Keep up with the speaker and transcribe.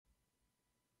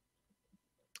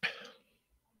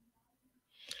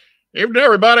Evening,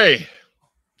 everybody.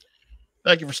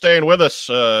 Thank you for staying with us,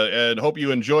 and hope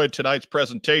you enjoyed tonight's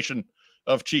presentation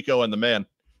of Chico and the Man.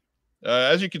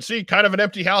 As you can see, kind of an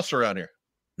empty house around here.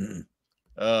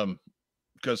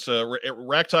 Because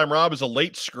Racktime Rob is a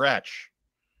late scratch.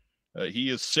 He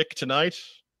is sick tonight,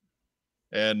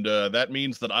 and that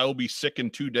means that I will be sick in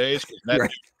 2 days. Right.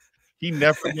 He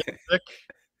never gets sick.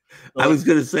 I was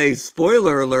going to say,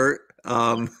 spoiler alert.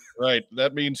 Right.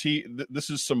 That means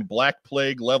this is some Black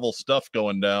Plague level stuff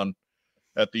going down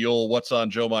at the old What's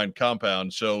on Joe Mind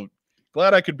compound. So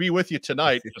glad I could be with you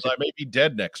tonight, because I may be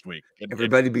dead next week.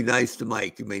 Everybody be nice to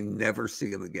Mike. You may never see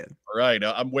him again. All right.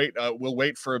 We'll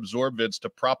wait for Absorbvids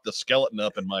to prop the skeleton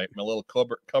up in my little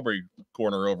cupboard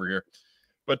corner over here.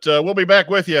 But we'll be back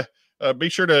with you. Be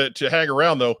sure to hang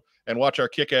around, though, and watch our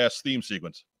kick-ass theme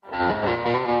sequence.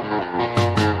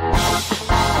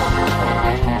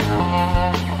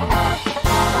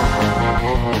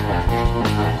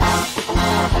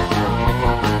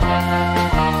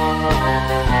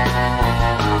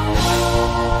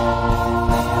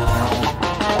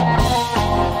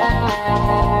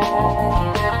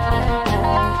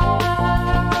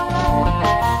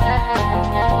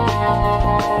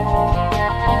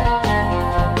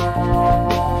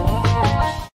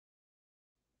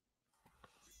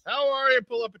 How are you?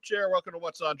 Pull up a chair. Welcome to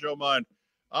What's on Joe Mind.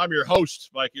 I'm your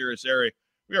host, Mike Irisari.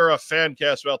 We are a fan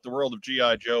cast about the world of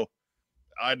G.I. Joe.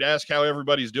 I'd ask how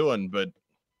everybody's doing, but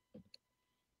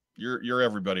you're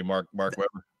everybody, Mark Weber.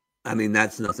 I mean,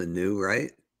 that's nothing new,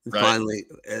 right? Right. Finally,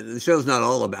 the show's not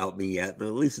all about me yet, but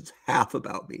at least it's half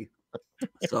about me.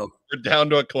 So we're down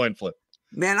to a coin flip.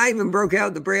 Man, I even broke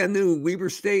out the brand new Weber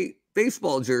State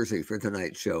baseball jersey for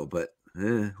tonight's show, but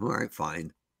all right,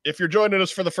 fine. If you're joining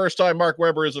us for the first time, Mark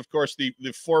Weber is, of course, the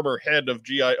former head of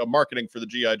marketing for the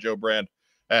G.I. Joe brand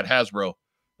at Hasbro.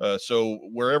 So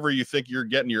wherever you think you're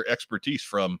getting your expertise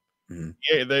from,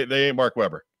 yeah, they ain't Mark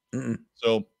Weber.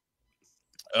 So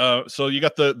you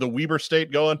got the Weber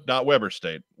State going, not Weber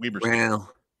State. Weber State.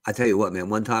 Well, I tell you what, man.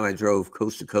 One time I drove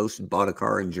coast to coast and bought a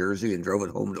car in Jersey and drove it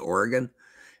home to Oregon,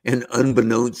 and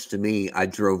unbeknownst to me, I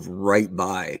drove right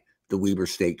by the Weber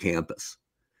State campus.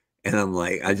 And I'm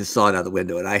like, I just saw it out the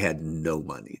window, and I had no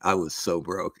money. I was so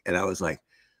broke. And I was like,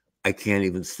 I can't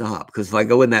even stop. Because if I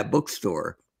go in that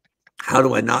bookstore, how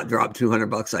do I not drop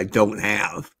 $200 I don't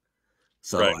have?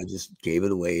 So right. I just gave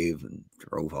it a wave and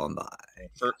drove on by.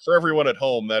 For everyone at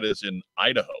home, that is in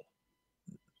Idaho.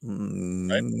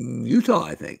 Right? Utah,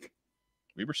 I think.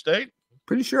 Weber State?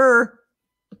 Pretty sure.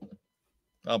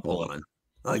 I'm pulling.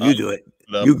 Oh, you do it.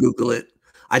 You Google it.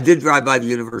 I did drive by the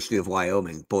University of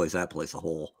Wyoming. Boy, is that place a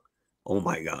hole. Oh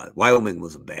my God, Wyoming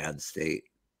was a bad state.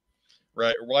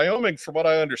 Right, Wyoming, from what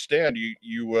I understand,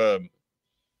 you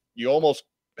almost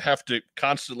have to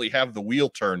constantly have the wheel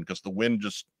turn because the wind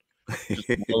just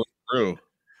blows through.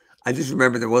 I just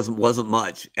remember there wasn't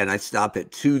much, and I stopped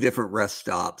at 2 different rest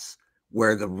stops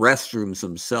where the restrooms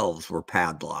themselves were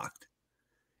padlocked,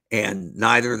 and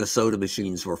neither of the soda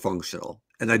machines were functional.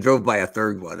 And I drove by a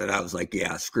third one, and I was like,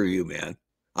 "Yeah, screw you, man.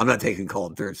 I'm not taking call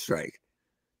and third strike.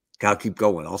 I'll keep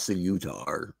going. I'll see Utah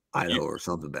or Idaho or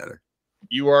something better."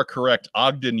 You are correct.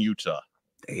 Ogden, Utah.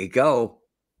 There you go.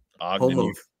 Ogden,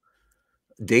 home of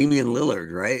Damian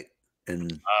Lillard, right?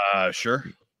 And sure.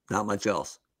 Not much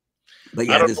else. But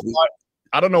yeah,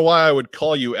 I don't know why I would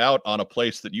call you out on a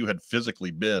place that you had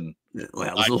physically been. Well,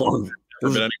 it was a long.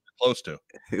 Never been anywhere close to.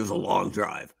 It was a long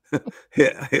drive.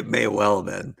 It may well have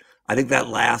been. I think that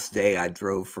last day I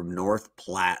drove from North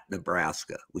Platte,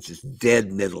 Nebraska, which is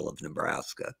dead middle of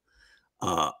Nebraska,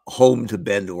 home to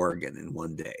Bend, Oregon in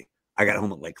one day. I got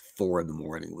home at like 4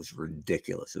 a.m. It was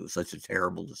ridiculous. It was such a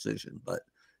terrible decision, but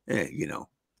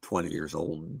 20 years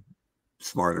old, and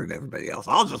smarter than everybody else.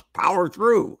 I'll just power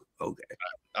through. Okay.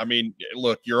 I mean,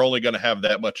 look, you're only going to have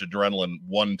that much adrenaline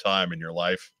one time in your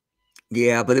life.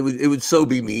 Yeah, but it would so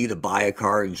be me to buy a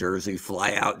car in Jersey,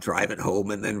 fly out, drive it home,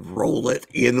 and then roll it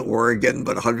in Oregon,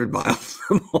 but 100 miles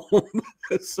from home.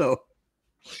 So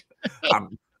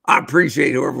I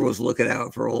appreciate whoever was looking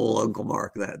out for old Uncle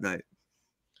Mark that night.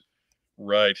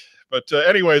 Right. But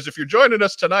anyways, if you're joining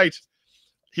us tonight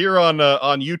here on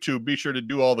YouTube, be sure to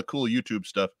do all the cool YouTube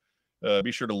stuff.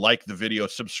 Be sure to like the video,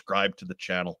 subscribe to the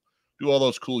channel, do all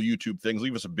those cool YouTube things.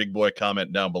 Leave us a big boy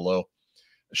comment down below.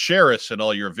 Share us in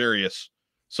all your various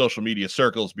social media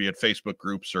circles, be it Facebook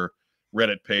groups or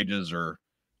Reddit pages or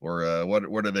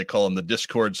what do they call them? The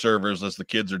Discord servers, as the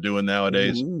kids are doing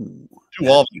nowadays. Ooh, do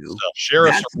all that stuff. Share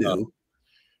us.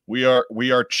 We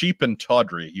are cheap and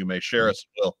tawdry. You may share us as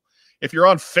well. If you're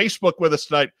on Facebook with us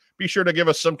tonight, be sure to give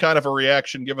us some kind of a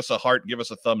reaction. Give us a heart. Give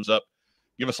us a thumbs up.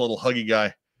 Give us a little huggy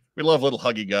guy. We love little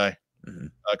huggy guy.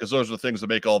 because those are the things that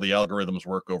make all the algorithms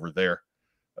work over there.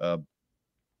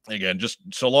 Again, just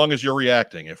so long as you're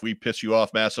reacting. If we piss you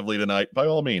off massively tonight, by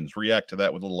all means, react to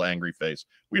that with a little angry face.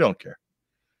 We don't care.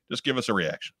 Just give us a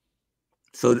reaction.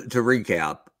 So to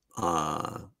recap,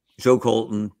 Joe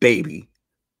Colton, baby.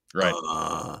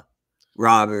 Right.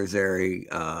 Rob Irizarry,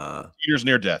 Peter's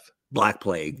near death. Black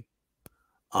Plague.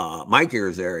 Mike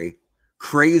Irizarry,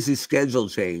 crazy schedule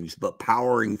change, but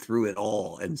powering through it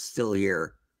all and still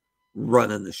here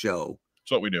running the show.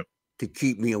 That's what we do. To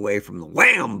keep me away from the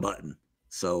wham button.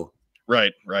 So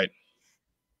right.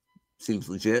 Seems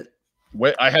legit.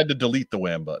 I had to delete the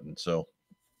wham button, so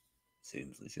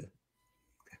seems legit.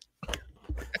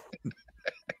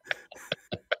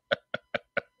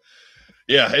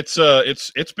 Yeah, it's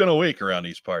been a week around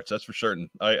these parts, that's for certain.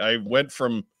 I went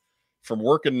from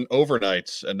working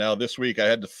overnights, and now this week I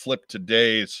had to flip to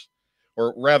days,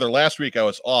 or rather last week I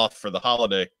was off for the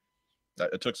holiday.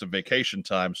 I took some vacation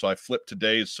time, so I flipped to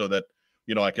days so that,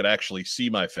 you know, I could actually see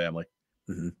my family.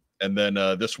 Mm-hmm. And then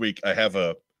this week I have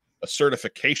a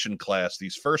certification class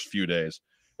these first few days.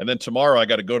 And then tomorrow I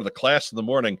got to go to the class in the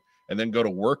morning and then go to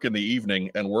work in the evening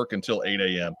and work until 8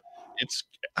 a.m. It's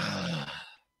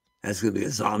that's going to be a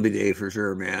zombie day for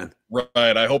sure, man.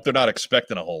 Right. I hope they're not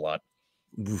expecting a whole lot.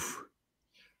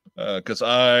 Because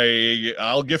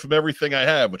I'll give them everything I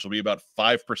have, which will be about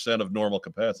 5% of normal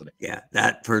capacity. Yeah,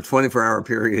 that for a 24-hour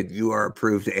period, you are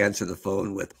approved to answer the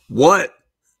phone with what?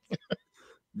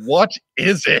 What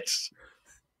is it?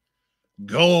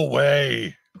 Go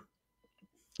away.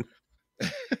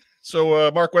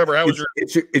 So, Mark Weber, how was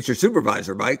it's your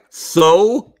supervisor, Mike.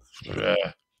 So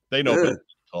they know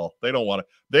call. They don't want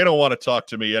to talk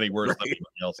to me any worse than anybody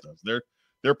else does.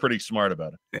 They're pretty smart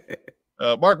about it.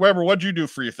 Mark Weber, what'd you do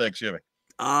for your Thanksgiving?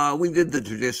 We did the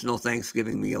traditional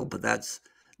Thanksgiving meal, but that's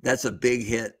a big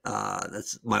hit.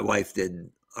 That's my wife did,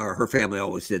 or her family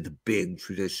always did the big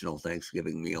traditional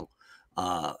Thanksgiving meal.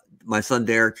 My son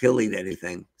Derek, he'll eat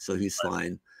anything, so he's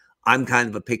fine. I'm kind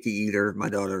of a picky eater. My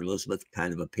daughter Elizabeth,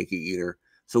 kind of a picky eater.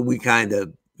 So we kind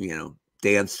of,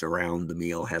 danced around the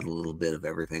meal, had a little bit of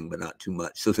everything, but not too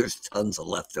much. So there's tons of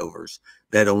leftovers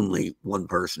that only one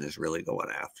person is really going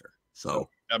after. So,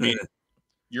 I mean,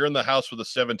 you're in the house with a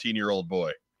 17-year-old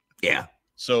boy. Yeah.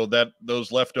 So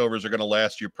those leftovers are going to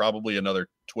last you probably another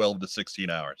 12 to 16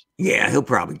 hours. Yeah, he'll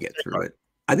probably get through it.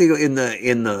 I think in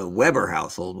the Weber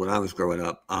household, when I was growing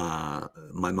up,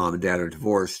 my mom and dad are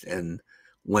divorced. And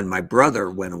when my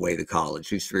brother went away to college,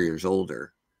 he's 3 years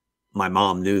older, my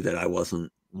mom knew that I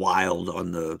wasn't wild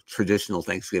on the traditional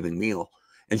Thanksgiving meal,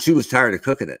 and she was tired of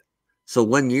cooking it. So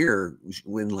one year,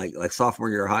 when like sophomore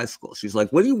year of high school, she's like,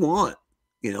 "What do you want?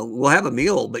 We'll have a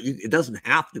meal, but it doesn't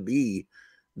have to be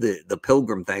the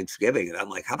Pilgrim Thanksgiving." And I'm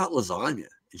like, "How about lasagna?"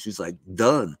 And she's like,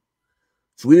 "Done."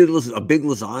 So we did a big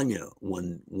lasagna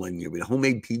one year. We had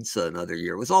homemade pizza another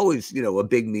year. It was always, a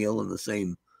big meal in the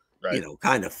same, right,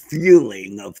 kind of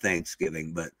feeling of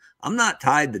Thanksgiving. But I'm not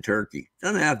tied to turkey. It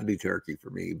doesn't have to be turkey for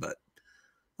me, but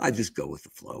I just go with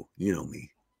the flow. You know me.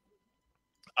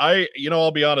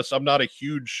 I'll be honest, I'm not a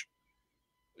huge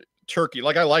turkey.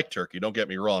 Like, I like turkey, don't get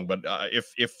me wrong. But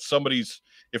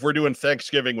if we're doing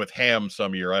Thanksgiving with ham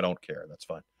some year, I don't care. That's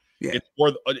fine. Yeah. It's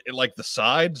more like the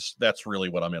sides. That's really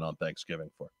what I'm in on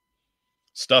Thanksgiving for.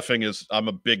 Stuffing I'm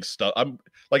a big stuff. I'm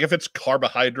like, if it's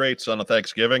carbohydrates on a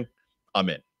Thanksgiving, I'm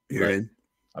in. You're in.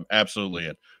 I'm absolutely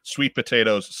in. Sweet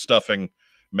potatoes, stuffing,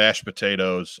 mashed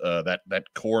potatoes, that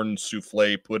corn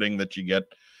souffle pudding that you get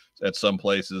at some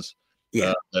places.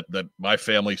 Yeah. That my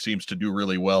family seems to do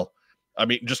really well. I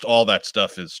mean, just all that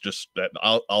stuff is just that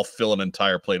I'll fill an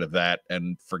entire plate of that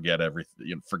and forget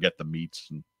everything. Forget the meats.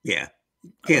 And yeah.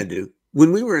 Can do.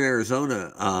 When we were in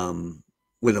Arizona,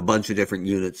 with a bunch of different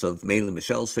units of mainly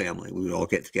Michelle's family, we would all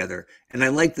get together, and I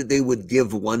like that they would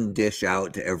give one dish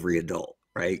out to every adult,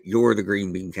 right? You're the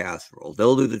green bean casserole.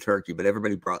 They'll do the turkey, but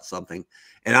everybody brought something.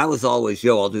 And I was always,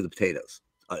 I'll do the potatoes.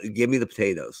 Give me the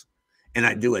potatoes. And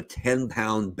I'd do a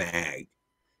 10-pound bag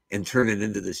and turn it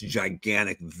into this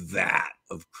gigantic vat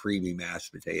of creamy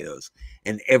mashed potatoes.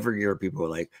 And every year people were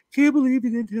like, "Can't believe you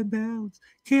did 10 pounds.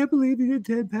 Can't believe you did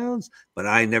 10 pounds. But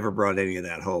I never brought any of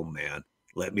that home, man.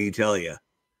 Let me tell you,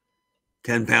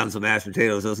 10 pounds of mashed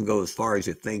potatoes doesn't go as far as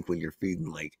you think when you're feeding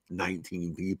like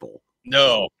 19 people.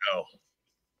 No.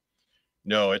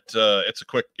 It's a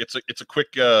quick,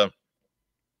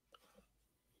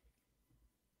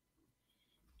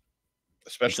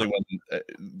 especially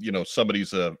when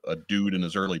somebody's a dude in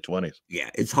his early 20s. Yeah,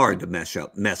 it's hard to mess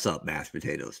up mashed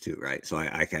potatoes too, right? So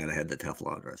I kind of had the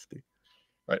Teflon recipe.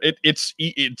 Right. It's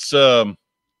some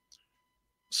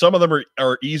of them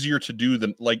are easier to do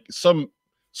than, like, some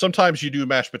sometimes you do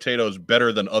mashed potatoes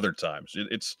better than other times.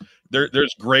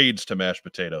 There's grades to mashed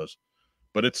potatoes,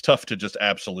 but it's tough to just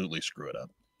absolutely screw it up.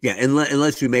 Yeah,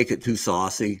 unless you make it too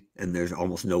saucy, and there's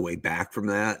almost no way back from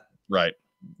that. Right.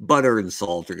 Butter and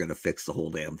salt are going to fix the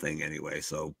whole damn thing anyway,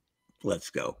 so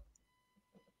let's go.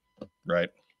 Right.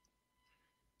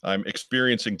 I'm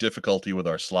experiencing difficulty with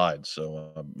our slides,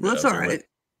 so that's all right.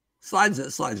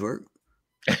 Slides work.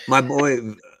 My boy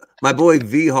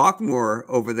V Hawkmore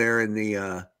over there in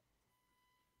the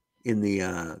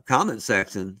comment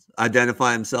section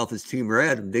identify himself as Team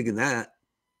Red. I'm digging that.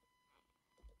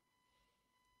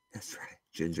 That's right,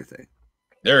 ginger thing.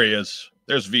 There he is.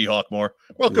 There's V Hawkmore.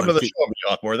 Welcome to the show, V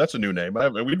Hawkmore. That's a new name.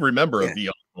 We'd remember a V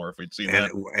Hawkmore if we'd seen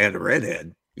that. And a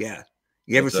redhead. Yeah.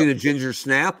 You ever seen a ginger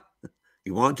snap?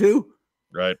 You want to?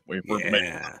 Right. We're making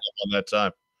on that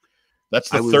time. That's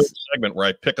the third segment where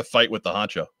I pick a fight with the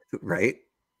honcho. Right.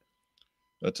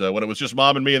 But when it was just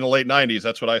mom and me in the late 90s,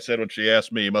 that's what I said when she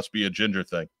asked me. It must be a ginger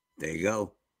thing. There you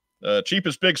go.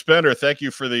 Cheapest big spender. Thank you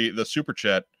for the super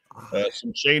chat.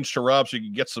 Some change to Rob so you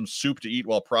can get some soup to eat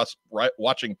while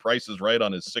watching Price is Right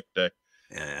on his sick day.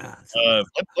 Yeah.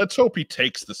 Let's hope he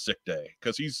takes the sick day,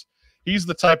 because he's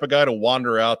the type of guy to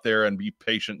wander out there and be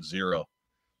patient zero.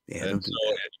 Yeah,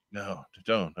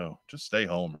 don't. Just stay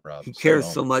home, Rob. He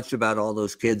cares so much about all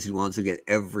those kids. He wants to get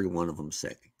every one of them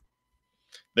sick.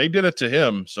 They did it to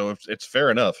him, so it's fair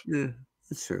enough. Yeah,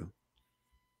 that's true.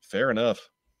 Fair enough.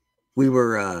 We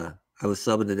were. I was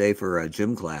subbing today for a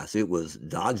gym class. It was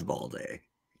dodgeball day.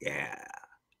 Yeah,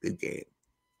 good game.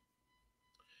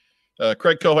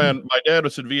 Craig Cohan, my dad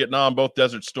was in Vietnam. Both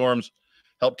Desert Storms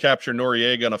helped capture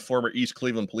Noriega and a former East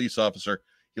Cleveland police officer.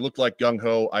 He looked like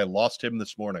gung-ho. I lost him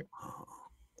this morning.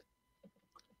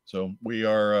 So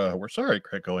we're sorry,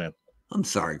 Craig Cohan. I'm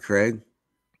sorry, Craig.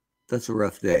 That's a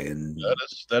rough day, and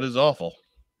that is awful.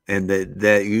 And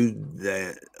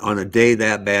that on a day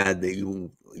that bad that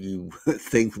you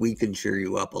think we can cheer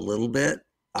you up a little bit.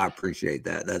 I appreciate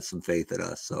that. That's some faith in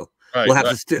us. So we'll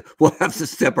have to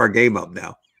step our game up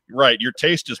now. Right. Your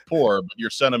taste is poor, but your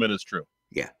sentiment is true.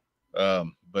 Yeah.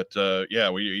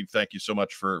 We thank you so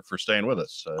much for staying with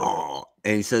us.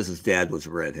 And he says his dad was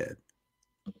a redhead.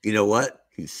 You know what?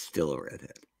 He's still a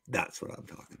redhead. That's what I'm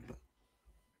talking about.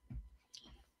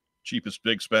 Cheapest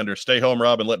big spender. Stay home,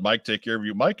 Rob, and let Mike take care of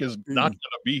you. Mike is not going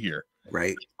to be here.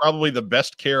 Right. It's probably the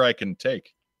best care I can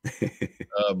take.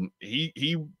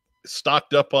 He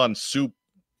stocked up on soup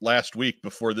last week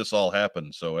before this all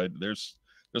happened. So there's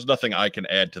nothing I can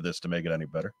add to this to make it any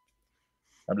better.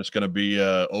 I'm just going to be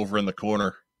over in the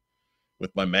corner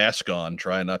with my mask on,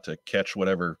 trying not to catch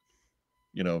whatever,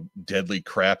 deadly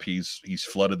crap he's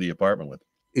flooded the apartment with.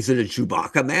 Is it a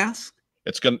Chewbacca mask?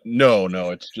 It's no,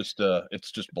 it's just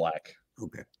black.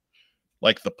 Okay.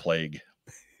 Like the plague.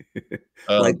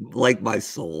 like my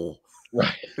soul.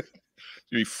 Right. It's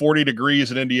gonna be 40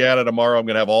 degrees in Indiana tomorrow. I'm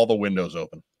gonna have all the windows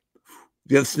open.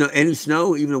 Do you have snow? Any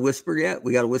snow? Even a whisper yet?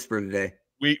 We got a whisper today.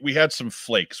 We had some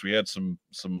flakes. We had some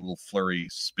little flurry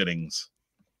spittings.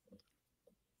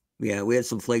 Yeah, we had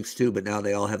some flakes too, but now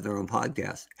they all have their own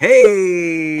podcast.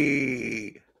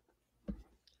 Hey.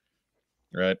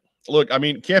 Right. Look, I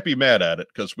mean, can't be mad at it,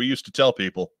 because we used to tell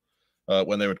people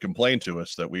when they would complain to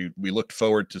us that we looked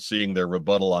forward to seeing their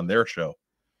rebuttal on their show,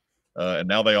 and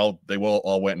now they all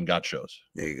went and got shows.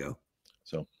 There you go.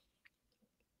 So,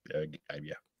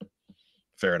 yeah,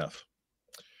 fair enough.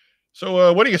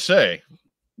 So, what do you say?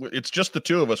 It's just the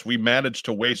two of us. We managed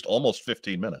to waste almost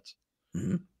 15 minutes.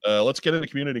 Mm-hmm. Let's get into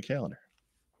community calendar.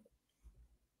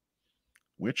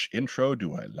 Which intro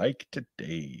do I like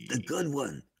today? The good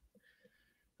one.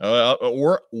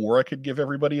 Or I could give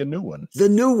everybody a new one. The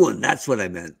new one. That's what I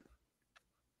meant.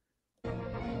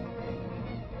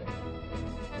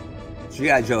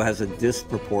 G.I. Joe has a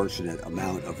disproportionate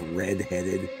amount of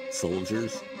red-headed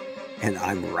soldiers, and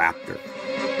I'm Raptor.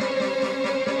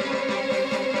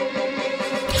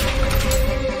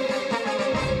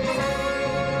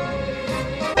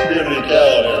 Community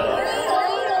calendar.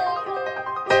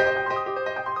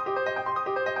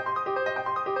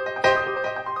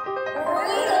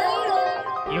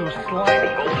 You slimy.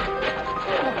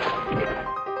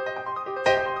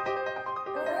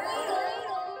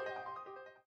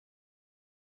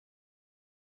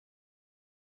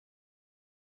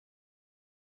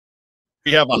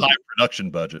 We have a high production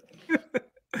budget.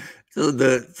 So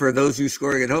for those of you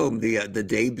scoring at home, the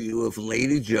debut of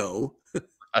Lady Joe,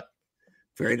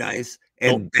 very nice,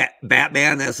 and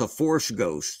Batman as a Force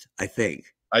ghost, I think.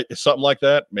 Something like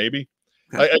that, maybe.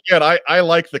 I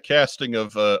like the casting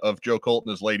of Joe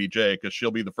Colton as Lady J, because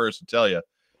she'll be the first to tell you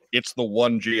it's the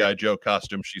one G.I. Joe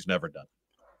costume she's never done.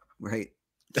 Right.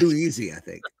 Too easy, I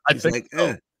think. I He's think like,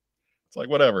 so. It's like,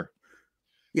 whatever.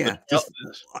 yeah, The- just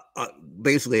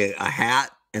basically a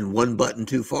hat and one button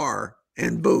too far,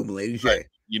 and boom, Lady J. Right.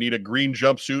 You need a green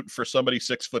jumpsuit for somebody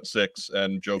 6'6",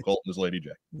 and Joe Colton is Lady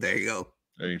J. There you go.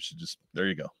 There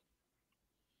you go.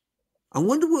 I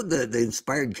wonder what the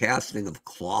inspired casting of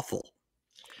Clawful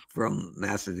from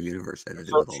Master of the Universe had to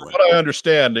do with all that. What I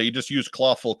understand, you just use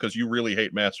Clawful because you really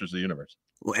hate Masters of the Universe.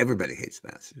 Well, everybody hates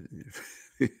Master of the Universe.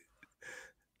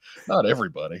 Not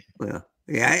everybody. Well,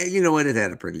 yeah, you know what? It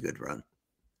had a pretty good run.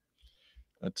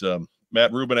 But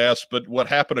Matt Rubin asked, but what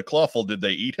happened to Clawful? Did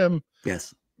they eat him?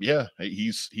 Yes. Yeah,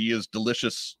 he is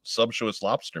delicious, sumptuous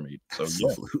lobster meat. So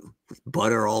absolutely. Yeah. With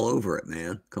butter all over it,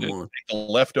 man. Come on. Take the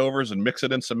leftovers and mix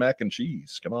it in some mac and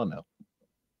cheese. Come on now.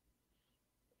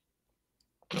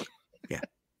 Yeah.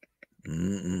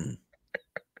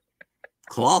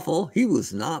 Clawful, he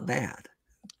was not bad.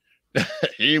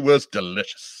 He was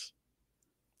delicious.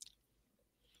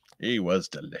 He was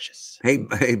delicious.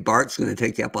 Hey, Bart's going to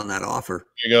take you up on that offer.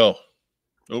 There you go.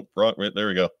 Oh, right there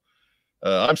we go.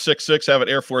 I'm 6'6", have an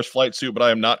Air Force flight suit, but I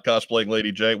am not cosplaying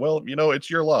Lady J. Well, you know, it's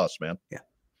your loss, man. Yeah.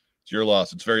 It's your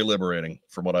loss. It's very liberating,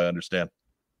 from what I understand.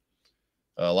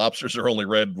 Lobsters are only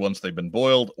red once they've been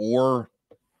boiled, or,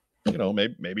 you know,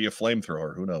 maybe a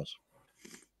flamethrower. Who knows?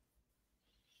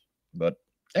 But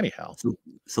anyhow.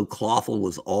 So Clawful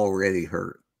was already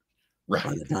hurt right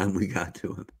by the time we got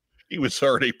to him. He was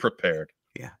already prepared.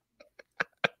 Yeah.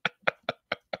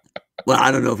 Well,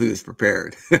 I don't know if he was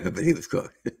prepared, but he was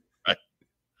cooked. Right.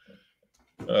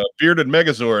 Bearded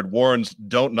Megazord warns,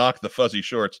 don't knock the fuzzy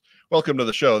shorts. Welcome to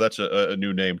the show. That's a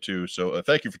new name, too. So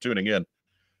thank you for tuning in.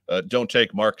 Don't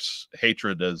take Mark's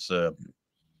hatred as, I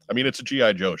mean, it's a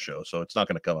G.I. Joe show, so it's not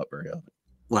going to come up very often.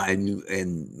 Well, and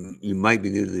you might be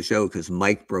new to the show because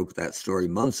Mike broke that story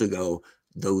months ago.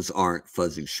 Those aren't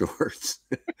fuzzy shorts.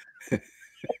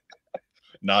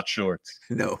 Not shorts.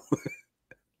 No,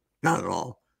 not at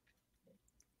all.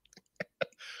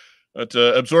 But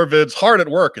Absorvid's hard at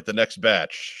work at the next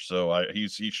batch. So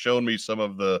he's shown me some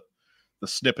of the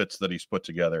snippets that he's put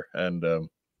together, and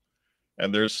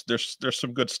there's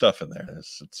some good stuff in there.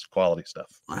 It's quality stuff.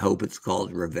 I hope it's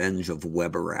called Revenge of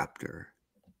Weberaptor.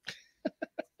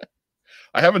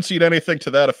 I haven't seen anything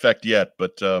to that effect yet,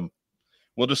 but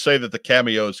we'll just say that the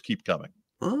cameos keep coming.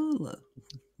 Oh,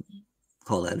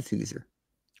 call that a teaser.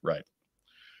 Right.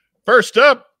 First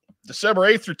up, December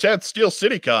 8th through 10th, Steel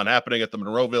City Con happening at the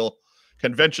Monroeville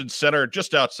Convention Center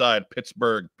just outside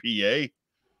Pittsburgh, PA.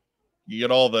 You get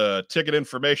all the ticket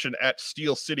information at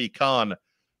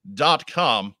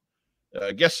steelcitycon.com.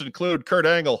 Guests include Kurt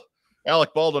Angle,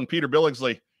 Alec Baldwin, Peter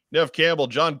Billingsley, Nev Campbell,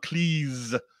 John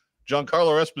Cleese,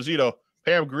 Giancarlo Esposito,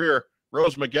 Pam Grier,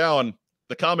 Rose McGowan,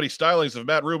 the comedy stylings of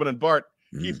Matt Rubin and Bart,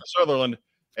 Kiefer Sutherland,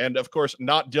 and, of course,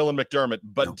 not Dylan McDermott,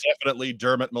 but definitely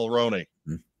Dermot Mulroney.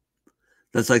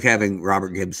 That's like having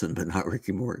Robert Gibson, but not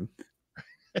Ricky Morton.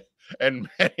 And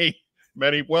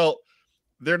many, well,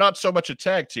 they're not so much a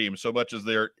tag team so much as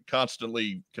they're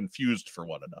constantly confused for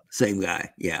one another. Same guy,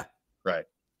 yeah. Right.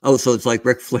 Oh, so it's like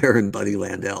Ric Flair and Buddy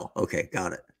Landel. Okay,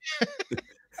 got it.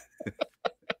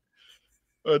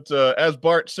 But as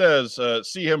Bart says,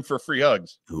 see him for free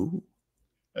hugs. Ooh.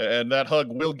 And that hug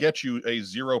will get you a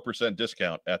 0%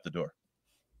 discount at the door.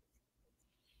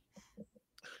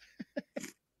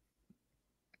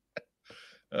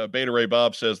 Beta Ray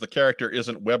Bob says the character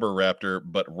isn't Weber Raptor,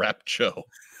 but Rapcho.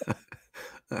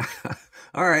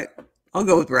 All right. I'll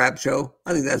go with Rapcho.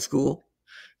 I think that's cool.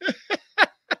 Rapcho.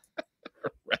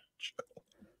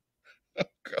 Oh,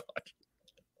 God.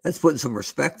 That's putting some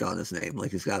respect on his name,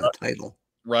 like he's got a title.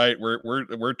 Right.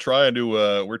 We're trying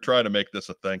to make this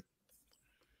a thing.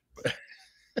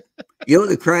 You know what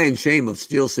the crying shame of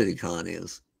Steel City Con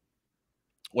is?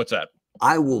 What's that?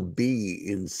 I will be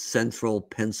in central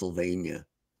Pennsylvania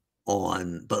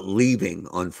but leaving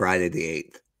on Friday the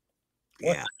 8th.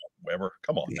 What? Yeah. Weber,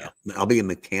 come on. Yeah. Now. I'll be in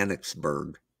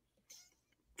Mechanicsburg.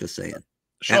 Just saying.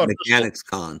 Sean, at Mechanics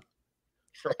Con.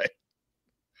 Right.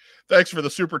 Thanks for the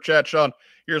super chat, Sean.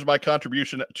 Here's my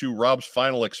contribution to Rob's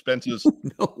final expenses.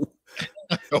 No.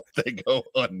 I hope they go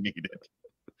unneeded.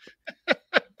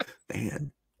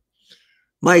 Man.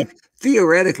 Mike,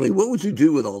 theoretically, what would you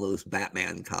do with all those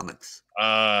Batman comics?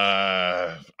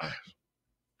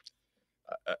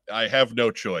 I have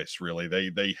no choice, really.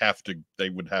 They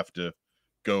would have to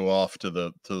go off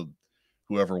to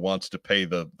whoever wants to pay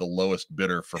the lowest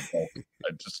bidder for bulk.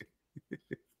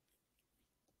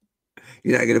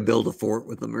 You're not going to build a fort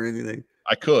with them or anything?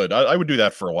 I could. I would do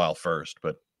that for a while first,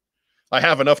 but I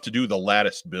have enough to do the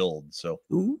lattice build. So,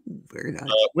 ooh, very nice.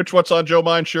 Which What's on Joe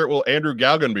Mine shirt will Andrew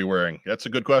Galgan be wearing? That's a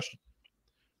good question.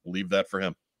 We'll leave that for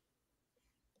him.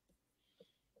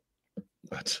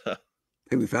 But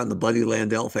Hey, we found the Buddy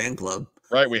Landell fan club.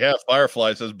 right, we have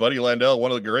Firefly says Buddy Landell,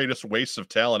 one of the greatest wastes of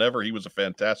talent ever. He was a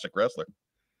fantastic wrestler.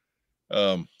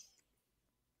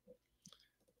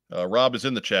 Rob is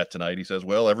in the chat tonight. He says,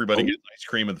 well, everybody gets ice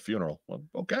cream at the funeral. Well,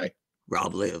 okay.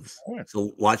 Rob lives. Right.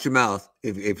 So watch your mouth.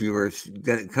 If you were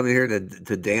coming here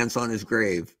to dance on his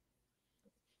grave,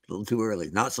 a little too early.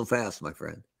 Not so fast, my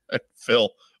friend. And Phil,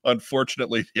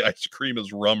 unfortunately, the ice cream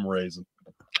is rum raisin.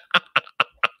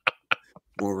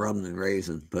 More rum than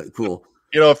raisin, but cool.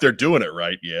 You know, if they're doing it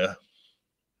right, yeah.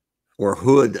 Or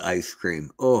Hood ice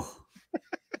cream. Oh,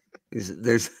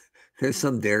 there's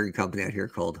some dairy company out here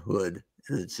called Hood,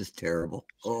 and it's just terrible.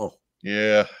 Oh,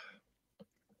 yeah.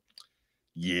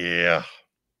 Yeah.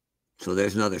 So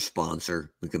there's another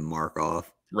sponsor we can mark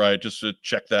off. Right. Just to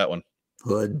check that one.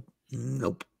 Hood.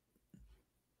 Nope.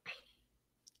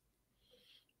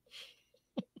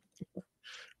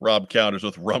 Rob counters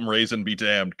with rum raisin be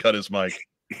damned. Cut his mic.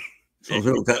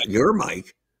 So cut your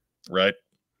mic. Right.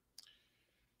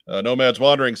 Nomad's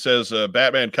Wandering says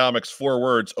Batman Comics, 4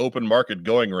 words, open market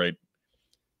going rate.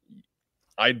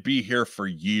 I'd be here for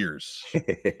years.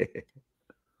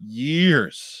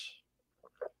 Years.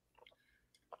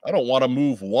 I don't want to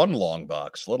move one long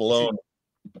box, let alone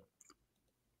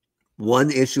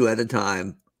one issue at a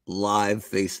time. Live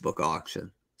Facebook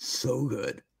auction. So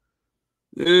good.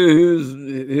 Here's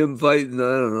him fighting, I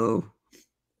don't know,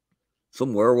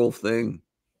 some werewolf thing.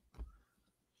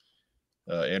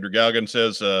 Andrew Galgan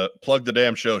says, plug the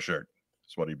damn show shirt.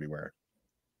 That's what he'd be wearing.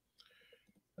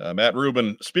 Matt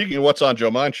Rubin, speaking of what's on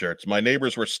Joe Mine shirts, my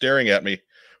neighbors were staring at me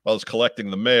while I was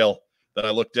collecting the mail. Then I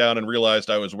looked down and realized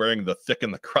I was wearing the thick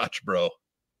in the crotch, bro.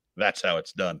 That's how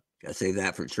it's done. Gotta save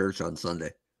that for church on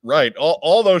Sunday. Right.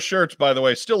 All those shirts, by the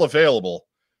way, still available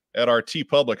at our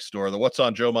TeePublic store, the What's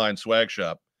on Joe Mine swag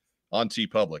shop on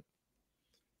TeePublic.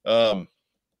 Are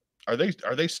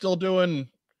they still doing?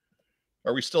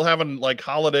 Are we still having like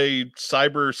holiday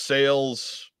cyber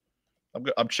sales?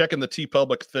 I'm checking the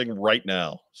TeePublic thing right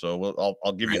now, so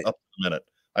I'll give you up in a minute.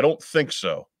 I don't think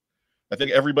so. I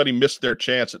think everybody missed their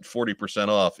chance at 40%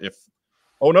 off.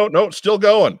 No, still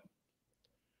going.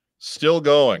 Still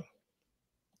going.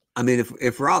 I mean,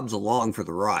 if Rob's along for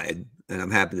the ride, and I'm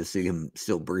happy to see him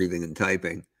still breathing and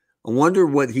typing, I wonder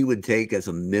what he would take as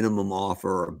a minimum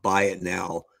offer or buy it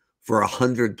now for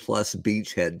 100+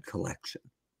 Beachhead collection.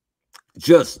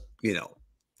 Just,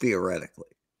 theoretically.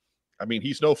 I mean,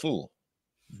 he's no fool.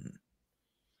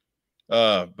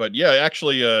 But yeah,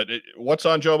 actually, What's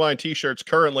on Joe Mine t-shirts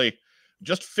currently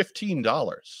just $15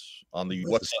 on the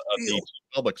the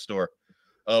public store.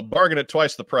 Bargain at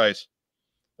twice the price.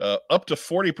 Up to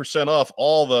 40% off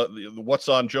all the What's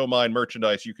on Joe Mine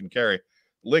merchandise you can carry.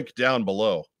 Link down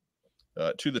below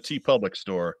to the TeePublic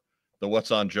store, the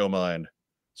What's on Joe Mine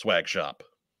swag shop.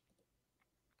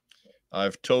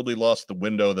 I've totally lost the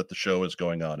window that the show is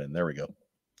going on in. There we go.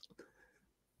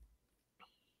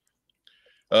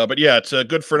 But yeah, it's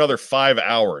good for another 5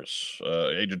 hours.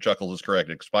 Agent Chuckles is correct.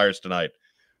 It expires tonight.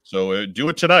 So do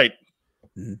it tonight.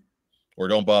 Mm-hmm. Or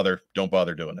don't bother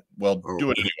doing it. Well,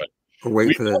 do it anyway. Or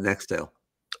wait for the next sale.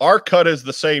 Our cut is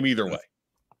the same either way.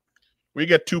 We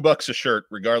get $2 a shirt,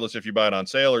 regardless if you buy it on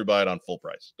sale or you buy it on full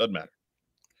price. Doesn't matter.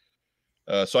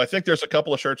 So I think there's a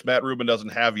couple of shirts Matt Rubin doesn't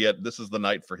have yet. This is the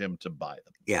night for him to buy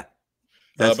them. Yeah.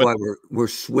 That's why we're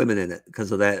swimming in it,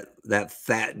 because of that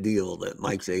fat deal that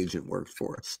Mike's agent works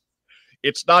for us.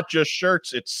 It's not just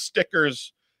shirts, it's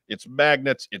stickers, it's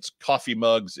magnets, it's coffee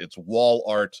mugs, it's wall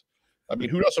art. I mean,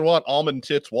 who doesn't want almond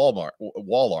tits wall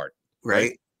art?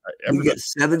 Right? You get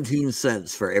 17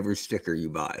 cents for every sticker you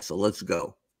buy. So let's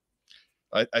go.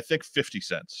 I think 50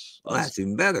 cents. Well, that's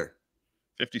even better.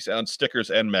 50 cents on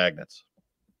stickers and magnets.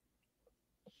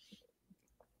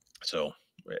 So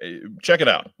check it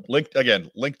out. Link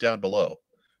down below.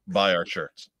 Buy our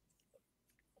shirts.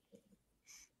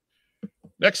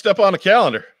 Next up on the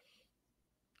calendar.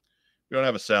 We don't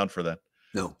have a sound for that.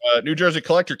 No. New Jersey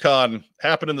Collector Con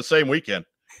happening the same weekend.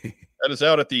 That is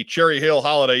out at the Cherry Hill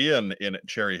Holiday Inn in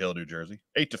Cherry Hill, New Jersey.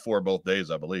 8 to 4 both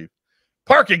days, I believe.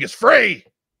 Parking is free.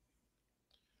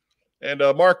 And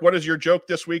Mark, what is your joke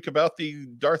this week about the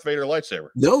Darth Vader lightsaber?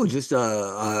 No, just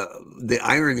the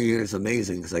irony here is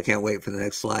amazing, because I can't wait for the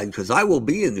next slide, because I will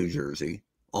be in New Jersey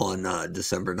on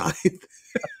December 9th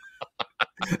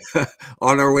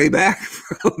on our way back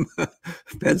from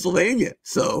Pennsylvania.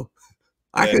 So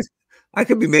I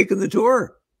could be making the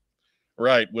tour.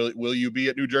 Right. Will you be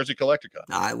at New Jersey Collector Con?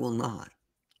 I will not.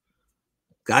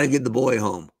 Got to get the boy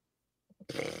home.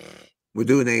 We're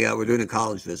doing a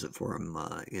college visit for him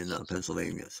in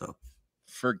Pennsylvania. So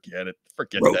forget it.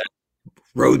 Forget that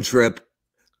road trip,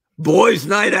 boys'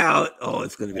 night out. Oh,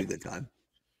 it's going to be a good time.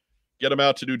 Get him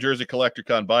out to New Jersey Collector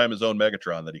Con. Buy him his own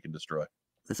Megatron that he can destroy.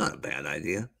 That's not a bad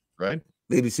idea. Right?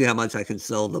 Maybe see how much I can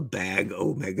sell the bag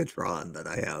O Megatron that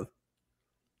I have.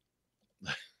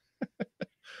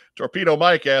 Torpedo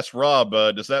Mike asks Rob,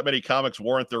 does that many comics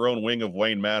warrant their own wing of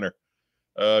Wayne Manor?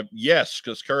 Yes,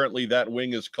 because currently that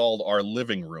wing is called our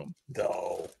living room.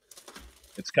 No.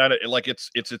 It's kind of like it's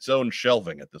its own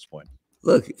shelving at this point.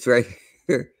 Look, it's right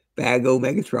here. Bag O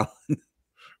Megatron.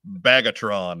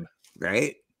 Bagatron.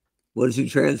 Right? What does he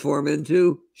transform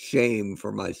into? Shame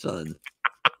for my son.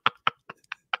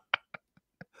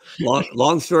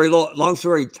 Long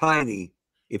story tiny.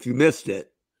 If you missed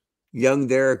it, young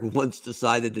Derek once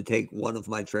decided to take one of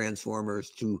my Transformers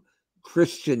to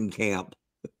Christian camp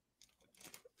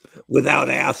without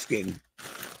asking.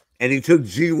 And he took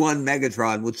G1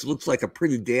 Megatron, which looks like a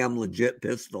pretty damn legit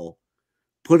pistol,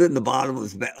 put it in the bottom of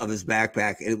his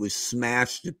backpack, and it was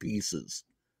smashed to pieces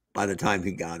by the time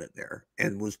he got it there,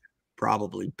 and was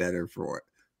probably better for it.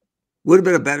 Would have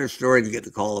been a better story to get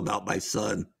the call about my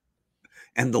son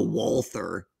and the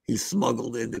Walther he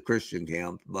smuggled into Christian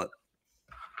camp, but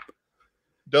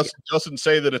doesn't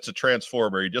say that it's a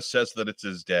Transformer. He just says that it's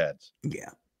his dad's.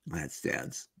 Yeah, that's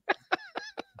dad's.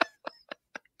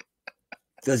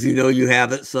 Does he know you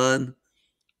have it, son?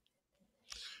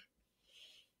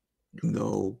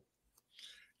 No.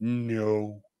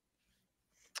 No.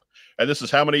 And this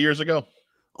is how many years ago?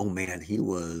 Oh man, he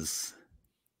was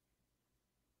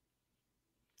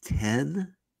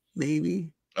 10,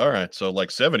 maybe. All right, so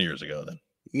like 7 years ago then.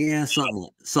 Yeah,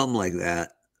 something like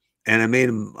that. And I made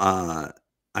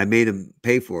him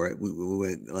pay for it. We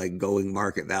went like going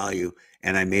market value,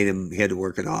 and I made him. He had to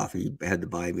work it off. He had to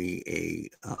buy me a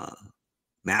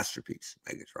Masterpiece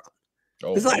Megatron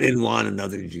because I didn't want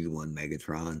another G1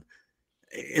 Megatron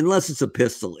unless it's a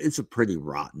pistol. It's a pretty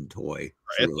rotten toy.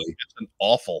 It's an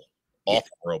awful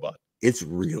robot. It's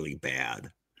really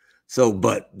bad.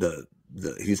 But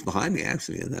he's behind me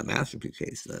actually in that Masterpiece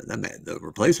case. The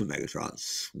replacement Megatron is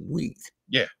sweet.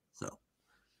 Yeah. So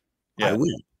yeah, I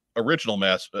win. Original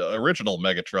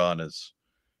Megatron is,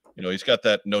 he's got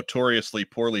that notoriously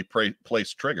poorly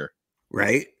placed trigger.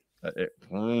 Right.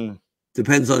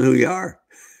 Depends on who you are.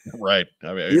 Right.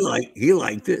 I mean, he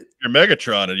liked it. You're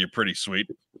Megatron and you're pretty sweet.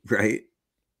 Right.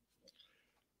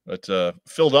 But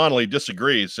Phil Donnelly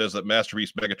disagrees, says that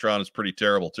Masterpiece Megatron is pretty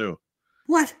terrible too.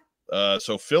 What?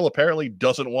 So Phil apparently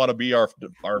doesn't want to be our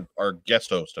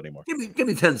guest host anymore. Give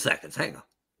me 10 seconds. Hang on.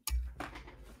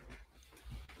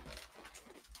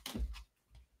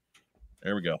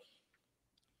 There we go.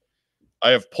 I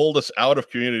have pulled us out of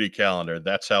community calendar.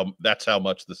 That's how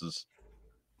much this is.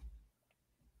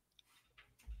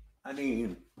 I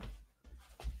mean,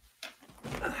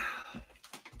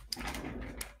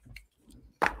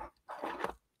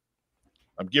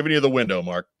 I'm giving you the window,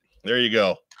 Mark. There you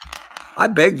go. I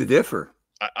beg to differ.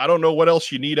 I don't know what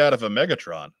else you need out of a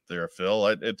Megatron there, Phil.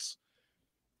 It's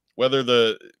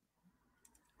whether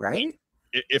right.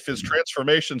 If his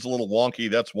transformation's a little wonky,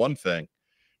 that's one thing,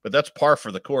 but that's par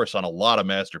for the course on a lot of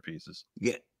masterpieces.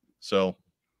 Yeah. So.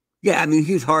 Yeah, I mean,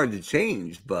 he's hard to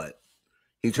change, but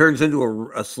he turns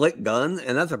into a slick gun,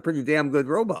 and that's a pretty damn good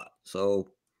robot. So,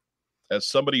 as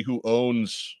somebody who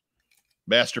owns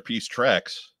Masterpiece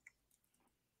Tracks,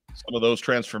 some of those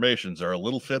transformations are a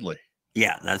little fiddly.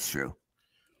 Yeah, that's true.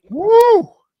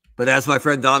 Woo! But as my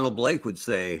friend Donald Blake would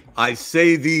say, I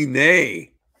say thee nay.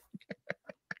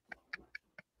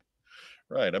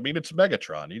 Right. I mean, it's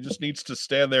Megatron. He just needs to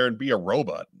stand there and be a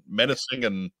robot, menacing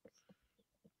and...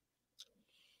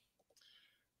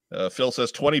 Phil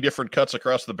says 20 different cuts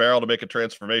across the barrel to make a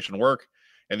transformation work,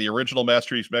 and the original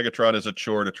Masterpiece Megatron is a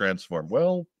chore to transform.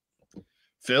 Well,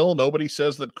 Phil, nobody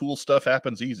says that cool stuff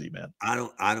happens easy, man. I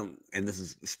don't, and this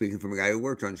is speaking from a guy who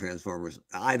worked on Transformers.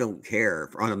 I don't care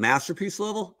on a Masterpiece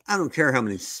level. I don't care how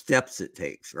many steps it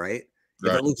takes, right?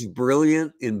 If it looks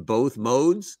brilliant in both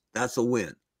modes, that's a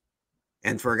win.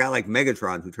 And for a guy like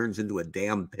Megatron, who turns into a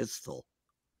damn pistol,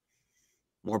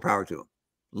 more power to him.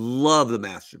 Love the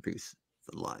Masterpiece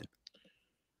for the line.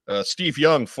 Steve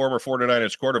Young, former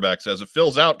 49ers quarterback, says, if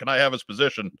Phil's out, can I have his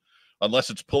position?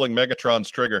 Unless it's pulling Megatron's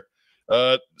trigger.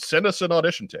 Send us an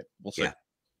audition tape. We'll see. Yeah.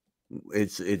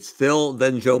 It's Phil,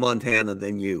 then Joe Montana,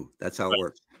 then you. That's how it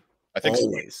works. I think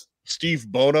always. Steve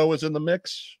Bono is in the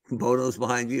mix. Bono's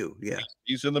behind you. Yeah.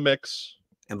 He's in the mix.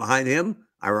 And behind him,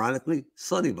 ironically,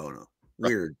 Sonny Bono.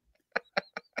 Weird.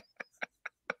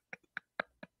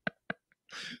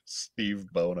 Steve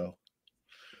Bono.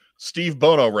 Steve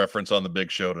Bono reference on the big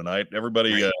show tonight.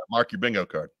 Everybody mark your bingo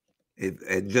card.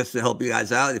 And just to help you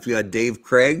guys out, if you had Dave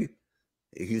Craig,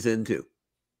 he's in too.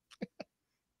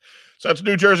 So that's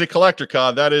New Jersey Collector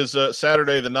Con. That is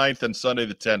Saturday the 9th and Sunday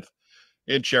the 10th.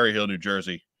 in Cherry Hill, New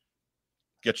Jersey.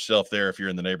 Get yourself there if you're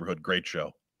in the neighborhood. Great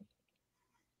show.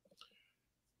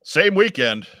 Same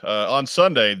weekend, on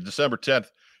Sunday, December 10th,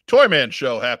 Toyman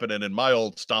Show happening in my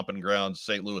old stomping grounds,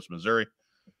 St. Louis, Missouri,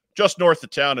 just north of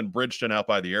town in Bridgeton, out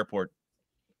by the airport.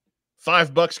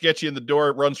 $5 gets you in the door.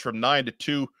 It runs from 9 to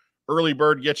 2. Early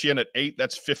bird gets you in at 8.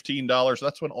 That's $15.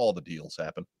 That's when all the deals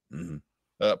happen.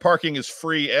 Mm-hmm. Parking is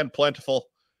free and plentiful.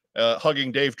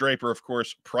 Hugging Dave Draper, of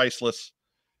course, priceless.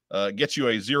 Gets you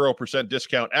a 0%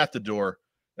 discount at the door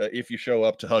if you show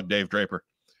up to hug Dave Draper.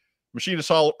 Machinist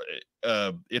Hall,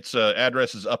 its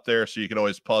address is up there, so you can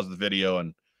always pause the video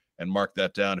and mark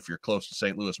that down if you're close to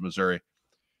St. Louis, Missouri.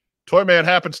 Toyman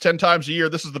happens 10 times a year.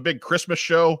 This is the big Christmas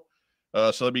show.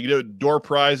 So they do door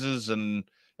prizes and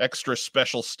extra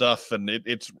special stuff, and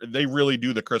they really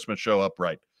do the Christmas show up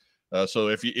right. So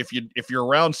if you're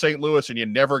around St. Louis and you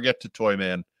never get to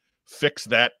Toyman, fix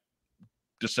that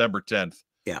December 10th.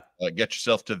 Yeah, get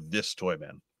yourself to this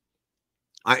Toyman.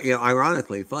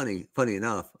 Ironically, funny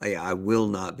enough, I will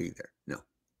not be there. No,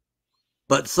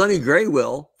 but Sonny Gray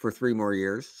will for 3 more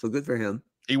years. So good for him.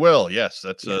 He will. Yes,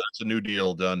 that's a new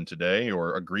deal done today,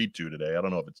 or agreed to today. I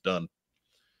don't know if it's done.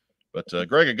 But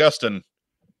Greg Augustin,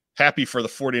 happy for the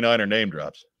 49er name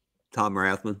drops. Tom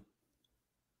Rathman.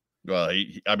 Well,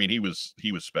 he was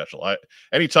special.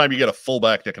 Anytime you get a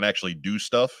fullback that can actually do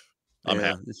stuff, I'm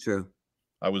happy. That's true.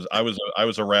 I was a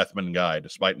Rathman guy,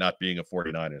 despite not being a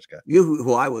 49ers guy. You know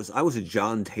who I was? I was a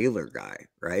John Taylor guy,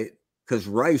 right? Because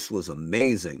Rice was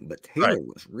amazing, but Taylor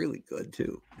was really good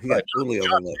too. He got totally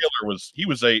overlooked. Taylor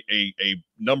was a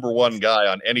number 1 guy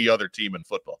on any other team in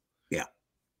football. Yeah.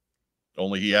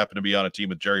 Only he happened to be on a team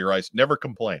with Jerry Rice. Never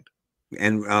complained.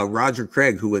 And Roger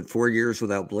Craig, who went 4 years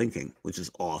without blinking, which is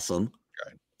awesome.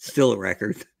 Right. Still a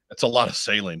record. That's a lot of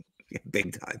sailing. Yeah,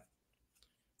 big time.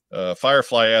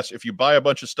 Firefly asks, if you buy a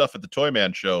bunch of stuff at the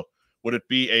Toyman Show, would it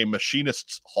be a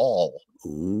machinist's haul?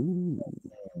 Ooh.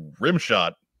 Rim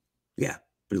shot. Yeah.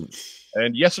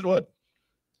 And yes, it would.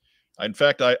 In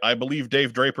fact, I believe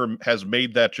Dave Draper has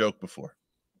made that joke before.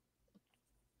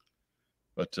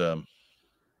 But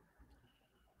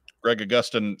Greg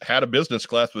Augustin had a business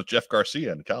class with Jeff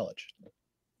Garcia in college.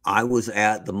 I was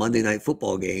at the Monday Night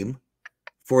Football game.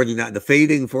 The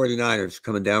fading 49ers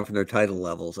coming down from their title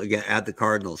levels again at the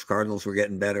Cardinals. Cardinals were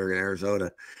getting better in Arizona,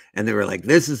 and they were like,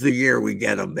 "This is the year we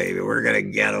get them, baby. We're gonna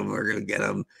get them. We're gonna get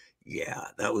them." Yeah,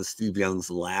 that was Steve Young's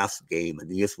last game,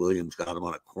 and E.S. Williams got him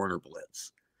on a corner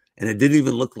blitz, and it didn't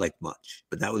even look like much,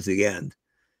 but that was the end.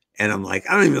 And I'm like,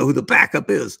 I don't even know who the backup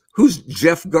is. Who's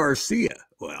Jeff Garcia?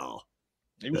 Well,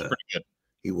 he was pretty good.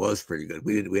 He was pretty good.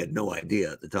 We had no idea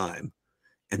at the time,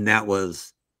 and that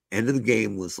was. End of the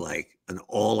game was like an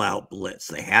all-out blitz.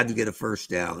 They had to get a first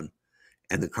down,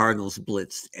 and the Cardinals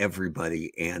blitzed everybody.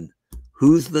 And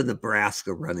who's the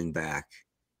Nebraska running back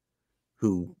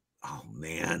who, oh,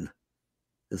 man,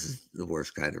 this is the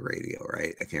worst kind of radio,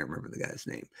 right? I can't remember the guy's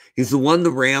name. He's the one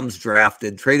the Rams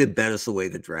drafted, traded Bettis away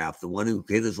to draft, the one who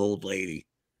hit his old lady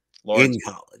in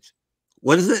college.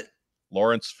 What is it?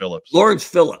 Lawrence Phillips. Lawrence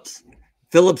Phillips.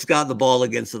 Phillips got the ball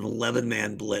against an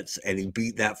 11-man blitz, and he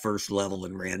beat that first level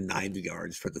and ran 90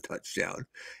 yards for the touchdown.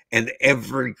 And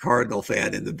every Cardinal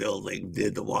fan in the building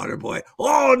did the water boy.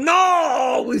 Oh,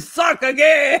 no, we suck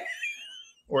again.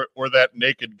 Or that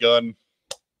naked gun.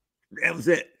 That was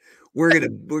it. We're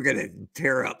gonna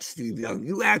tear up Steve Young.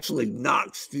 You actually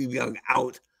knocked Steve Young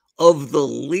out of the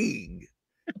league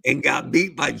and got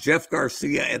beat by Jeff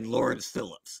Garcia and Lawrence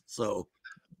Phillips. So,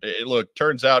 look,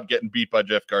 turns out getting beat by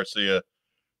Jeff Garcia,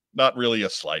 not really a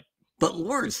slight. But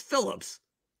Lawrence Phillips.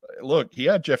 Look, he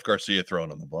had Jeff Garcia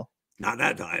throwing him the ball. Not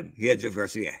that time. He had Jeff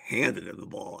Garcia handed him the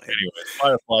ball. Anyway,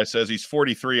 Firefly says he's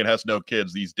 43 and has no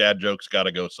kids. These dad jokes got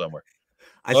to go somewhere.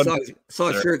 I saw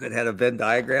a shirt that had a Venn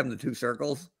diagram, the 2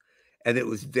 circles, and it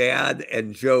was dad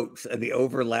and jokes, and the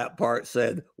overlap part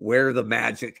said, where the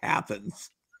magic happens.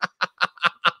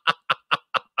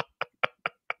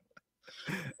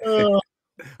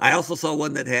 I also saw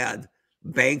one that had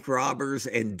bank robbers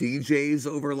and DJs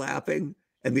overlapping,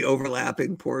 and the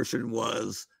overlapping portion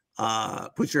was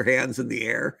put your hands in the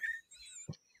air.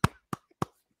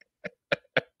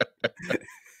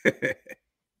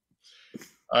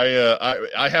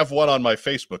 I have one on my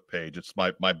Facebook page. It's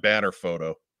my banner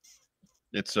photo.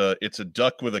 It's a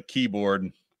duck with a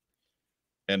keyboard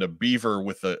and a beaver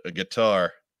with a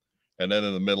guitar, and then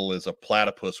in the middle is a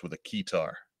platypus with a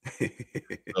keytar.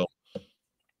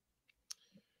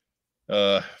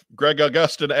 So, Greg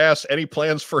Augustin asks, any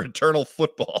plans for eternal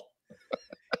football?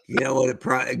 You know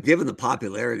what? Given the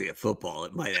popularity of football,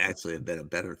 it might actually have been a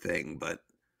better thing. But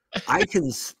I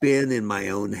can spin in my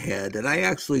own head, and I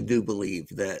actually do believe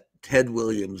that Ted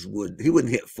Williams wouldn't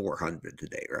hit 400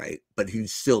 today, right? But he'd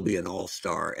still be an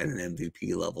all-star and an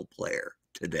MVP level player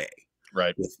today,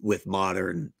 right? With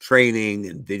modern training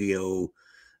and video,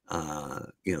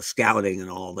 scouting and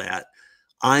all that.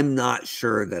 I'm not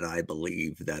sure that I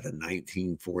believe that a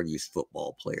 1940s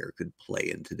football player could play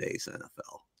in today's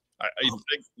NFL. I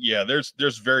think, yeah,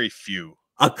 there's very few.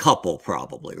 A couple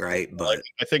probably, right? But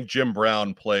I think Jim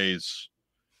Brown plays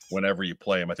whenever you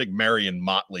play him. I think Marion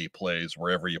Motley plays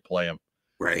wherever you play him.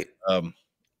 Right.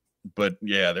 But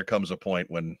yeah, there comes a point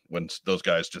when those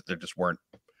guys just weren't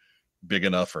big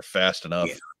enough or fast enough.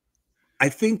 Yeah. I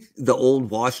think the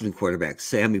old Washington quarterback,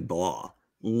 Sammy Baugh,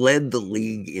 led the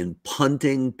league in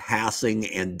punting, passing,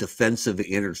 and defensive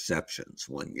interceptions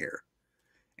one year.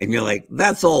 And you're like,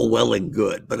 that's all well and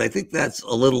good. But I think that's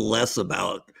a little less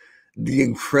about the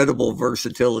incredible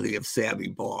versatility of Sammy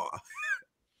Baugh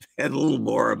and a little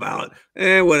more about,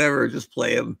 whatever, just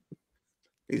play him.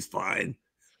 He's fine.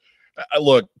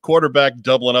 Look, quarterback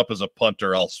doubling up as a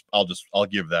punter, I'll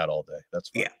give that all day. That's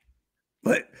fine. Yeah.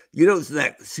 But you don't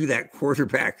see that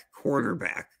quarterback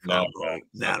combo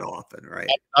that often, right?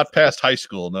 Not past high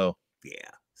school, no.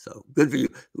 Yeah. So good for you.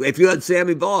 If you had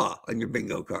Sammy Baugh on your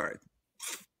bingo card,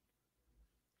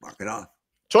 mark it off.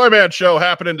 Toyman Show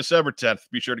happening December 10th.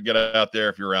 Be sure to get out there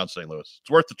if you're around St. Louis.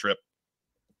 It's worth the trip.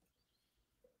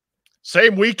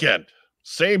 Same weekend,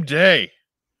 same day.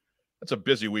 That's a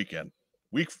busy weekend.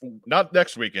 Not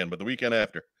next weekend, but the weekend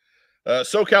after.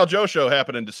 SoCal Joe Show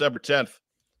happening December 10th.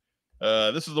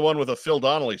 This is the one with a Phil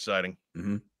Donnelly sighting.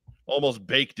 Mm-hmm. Almost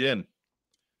baked in.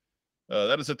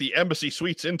 That is at the Embassy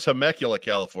Suites in Temecula,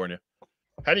 California.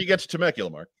 How do you get to Temecula,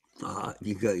 Mark?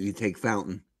 You take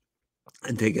Fountain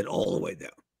and take it all the way down.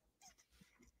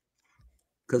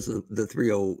 Because the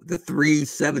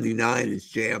 379 is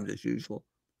jammed as usual.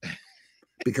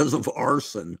 Because of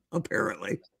arson,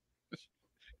 apparently.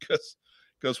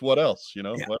 Because what else?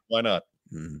 Yeah. Why not?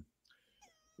 Mm-hmm.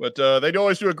 But they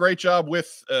always do a great job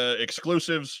with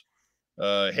exclusives,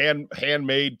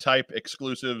 handmade type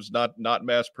exclusives, not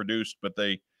mass produced, but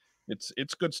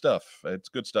it's good stuff. It's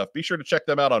good stuff. Be sure to check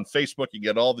them out on Facebook. You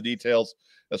get all the details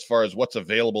as far as what's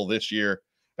available this year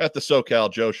at the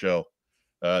SoCal Joe Show.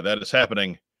 That is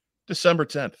happening December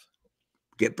 10th.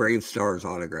 Get Brave Stars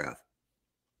autograph.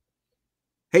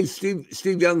 Hey, Steve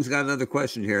Young's got another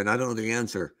question here, and I don't know the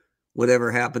answer. Whatever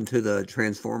happened to the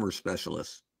Transformer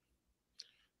specialist?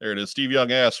 There it is. Steve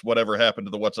Young asks, whatever happened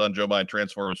to the What's on Joe Mind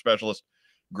Transformer specialist?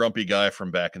 Grumpy guy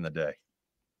from back in the day.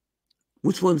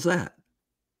 Which one's that?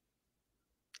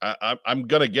 I'm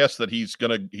going to guess that he's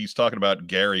talking about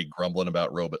Gary grumbling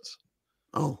about robots.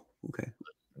 Oh, okay.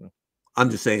 I'm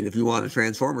just saying, if you want a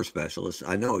Transformer specialist,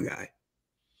 I know a guy.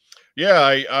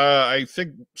 Yeah, I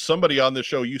think somebody on this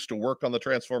show used to work on the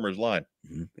Transformers line.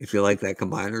 Mm-hmm. If you like that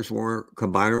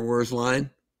Combiner Wars line,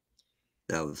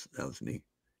 that was me.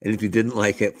 And if you didn't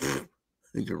like it, I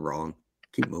think you're wrong.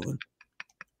 Keep moving.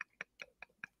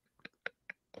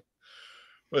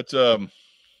 But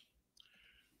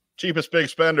Cheapest Big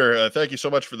Spender, thank you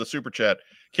so much for the super chat.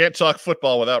 Can't talk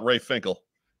football without Ray Finkel.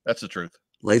 That's the truth.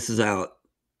 Laces out.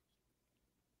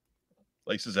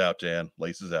 Laces out, Dan.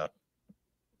 Laces out.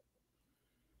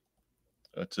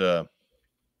 But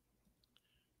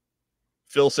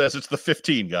Phil says it's the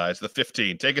 15, guys. The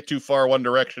 15. Take it too far one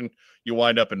direction, you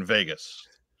wind up in Vegas.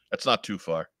 That's not too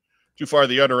far. Too far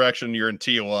the other direction, you're in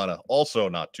Tijuana. Also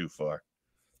not too far.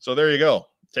 So there you go.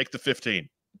 Take the 15.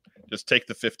 Just take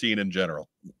the 15 in general.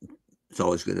 It's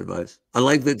always good advice. I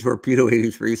like that Torpedo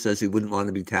 83 says he wouldn't want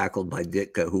to be tackled by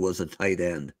Ditka, who was a tight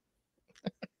end.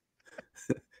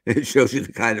 It shows you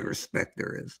the kind of respect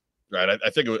there is. Right. I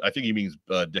think he means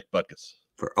Dick Butkus.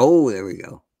 There we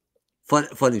go.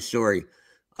 Funny story.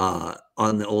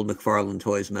 On the old McFarlane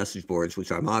Toys message boards,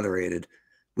 which I moderated,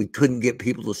 we couldn't get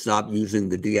people to stop using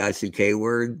the DICK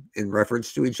word in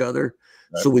reference to each other.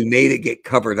 Right. So we made it get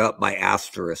covered up by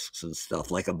asterisks and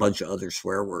stuff, like a bunch of other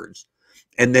swear words.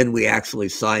 And then we actually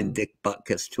signed Dick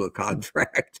Butkus to a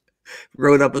contract,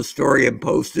 wrote up a story and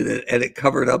posted it, and it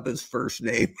covered up his first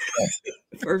name.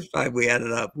 First time we had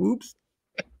it up. Whoops.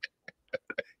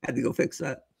 Had to go fix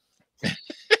that.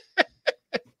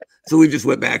 So we just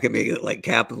went back and made it like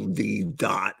capital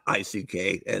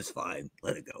D.ICK. That's fine.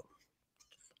 Let it go.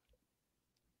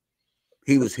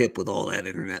 He was hip with all that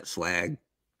internet swag.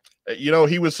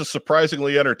 He was a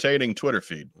surprisingly entertaining Twitter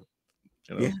feed.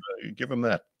 Give him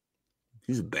that.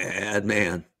 He's a bad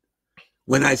man.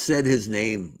 When I said his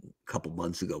name a couple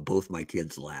months ago, both my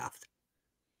kids laughed.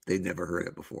 They'd never heard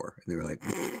it before. And they were like,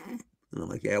 and I'm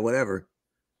like, yeah, whatever.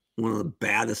 One of the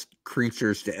baddest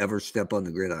creatures to ever step on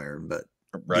the gridiron, but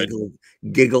right.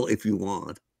 Giggle if you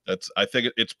want. I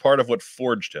think it's part of what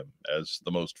forged him as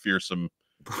the most fearsome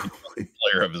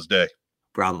player of his day.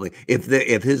 Probably. If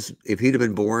he'd have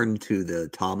been born to the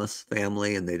Thomas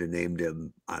family and they'd have named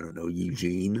him, I don't know,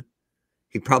 Eugene,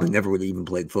 he probably never would have even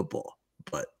played football.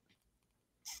 But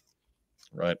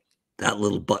right, that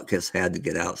little butkus had to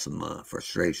get out some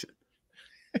frustration.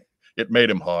 It made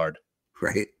him hard.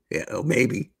 Right? Yeah, oh,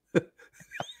 maybe.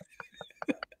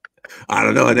 I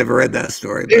don't know. I never read that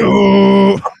story.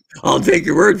 But I'll take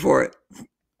your word for it.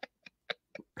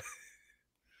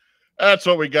 That's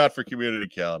what we got for community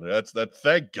calendar. That's that.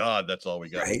 Thank God, that's all we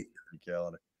got. Right? For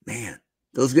calendar. Man,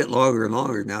 those get longer and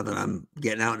longer now that I'm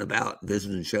getting out and about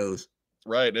visiting shows.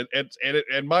 Right,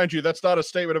 and mind you, that's not a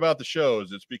statement about the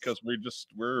shows. It's because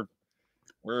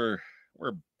we're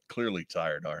clearly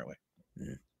tired, aren't we?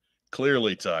 Yeah.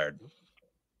 Clearly tired.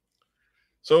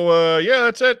 So yeah,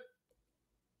 that's it.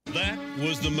 That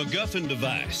was the MacGuffin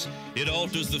device. It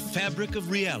alters the fabric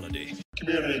of reality.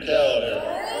 Community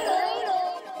calendar.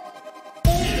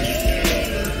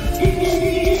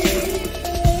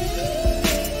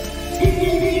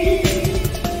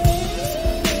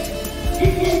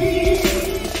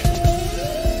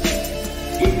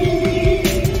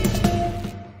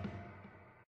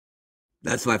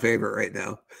 That's my favorite right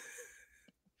now.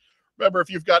 Remember, if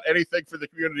you've got anything for the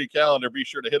community calendar, be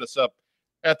sure to hit us up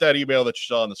at that email that you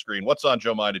saw on the screen. What's on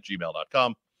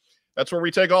joemind@gmail.com. That's where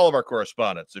we take all of our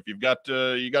correspondence. If you've got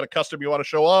you got a custom you want to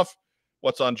show off,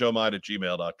 what's on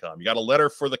joemind@gmail.com. You got a letter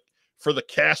for the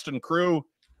cast and crew,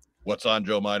 what's on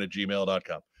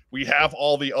joemind@gmail.com. We have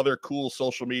all the other cool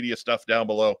social media stuff down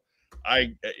below.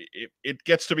 It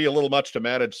gets to be a little much to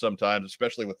manage sometimes,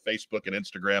 especially with Facebook and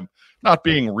Instagram not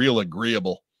being real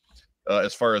agreeable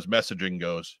as far as messaging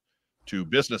goes to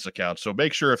business accounts. So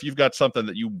make sure if you've got something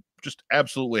that you just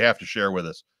absolutely have to share with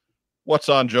us, what's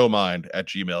on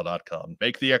joemind@gmail.com.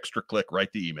 Make the extra click,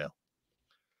 write the email.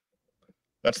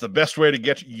 That's the best way to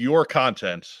get your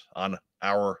content on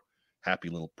our happy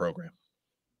little program.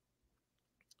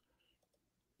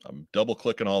 I'm double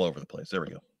clicking all over the place. There we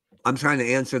go. I'm trying to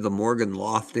answer the Morgan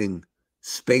Lofting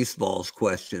Spaceballs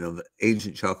question of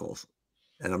Agent Chuckles,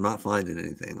 and I'm not finding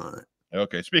anything on it.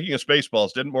 Okay, speaking of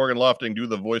Spaceballs, didn't Morgan Lofting do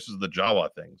the voices of the Jawa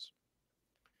things?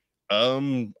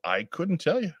 I couldn't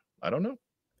tell you. I don't know.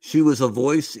 She was a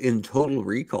voice in Total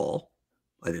Recall.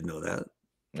 I didn't know that.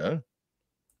 Yeah.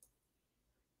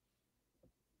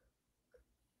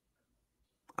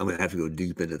 I'm going to have to go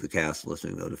deep into the cast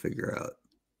listening, though, to figure out.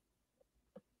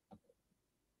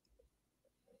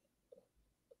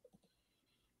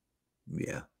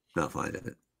 Yeah, not finding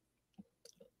it.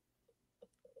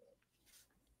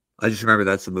 I just remember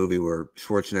that's a movie where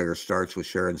Schwarzenegger starts with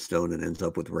Sharon Stone and ends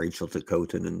up with Rachel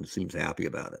Ticotin and seems happy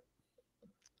about it.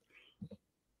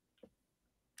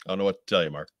 I don't know what to tell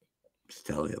you, Mark. Just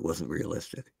telling you, it wasn't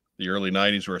realistic. The early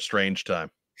 90s were a strange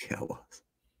time. Yeah, it was.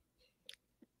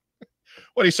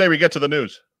 What do you say we get to the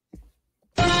news?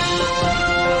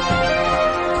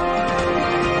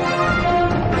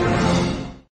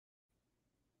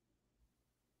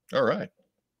 All right.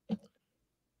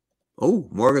 Oh,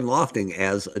 Morgan Lofting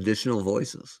as additional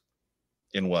voices.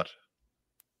 In what?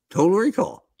 Total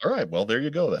Recall. All right. Well, there you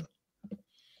go then.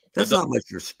 That's not much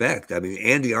respect. I mean,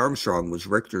 Andy Armstrong was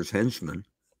Richter's henchman.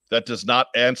 That does not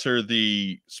answer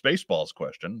the Spaceballs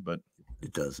question, but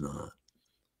it does not.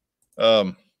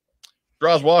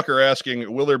 Draws Walker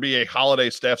asking, will there be a holiday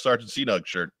Staff Sergeant CNUG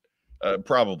shirt?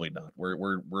 Probably not.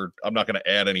 I'm not going to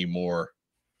add any more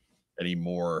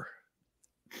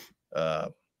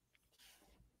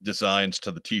designs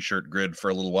to the t-shirt grid for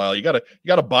a little while. You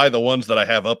gotta buy the ones that I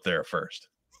have up there first.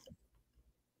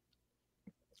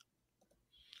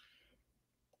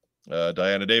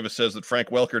 Diana Davis says that Frank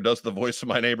Welker does the voice of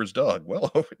my neighbor's dog.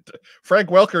 Well, Frank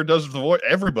Welker does the voice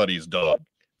everybody's dog.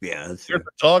 Yeah, that's There's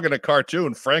a dog in a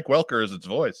cartoon. Frank Welker is its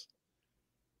voice.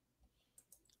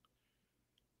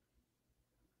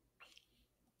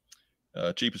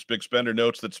 Cheapest Big Spender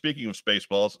notes that speaking of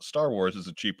Spaceballs, Star Wars is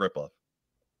a cheap ripoff.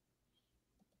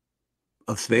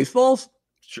 Of Spaceballs?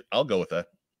 Sure, I'll go with that.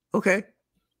 Okay.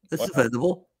 That's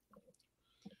defendable.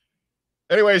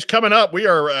 Anyways, coming up, we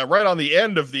are right on the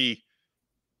end of the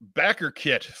backer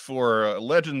kit for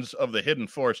Legends of the Hidden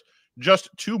Force. Just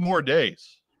 2 more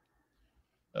days.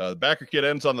 The backer kit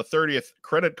ends on the 30th.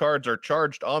 Credit cards are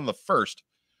charged on the 1st.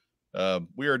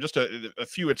 We are just a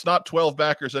few. It's not 12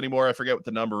 backers anymore. I forget what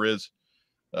the number is.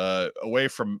 Away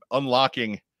from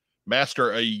unlocking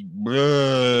Master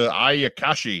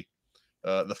Ayakashi,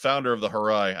 the founder of the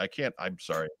Harai. I'm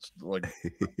sorry. It's like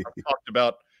I've talked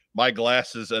about my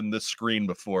glasses and this screen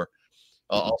before.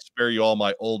 I'll spare you all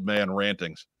my old man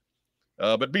rantings.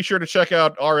 But be sure to check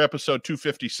out our episode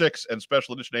 256 and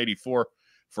special edition 84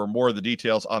 for more of the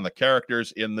details on the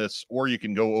characters in this, or you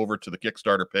can go over to the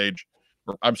Kickstarter page,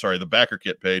 or I'm sorry, the backer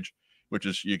kit page, which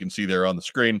is you can see there on the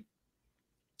screen.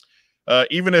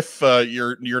 Even if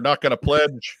you're not going to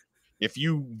pledge, if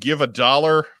you give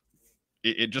 $1,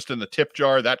 it just in the tip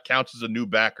jar, that counts as a new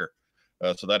backer.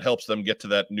 So that helps them get to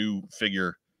that new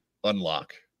figure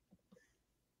unlock.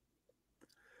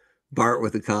 Bart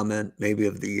with a comment, maybe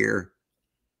of the year.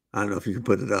 I don't know if you can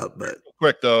put it up, but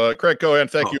Quick though, Craig Cohen,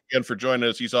 thank you again for joining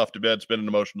us. He's off to bed. It's been an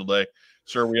emotional day,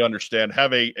 sir. We understand.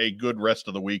 Have a good rest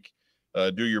of the week.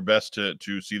 Do your best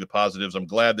to see the positives. I'm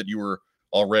glad that you were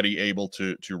already able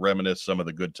to reminisce some of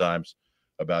the good times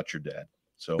about your dad.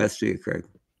 So best to you, Craig.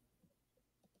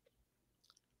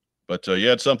 But you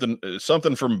had something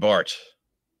from Bart.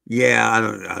 Yeah, I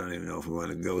don't even know if we want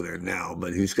to go there now,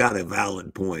 but he's got a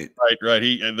valid point. Right.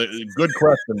 Good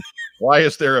question. Why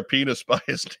is there a penis by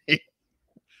his name?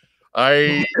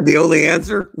 The only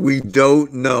answer, we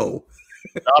don't know.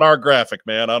 Not our graphic,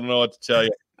 man. I don't know what to tell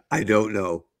you. I don't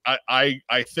know. I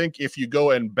think if you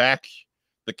go and back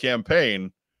the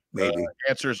campaign, maybe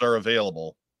answers are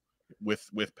available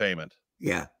with payment.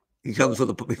 Yeah, he comes with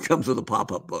a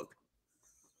pop-up book.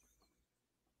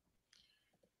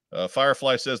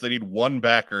 Firefly says they need one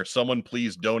backer. Someone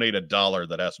please donate $1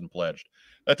 that hasn't pledged.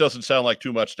 That doesn't sound like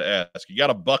too much to ask. You got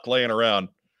a buck laying around.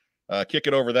 Kick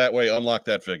it over that way. Unlock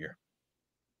that figure.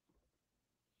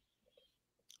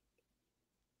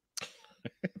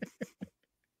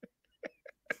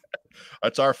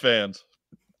 That's our fans.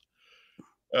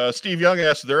 Steve Young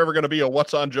asks, is there ever going to be a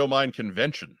What's on Joe Mind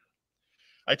convention?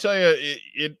 I tell you,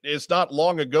 it is not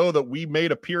long ago that we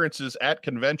made appearances at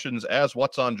conventions as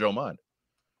What's on Joe Mind.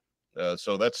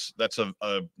 So that's a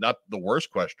not the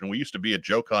worst question. We used to be at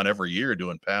JoeCon every year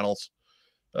doing panels.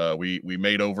 We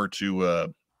made over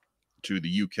to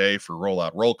the UK for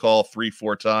Rollout Roll Call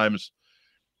 3-4 times.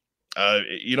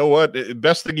 You know what? The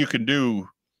best thing you can do,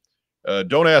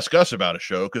 don't ask us about a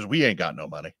show because we ain't got no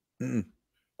money.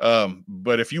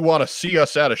 But if you want to see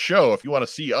us at a show, if you want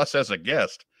to see us as a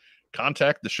guest,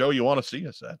 contact the show you want to see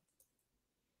us at.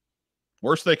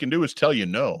 Worst they can do is tell you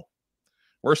no.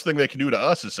 Worst thing they can do to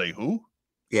us is say who?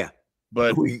 Yeah.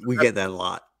 But we get that a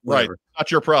lot. Whatever. Right. Not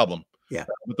your problem. Yeah.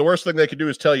 But the worst thing they can do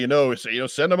is tell you no. Is say,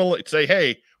 send them say,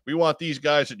 hey, we want these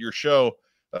guys at your show.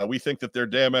 We think that they're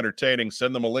damn entertaining.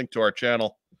 Send them a link to our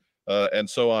channel, and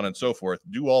so on and so forth.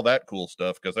 Do all that cool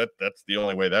stuff because that's the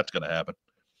only way that's going to happen.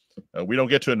 We don't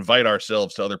get to invite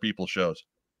ourselves to other people's shows.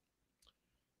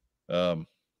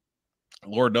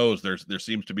 Lord knows there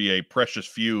seems to be a precious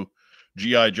few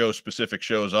G.I. Joe specific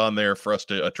shows on there for us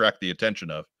to attract the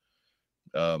attention of.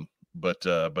 But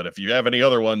if you have any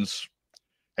other ones,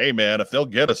 hey man, if they'll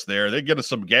get us there, they get us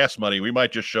some gas money. We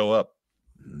might just show up.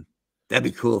 That'd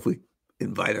be cool if we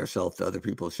invite ourselves to other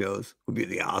people's shows. We'll be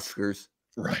the Oscars,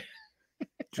 right?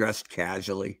 Dressed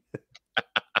casually.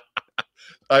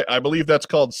 I believe that's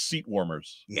called seat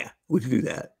warmers. Yeah, we could do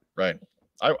that. Right.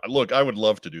 I would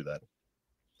love to do that.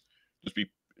 Just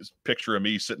be picture of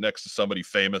me sitting next to somebody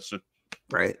famous.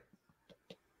 Right.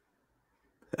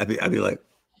 I'd be like.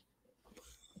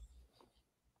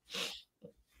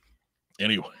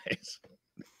 Anyways.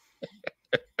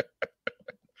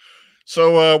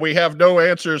 So we have no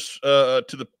answers to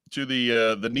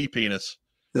the knee penis.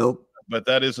 Nope. But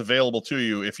that is available to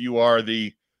you if you are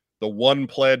the one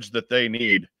pledge that they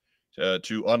need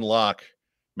to unlock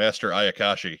Master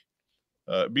Ayakashi.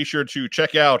 Be sure to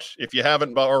check out, if you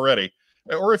haven't already,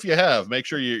 or if you have, make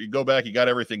sure you go back. You got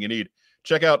everything you need.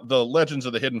 Check out the Legends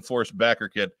of the Hidden Force backer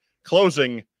kit,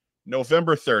 closing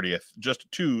November 30th, just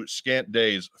 2 scant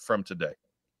days from today.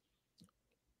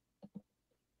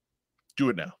 Do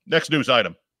it now. Next news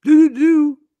item.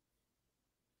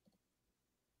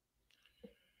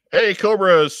 Hey,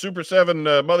 Cobra's Super 7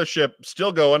 mothership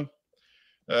still going.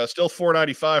 Still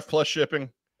 $4.95 plus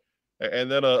shipping. And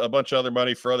then a bunch of other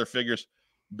money for other figures.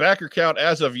 Backer count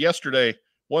as of yesterday,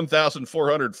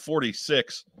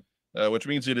 1,446, which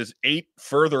means it is 8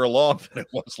 further along than it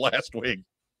was last week.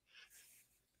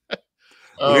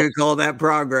 We're going to call that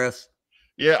progress.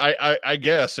 Yeah, I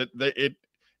guess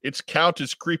its count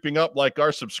is creeping up like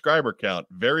our subscriber count,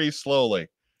 very slowly.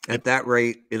 At that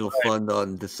rate, it'll fund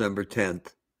on December 10th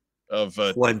of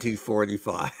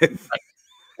 2045.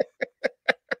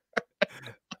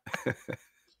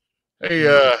 Hey,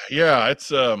 yeah,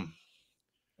 it's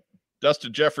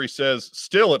Dustin Jeffrey says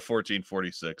still at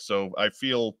 1446, so I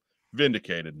feel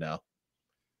vindicated now.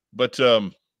 But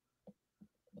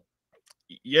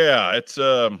yeah, it's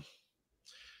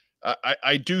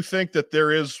I do think that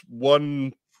there is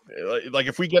one, like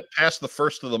if we get past the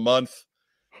first of the month,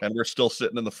 and we're still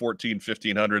sitting in the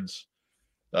 1500s.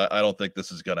 I don't think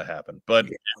this is going to happen. But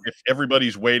if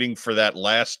everybody's waiting for that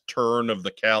last turn of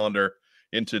the calendar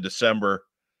into December,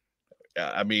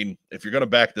 I mean, if you're going to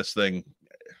back this thing,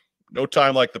 no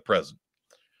time like the present.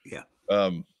 Yeah.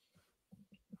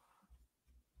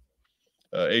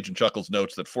 Agent Chuckles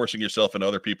notes that forcing yourself into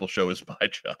other people's show is my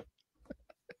job.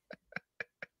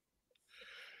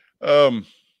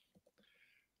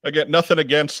 Again, nothing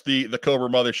against the Cobra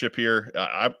mothership here.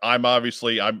 I'm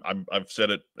obviously I've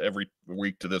said it every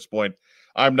week to this point.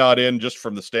 I'm not in just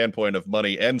from the standpoint of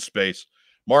money and space.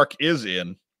 Mark is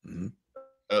in. Mm-hmm.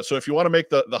 So if you want to make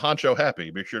the honcho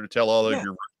happy, make sure to tell all of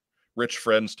your rich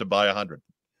friends to buy 100.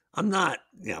 I'm not.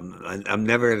 Yeah, I'm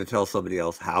never going to tell somebody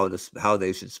else how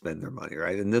they should spend their money,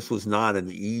 right? And this was not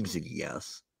an easy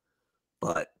yes,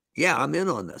 but yeah, I'm in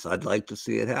on this. I'd like to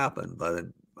see it happen, but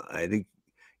I think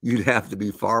you'd have to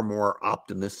be far more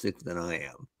optimistic than I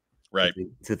am, right,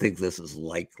 to think this is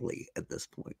likely at this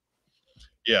point.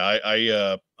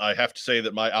 Yeah, I have to say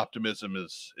that my optimism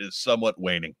is somewhat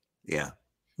waning. Yeah,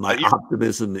 my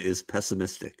optimism is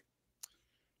pessimistic.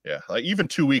 Yeah, like even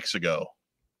 2 weeks ago,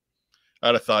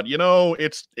 I'd have thought,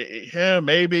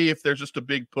 maybe if there's just a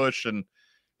big push, and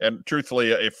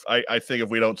truthfully, if I think if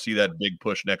we don't see that big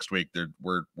push next week,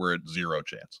 we're at zero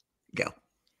chance. Yeah.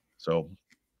 So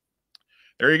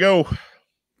there you go.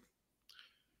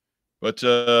 But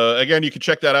again, you can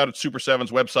check that out at Super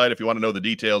 7's website if you want to know the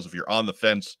details. If you're on the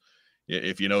fence,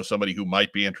 if you know somebody who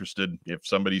might be interested, if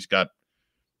somebody's got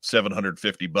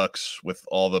 $750 with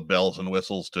all the bells and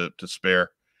whistles to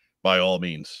spare, by all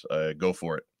means, go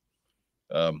for it.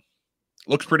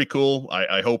 Looks pretty cool.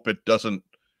 I hope it doesn't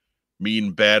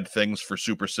mean bad things for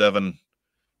Super 7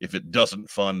 if it doesn't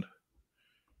fund.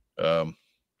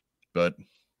 But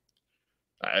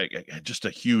I just a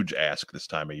huge ask this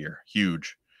time of year.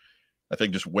 Huge. I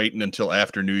think just waiting until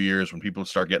after New Year's when people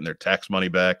start getting their tax money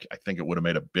back, I think it would have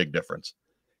made a big difference.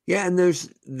 Yeah, and there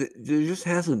just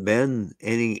hasn't been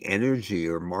any energy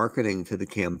or marketing to the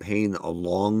campaign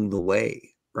along the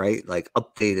way, right? Like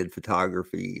updated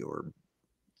photography or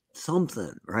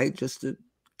something, right? Just to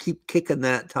keep kicking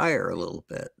that tire a little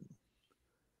bit.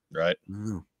 Right.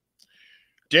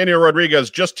 Daniel Rodriguez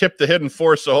just tipped the Hidden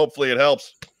Force, so hopefully it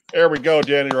helps. There we go,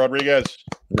 Daniel Rodriguez.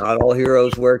 Not all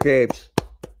heroes wear capes.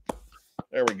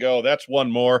 There we go. That's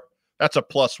one more. That's a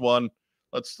 +1.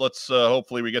 Let's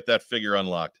hopefully we get that figure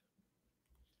unlocked.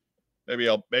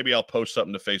 Maybe I'll post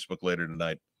something to Facebook later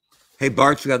tonight. Hey,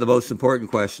 Bart's got the most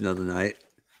important question of the night.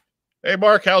 Hey,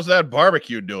 Mark, how's that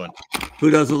barbecue doing?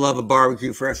 Who doesn't love a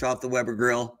barbecue fresh off the Weber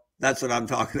grill? That's what I'm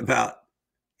talking about.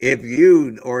 If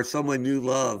you or someone you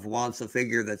love wants a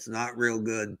figure that's not real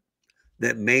good,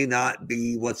 that may not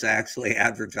be what's actually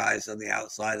advertised on the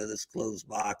outside of this closed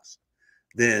box,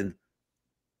 then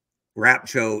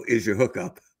Rapcho is your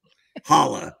hookup.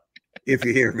 Holla if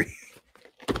you hear me.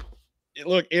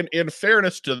 Look, in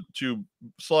fairness to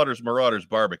Slaughter's Marauders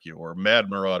Barbecue, or Mad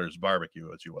Marauders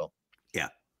Barbecue, as you will. Yeah.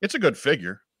 It's a good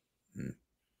figure.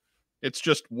 It's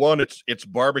just one, it's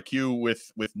barbecue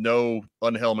with no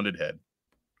unhelmeted head.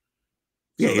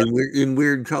 Yeah, so in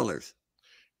weird colors.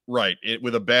 Right.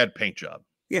 With a bad paint job.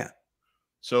 Yeah.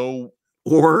 So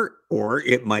or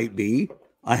it might be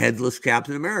a headless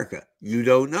Captain America. You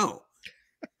don't know.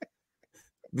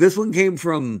 This one came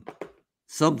from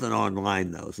something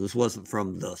online, though. So this wasn't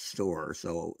from the store.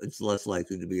 So it's less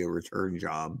likely to be a return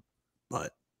job.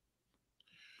 But,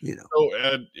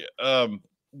 So,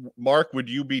 Mark, would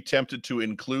you be tempted to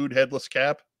include Headless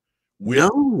Cap with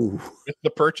the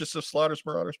purchase of Slaughter's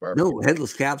Marauders Barbecue? No,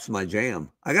 Headless Cap's my jam.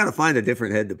 I got to find a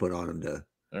different head to put on him to.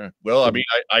 Right. Well, I mean,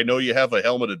 I know you have a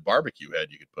helmeted barbecue head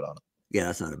you could put on him. Yeah,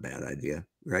 that's not a bad idea,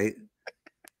 right?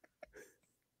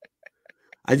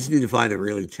 I just need to find a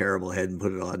really terrible head and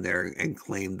put it on there and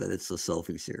claim that it's the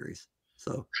selfie series.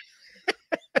 So,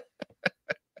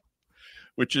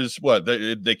 which is what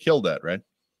they killed that, right?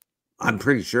 I'm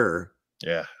pretty sure.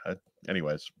 Yeah.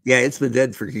 Anyways. Yeah, it's been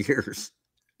dead for years.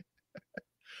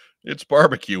 It's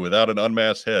barbecue without an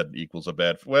unmasked head equals a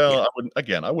bad. Well,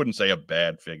 yeah. I wouldn't say a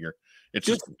bad figure. It's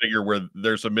just a figure where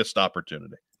there's a missed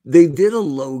opportunity. They did a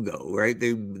logo, right?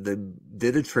 They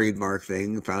did a trademark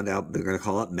thing, found out they're going to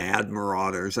call it Mad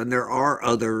Marauders. And there are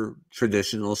other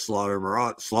traditional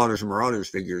Slaughters and Marauders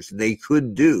figures they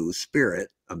could do. Spirit,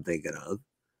 I'm thinking of.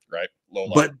 Right. Low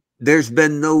line. But there's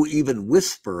been no even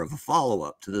whisper of a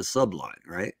follow-up to the subline,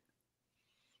 right?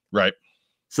 Right.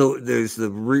 So there's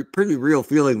the pretty real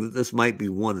feeling that this might be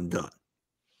one and done.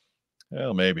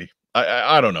 Well, maybe.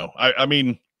 I don't know. I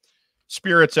mean,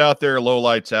 Spirit's out there,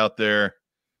 Lowlight's out there,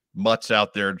 Mutt's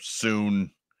out there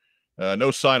soon.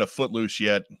 No sign of Footloose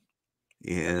yet.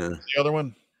 Yeah. What's the other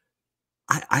one?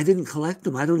 I didn't collect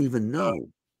them. I don't even know.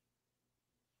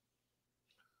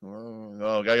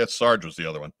 Oh, I guess Sarge was the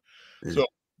other one. Yeah. So,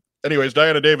 anyways,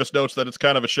 Diana Davis notes that it's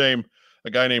kind of a shame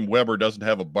a guy named Weber doesn't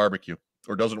have a barbecue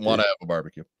or doesn't want to have a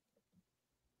barbecue.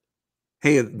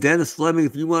 Hey, Dennis Fleming,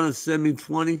 if you want to send me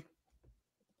 20.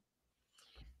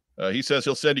 He says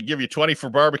he'll give you 20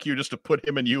 for barbecue just to put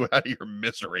him and you out of your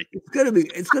misery. It's gonna be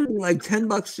like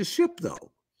 $10 to ship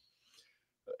though.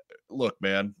 Look,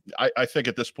 man, I think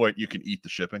at this point you can eat the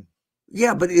shipping.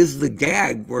 Yeah, but is the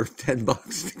gag worth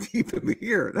 $10 to keep him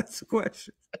here? That's the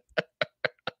question.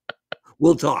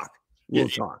 We'll talk. We'll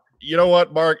talk. You know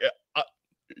what, Mark?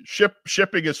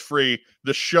 Shipping is free.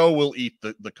 The show will eat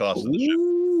the cost of the shipping.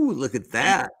 Ooh, look at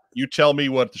that. You tell me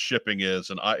what the shipping is,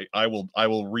 and I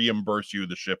will reimburse you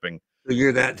the shipping. So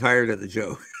you're that tired of the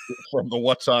joke. From the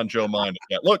What's on Joe mind.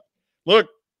 Yeah, look,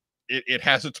 it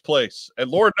has its place.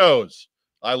 And Lord knows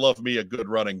I love me a good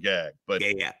running gag. But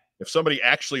yeah. If somebody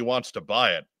actually wants to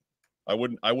buy it, I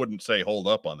wouldn't say hold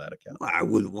up on that account. Well, I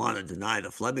wouldn't want to deny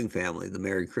the Fleming family the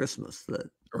Merry Christmas that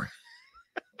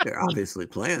they're obviously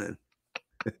planning.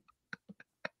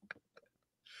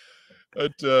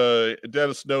 But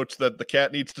Dennis notes that the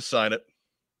cat needs to sign it.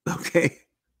 Okay.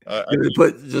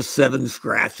 Put just 7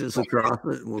 scratches across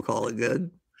it and we'll call it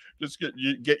good. Just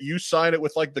get you sign it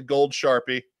with like the gold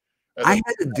Sharpie. I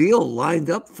had a deal lined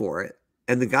up for it,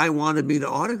 and the guy wanted me to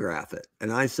autograph it.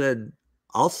 And I said,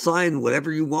 I'll sign whatever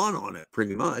you want on it,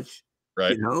 pretty much.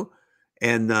 Right. You know?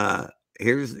 And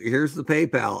here's the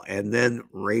PayPal, and then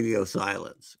radio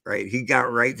silence. Right. He got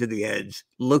right to the edge,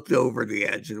 looked over the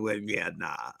edge, and went, yeah,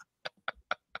 nah.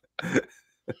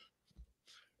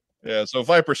 Yeah, so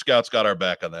Viper Scout's got our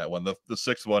back on that one. The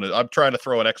 6th one is I'm trying to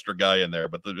throw an extra guy in there,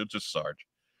 but it's just Sarge.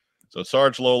 So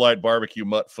Sarge, Lowlight, Barbecue,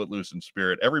 Mutt, Footloose, and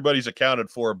Spirit. Everybody's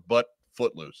accounted for but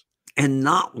Footloose. And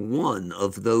not one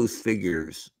of those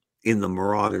figures in the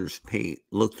Marauders paint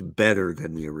looked better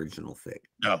than the original fig.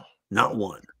 No. Not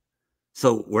one.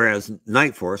 So whereas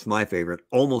Night Force, my favorite,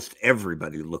 almost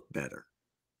everybody looked better.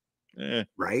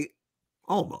 Right?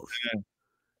 Almost.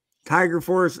 Tiger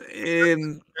Force,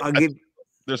 I'll give.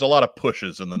 There's a lot of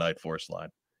pushes in the Night Force line.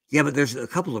 Yeah, but there's a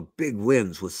couple of big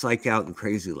wins with Psych Out and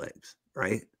Crazy Legs,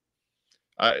 right?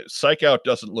 Psych Out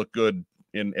doesn't look good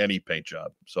in any paint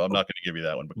job, so I'm not going to give you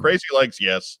that one. But Crazy Legs,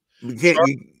 yes. You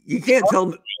can't tell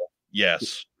me.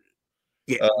 Yes.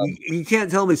 Yeah, you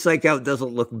can't tell me Psych Out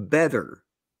doesn't look better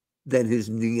than his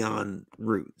neon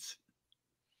roots.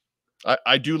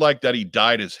 I do like that he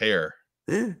dyed his hair.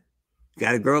 Yeah,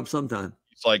 got to grow up sometime.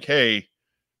 It's like, hey,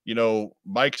 you know,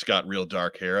 Mike's got real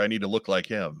dark hair. I need to look like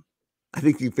him. I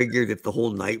think you figured if the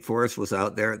whole Night Force was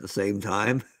out there at the same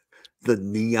time, the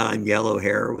neon yellow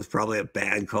hair was probably a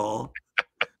bad call.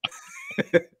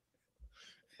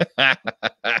 I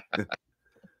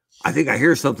think I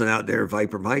hear something out there,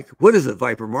 Viper Mike. What is it,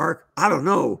 Viper Mark? I don't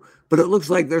know, but it looks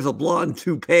like there's a blonde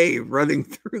toupee running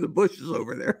through the bushes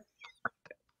over there.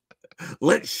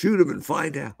 Let's shoot him and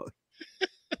find out.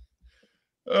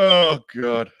 Oh,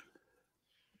 God.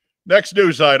 Next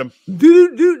news item. Hey,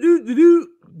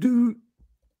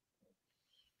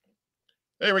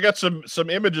 we got some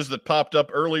images that popped up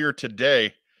earlier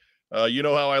today. You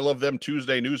know how I love them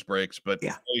Tuesday news breaks, but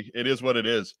yeah, it is what it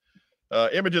is.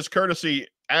 Images courtesy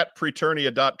at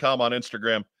Preternia.com on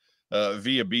Instagram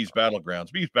via Bees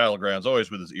Battlegrounds. Bees Battlegrounds, always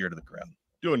with his ear to the ground,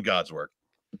 doing God's work.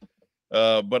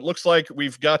 But looks like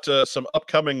we've got some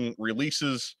upcoming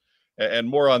releases and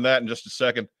more on that in just a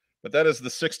second. But that is the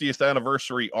 60th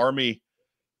anniversary Army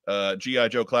G.I.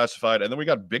 Joe Classified. And then we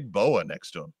got Big Boa next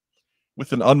to him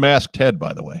with an unmasked head,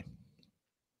 by the way.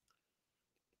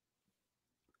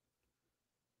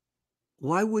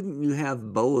 Why wouldn't you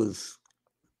have Boa's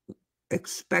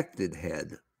expected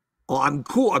head? Oh, I'm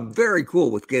cool. I'm very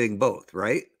cool with getting both,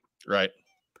 right? Right.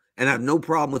 And I have no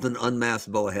problem with an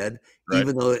unmasked Boa head, right,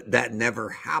 even though that never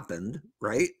happened,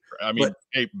 right? I mean,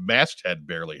 a masked head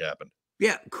barely happened.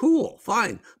 Yeah, cool,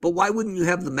 fine. But why wouldn't you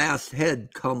have the masked head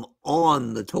come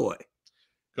on the toy?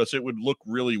 Because it would look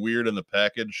really weird in the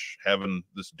package, having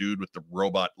this dude with the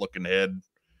robot-looking head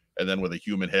and then with a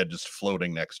human head just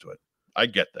floating next to it. I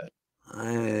get that.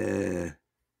 I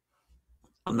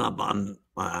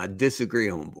disagree,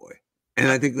 homeboy. And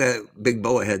I think that Big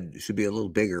Boa head should be a little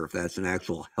bigger if that's an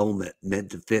actual helmet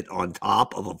meant to fit on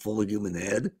top of a full human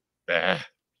head.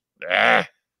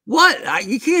 What?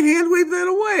 You can't hand wave that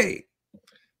away.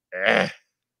 I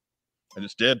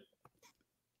just did.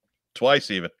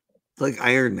 Twice even. It's like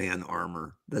Iron Man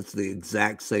armor. That's the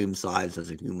exact same size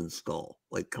as a human skull.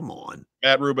 Like, come on.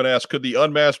 Matt Rubin asked, could the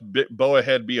unmasked Boa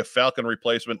head be a Falcon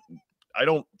replacement? I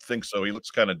don't think so. He looks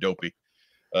kind of dopey.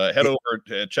 Head over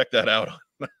to check that out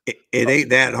It ain't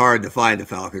that hard to find a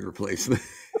Falcon replacement.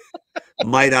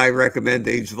 Might I recommend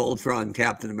Age of Ultron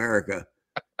Captain America?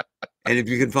 And if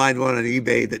you can find one on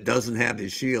eBay that doesn't have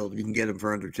his shield, you can get him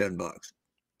for under $10.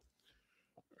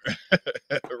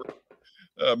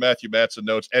 Matthew Matson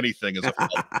notes anything is a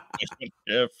Falcon replacement.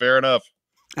 Yeah, fair enough.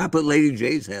 I put Lady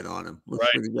J's head on him. Looks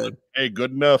pretty good. Hey,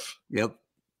 good enough. Yep.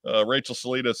 Rachel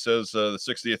Salita says the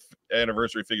 60th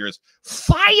anniversary figure is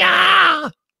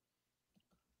fire.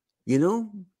 You know,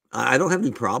 I don't have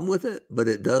any problem with it, but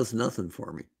it does nothing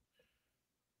for me.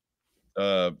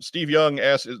 Steve Young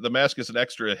asks, is the mask is an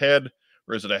extra head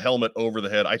or is it a helmet over the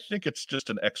head? I think it's just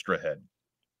an extra head.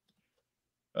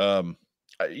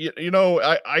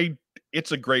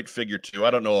 It's a great figure too.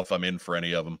 I don't know if I'm in for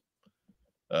any of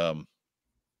them.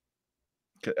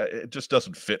 It just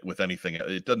doesn't fit with anything.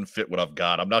 It doesn't fit what I've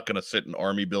got. I'm not going to sit and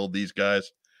army build these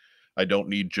guys. I don't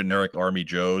need generic Army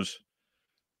Joes.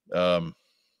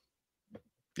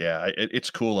 It's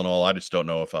cool and all. I just don't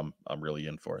know if I'm really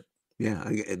in for it. Yeah,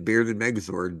 a bearded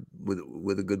Megazord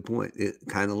with a good point. It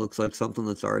kind of looks like something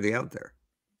that's already out there.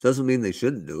 Doesn't mean they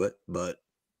shouldn't do it, but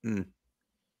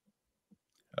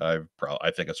I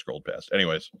think I scrolled past.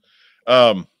 Anyways,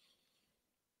 Derek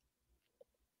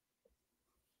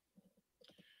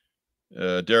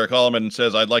Holloman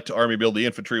says, I'd like to army build the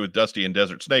infantry with Dusty and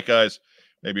Desert Snake Eyes.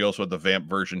 Maybe also with the Vamp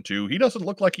version too. He doesn't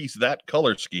look like he's that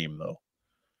color scheme though.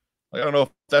 I don't know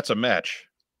if that's a match.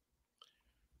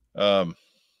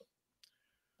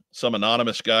 Some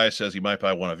anonymous guy says he might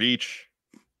buy one of each.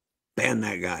 Ban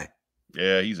that guy.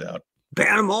 Yeah, he's out.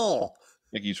 Ban them all.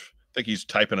 I think he's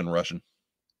typing in Russian.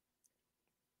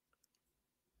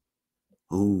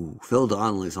 Ooh, Phil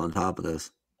Donnelly's on top of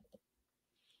this.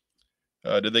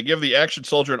 Did they give the action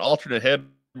soldier an alternate head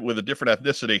with a different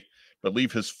ethnicity, but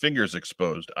leave his fingers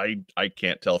exposed? I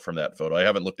can't tell from that photo. I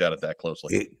haven't looked at it that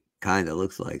closely. It kind of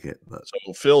looks like it. But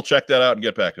so, Phil, check that out and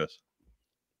get back to us.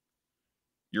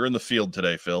 You're in the field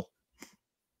today, Phil.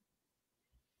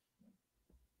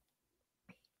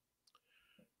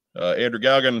 Andrew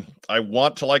Gaugan, I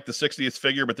want to like the 60th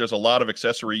figure, but there's a lot of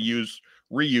accessory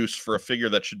reuse for a figure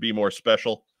that should be more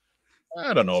special.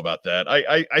 I don't know about that.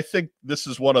 I think this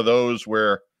is one of those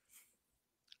where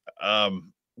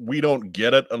we don't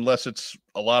get it unless it's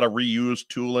a lot of reused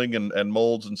tooling and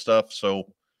molds and stuff.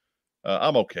 So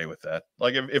I'm okay with that.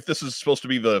 Like if this is supposed to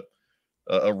be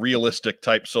a realistic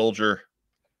type soldier,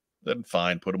 then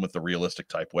fine, put them with the realistic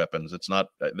type weapons. It's not,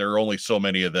 there are only so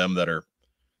many of them that are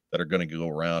going to go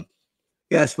around.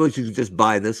 Yeah, I suppose you could just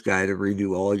buy this guy to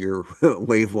redo all your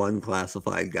Wave 1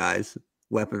 classified guys,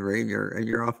 weaponry, and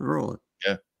you're off and rolling.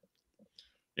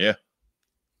 Yeah.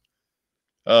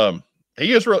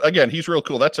 He is he's real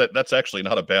cool. That's actually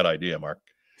not a bad idea, Mark.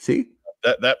 See?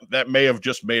 That may have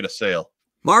just made a sale.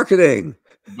 Marketing.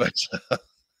 But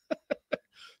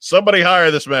somebody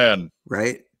hire this man.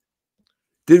 Right.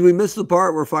 Did we miss the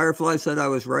part where Firefly said I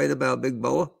was right about Big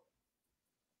Boa?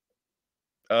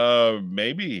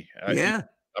 Maybe. Yeah.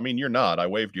 I mean, you're not. I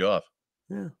waved you off.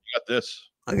 Yeah. You got this.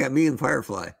 I got me and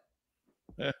Firefly.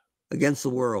 Yeah. Against the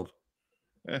world.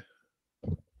 Yeah.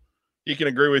 He can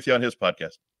agree with you on his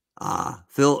podcast.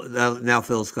 Phil. Now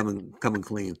Phil's coming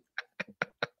clean.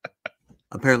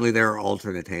 Apparently there are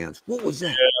alternate hands. What was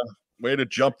that? Yeah. Way to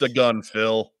jump the gun,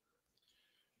 Phil.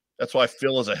 That's why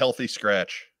Phil is a healthy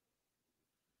scratch.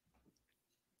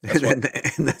 And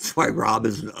that's why Rob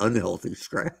is an unhealthy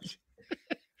scratch.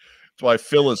 That's why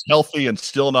Phil is healthy and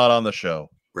still not on the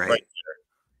show. Right there.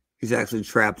 He's actually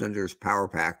trapped under his power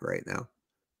pack right now.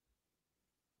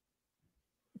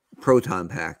 Proton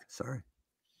pack, sorry.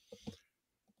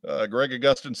 Greg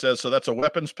Augustin says, so that's a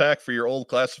weapons pack for your old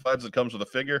classifieds that comes with a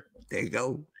figure? There you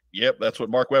go. Yep, that's what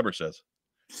Mark Weber says.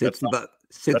 $60. That's not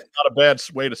a bad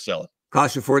way to sell it.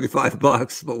 Cost you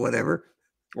 $45, but whatever.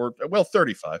 Or, well,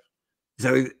 35.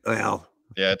 So, well.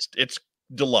 Yeah, it's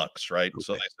deluxe, right? Okay.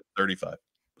 So they said 35.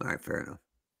 All right, fair enough.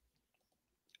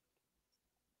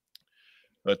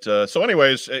 But so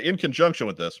anyways, in conjunction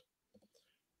with this,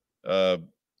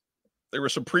 there were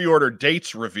some pre-order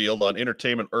dates revealed on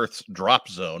Entertainment Earth's Drop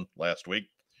Zone last week.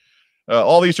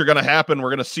 All these are going to happen. We're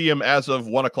going to see them as of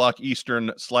 1 o'clock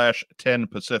Eastern /10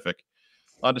 Pacific.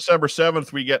 On December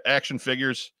 7th, we get action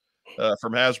figures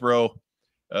from Hasbro.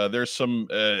 There's some,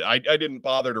 I didn't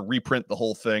bother to reprint the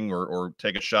whole thing or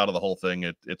take a shot of the whole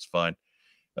thing. It's fine.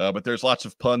 But there's lots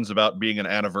of puns about being an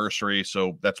anniversary.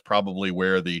 So that's probably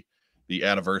where the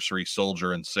anniversary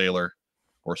soldier and sailor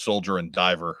or soldier and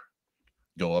diver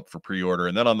go up for pre-order.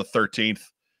 And then on the 13th,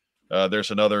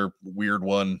 there's another weird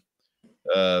one.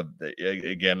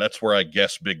 Again, that's where I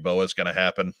guess Big Boa is going to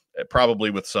happen,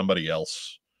 probably with somebody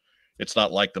else. It's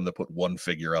not like them to put one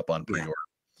figure up on pre-order.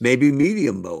 Maybe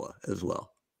medium boa as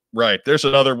well. Right. There's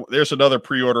another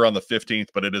pre-order on the 15th,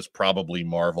 but it is probably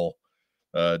Marvel.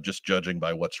 Just judging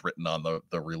by what's written on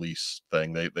the release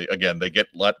thing. They get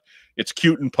it's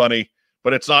cute and punny,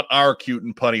 but it's not our cute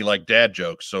and punny like dad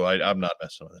jokes. So I'm not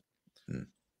messing with it. Hmm.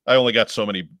 I only got so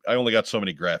many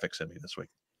graphics in me this week.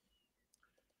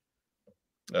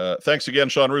 Thanks again,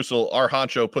 Sean Russell. Our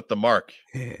honcho put the mark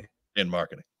in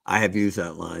marketing. I have used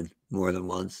that line more than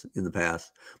once in the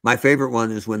past. My favorite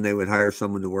one is when they would hire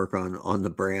someone to work on the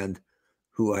brand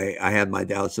who I had my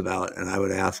doubts about, and I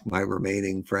would ask my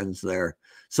remaining friends there.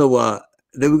 So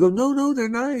they would go, no, they're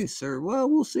nice, or well,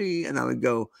 we'll see. And I would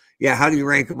go, yeah, how do you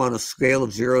rank them on a scale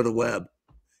of 0 to web?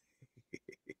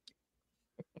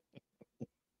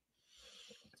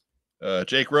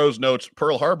 Jake Rose notes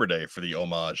Pearl Harbor Day for the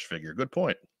homage figure. Good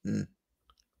point. Hmm.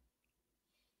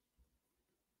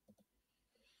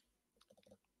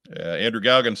 Andrew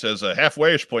Gaugan says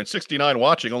halfway-ish point, 69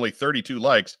 watching, only 32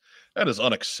 likes. That is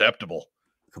unacceptable.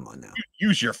 Come on now.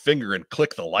 Use your finger and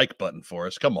click the like button for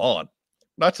us. Come on.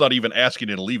 That's not even asking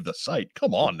you to leave the site.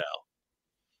 Come on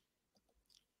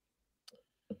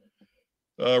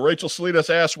now. Rachel Salinas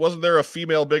asks, wasn't there a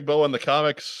female Big Boa in the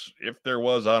comics? If there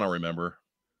was, I don't remember.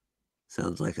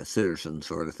 Sounds like a citizen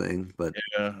sort of thing, but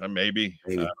yeah, maybe.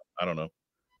 I don't know.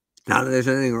 Not that there's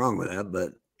anything wrong with that,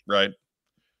 but right.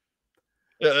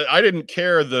 I didn't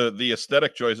care the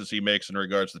aesthetic choices he makes in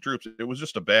regards to the troops. It was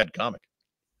just a bad comic.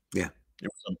 Yeah.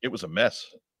 It was a mess.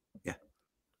 Yeah.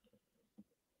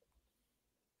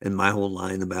 And my whole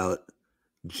line about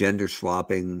gender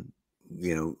swapping,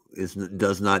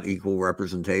 does not equal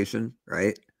representation,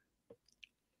 right?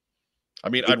 I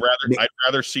mean, I'd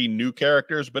rather see new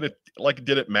characters, but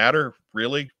did it matter?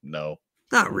 Really? No.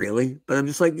 Not really. But I'm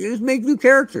just like, just make new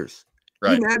characters.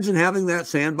 Right. Can you imagine having that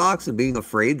sandbox and being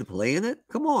afraid to play in it?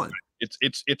 Come on.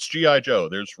 It's G.I. Joe.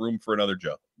 There's room for another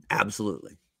Joe.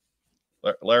 Absolutely.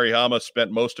 Larry Hama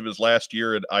spent most of his last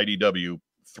year at IDW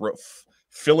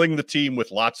filling the team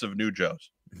with lots of new Joes.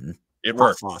 Mm-hmm. It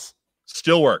works. Sauce.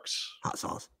 Still works. Hot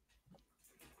sauce.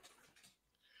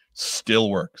 Still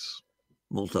works.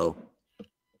 Multo.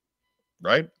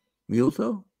 Right?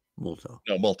 Multo? Multo.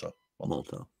 No, Multo.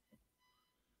 Multo.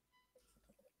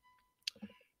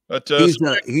 But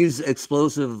he's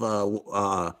explosive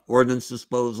ordnance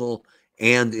disposal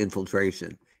and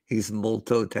infiltration. He's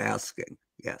multitasking.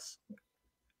 Yes.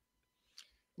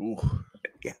 Ooh.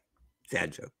 Yeah.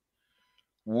 Dad joke.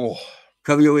 Whoa.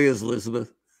 Cover your ears,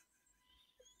 Elizabeth.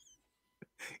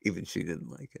 Even she didn't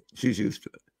like it. She's used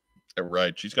to it.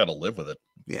 Right. She's got to live with it.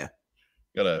 Yeah.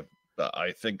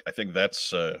 I think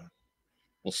that's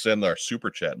we'll send our super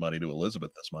chat money to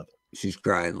Elizabeth this month. She's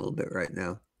crying a little bit right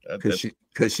now because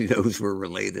she knows we're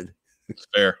related. It's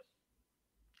fair.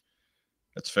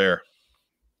 That's fair.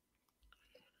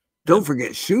 Don't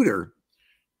forget Shooter.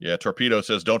 Yeah, Torpedo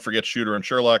says, don't forget Shooter and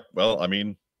Sherlock. Well, I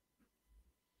mean,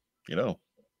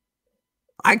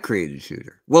 I created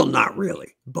Shooter. Well, not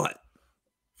really, but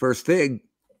first fig.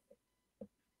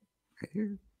 Right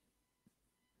here.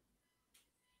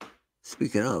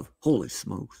 Speaking of, holy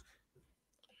smokes.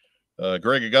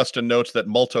 Greg Augustin notes that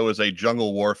Multo is a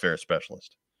jungle warfare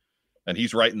specialist. And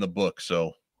he's writing the book,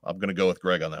 so I'm going to go with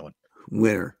Greg on that one.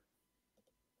 Winner.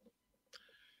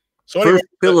 So first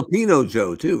Filipino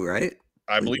Joe, too, right?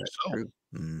 I believe so.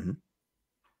 Mm-hmm.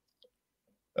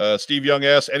 Steve Young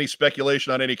asks, any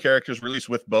speculation on any characters released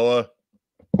with Boa?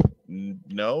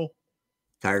 No.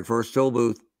 Tired Force Toll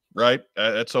Booth. Right.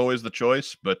 That's always the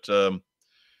choice, but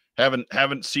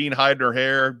haven't seen hide nor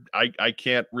hair. I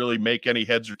can't really make any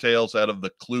heads or tails out of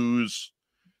the clues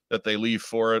that they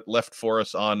left for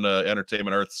us on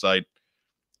Entertainment Earth site.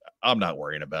 I'm not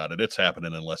worrying about it. It's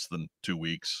happening in less than 2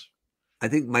 weeks. I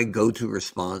think my go-to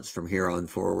response from here on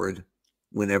forward,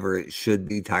 whenever it should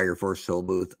be Tiger Force Toll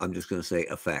Booth, I'm just going to say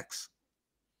effects.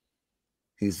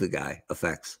 He's the guy.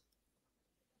 Effects.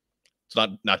 It's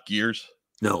not Gears.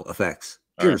 No, effects.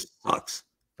 Gears sucks.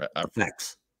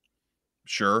 Effects.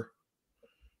 Sure.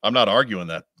 I'm not arguing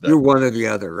that. You're one or the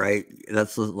other, right?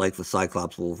 That's like the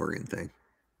Cyclops Wolverine thing.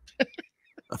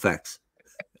 Effects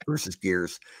versus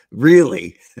Gears.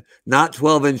 Really? Not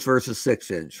 12-inch versus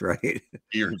 6-inch, right?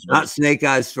 Gears. Not Snake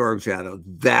Eyes Storm Shadow.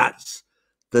 That's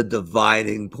the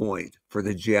dividing point for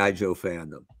the G.I. Joe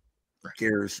fandom. Right.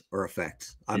 Gears or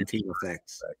effects. I'm Team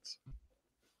Effects.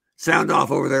 Sound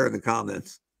off over there in the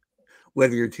comments.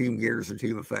 Whether you're Team Gears or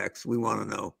Team Effects, we want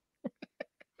to know.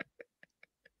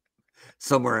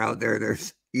 Somewhere out there,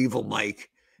 there's Evil Mike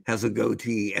has a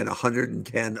goatee and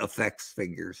 110 effects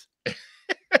figures.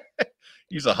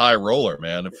 He's a high roller,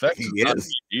 man. Effects.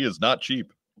 He is not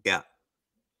cheap. Yeah.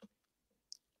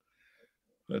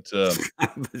 But Sky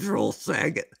Patrol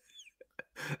Saget.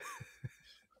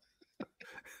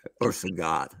 Or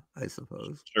Sagat, I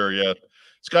suppose. Sure, yeah.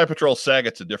 Sky Patrol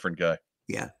Saget's a different guy.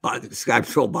 Yeah, Sky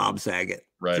Patrol Bob Saget.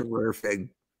 Right. It's a rare thing.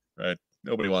 Right.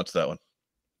 Nobody wants that one.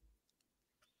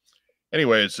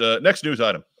 Anyways, next news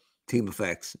item. Team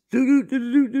effects.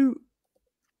 Do.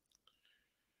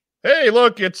 Hey,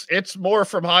 look, it's more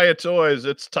from Hiya Toys.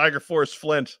 It's Tiger Force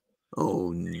Flint.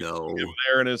 Oh no.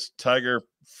 There in his Tiger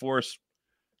Force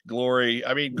glory.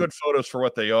 I mean, good photos for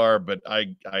what they are, but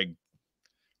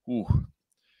ooh.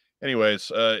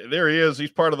 Anyways, there he is.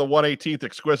 He's part of the 118th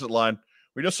Exquisite line.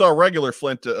 We just saw regular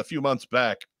Flint a few months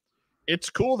back. It's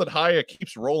cool that Hiya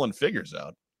keeps rolling figures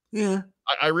out. Yeah.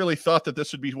 I really thought that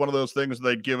this would be one of those things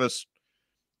they'd give us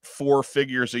 4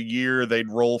 figures a year. They'd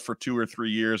roll for 2 or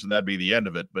 3 years, and that'd be the end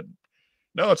of it. But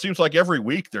no, it seems like every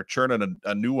week they're churning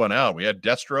a new one out. We had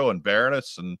Destro and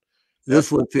Baroness, and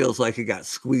this one feels like it got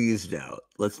squeezed out.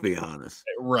 Let's be honest.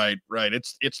 Right.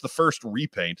 It's the first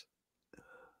repaint.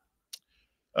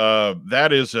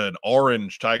 That is an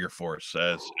orange Tiger Force,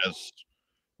 as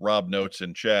Rob notes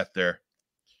in chat there.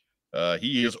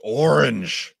 He is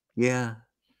orange. Yeah.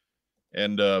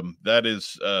 And that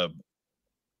is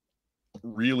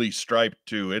really striped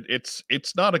too.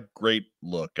 It's not a great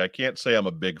look. I can't say I'm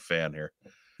a big fan here.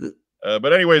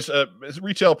 But anyways,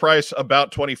 retail price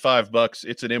about $25.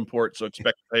 It's an import, so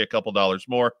expect to pay a couple dollars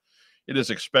more. It is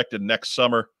expected next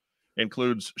summer.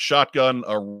 Includes shotgun,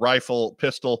 a rifle,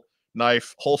 pistol,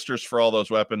 knife, holsters for all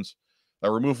those weapons, a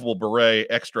removable beret,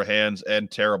 extra hands, and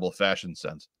terrible fashion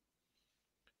sense.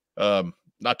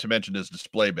 Not to mention his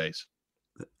display base.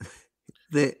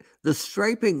 The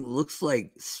striping looks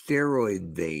like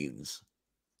steroid veins,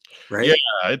 right? Yeah,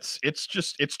 it's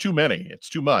too many. It's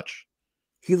too much.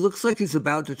 He looks like he's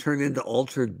about to turn into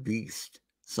Altered Beast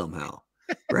somehow,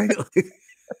 right?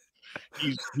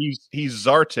 he's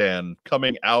Zartan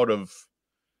coming out of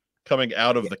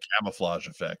the camouflage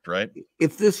effect, right?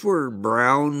 If this were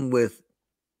brown with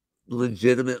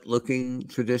legitimate looking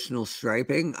traditional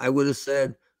striping, I would have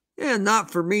said, yeah, not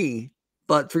for me,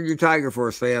 but for your Tiger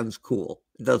Force fans, cool.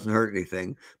 It doesn't hurt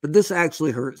anything. But this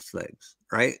actually hurts things,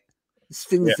 right? It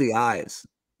stings the eyes.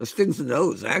 It stings the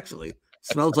nose, actually. It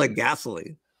smells like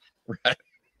gasoline. Right.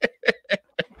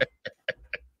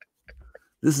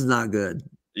 This is not good.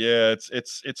 Yeah,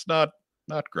 it's not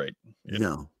great.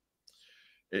 No.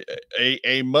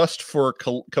 A must for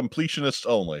completionists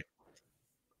only.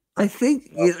 I think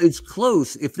it's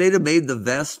close. If they'd have made the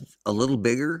vest a little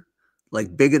bigger,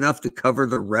 like big enough to cover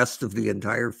the rest of the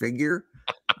entire figure,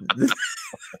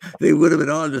 they would have been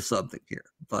on to something here.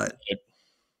 But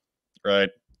right.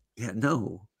 Yeah,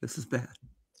 no, this is bad.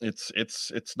 It's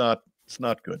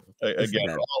not good.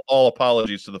 Again, all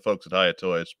apologies to the folks at Hiya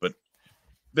Toys, but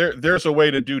there's a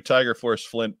way to do Tiger Force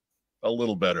Flint a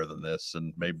little better than this,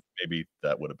 and maybe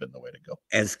that would have been the way to go.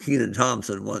 As Kenan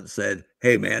Thompson once said,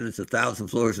 "Hey man, it's 1,000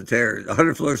 floors of terror,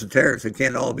 100 floors of terror. It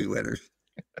can't all be winners."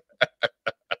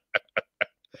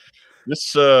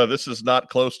 This is not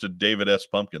close to David S.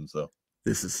 Pumpkins, though.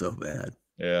 This is so bad.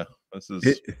 Yeah, this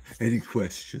is. Any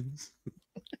questions?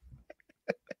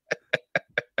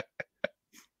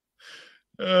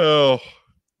 Oh,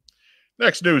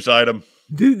 next news item.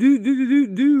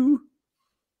 Do.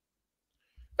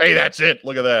 Hey, that's it.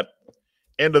 Look at that.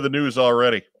 End of the news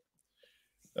already.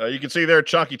 You can see there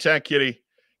Chunky Tank Kitty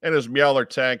and his Meowler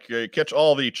tank. Catch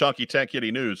all the Chunky Tank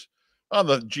Kitty news on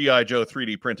the G.I. Joe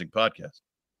 3D Printing Podcast,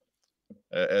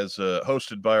 as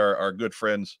hosted by our good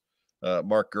friends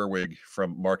Mark Gerwig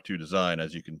from Mark II Design.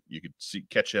 As you could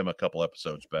catch him a couple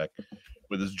episodes back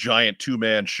with his giant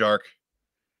 2-man shark.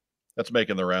 That's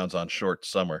making the rounds on Short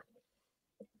Summer.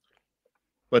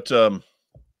 But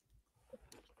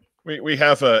we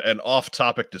have an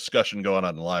off-topic discussion going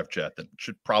on in live chat that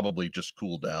should probably just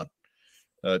cool down.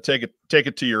 Take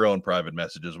it to your own private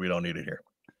messages. We don't need it here.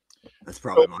 That's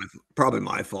probably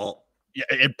my fault. Yeah,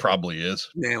 it probably is.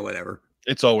 Yeah, whatever.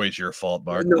 It's always your fault,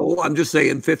 Mark. No, I'm just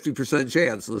saying 50%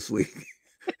 chance this week.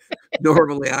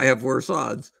 Normally, I have worse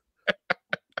odds.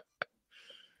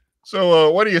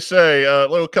 So what do you say?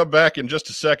 We'll come back in just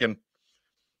a second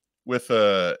with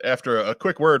after a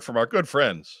quick word from our good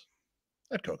friends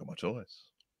at Kokomo Toys.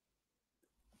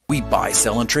 We buy,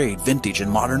 sell, and trade vintage and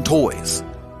modern toys.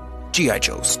 G.I.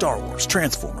 Joe, Star Wars,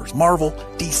 Transformers, Marvel,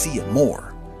 DC, and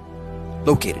more.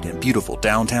 Located in beautiful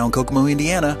downtown Kokomo,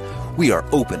 Indiana, we are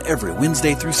open every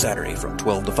Wednesday through Saturday from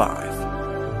 12 to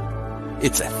 5.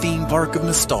 It's a theme park of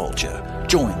nostalgia.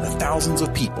 Join the thousands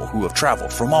of people who have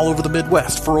traveled from all over the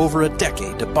Midwest for over a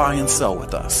decade to buy and sell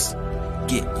with us.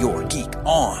 Get your geek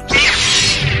on.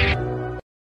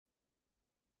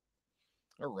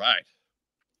 All right.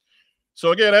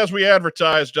 So again, as we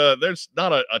advertised, there's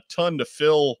not a ton to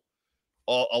fill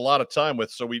a lot of time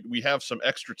with. So we have some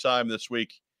extra time this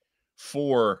week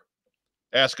for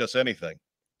Ask Us Anything.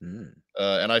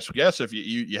 And I guess if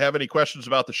you have any questions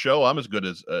about the show, I'm as good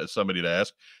as somebody to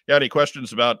ask. You have any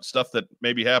questions about stuff that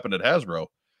maybe happened at Hasbro?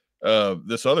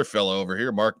 This other fellow over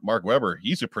here, Mark Weber,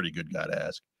 he's a pretty good guy to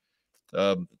ask.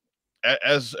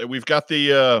 As we've got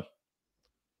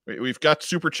we've got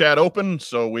Super Chat open,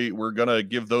 so we're gonna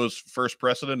give those first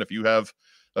precedent. If you have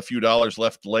a few dollars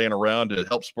left laying around to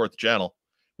help support the channel,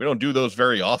 we don't do those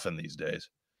very often these days,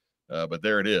 but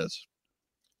there it is.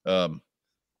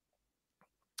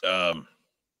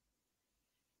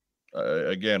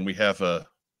 Again, we have a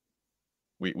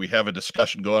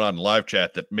discussion going on in live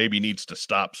chat that maybe needs to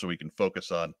stop so we can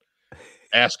focus on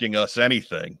asking us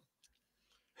anything.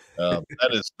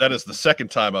 That is the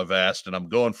second time I've asked, and I'm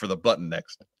going for the button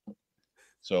next.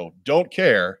 So don't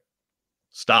care.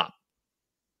 Stop.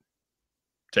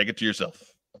 Take it to yourself.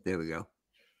 There we go.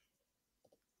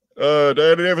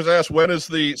 Diana Davis asked, when is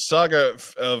the saga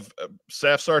of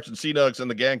Staff Sergeant C-Nugs and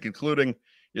the gang concluding?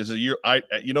 Is a year?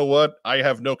 You know what? I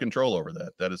have no control over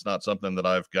that. That is not something that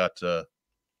I've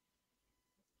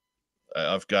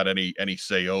got any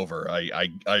say over.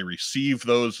 I receive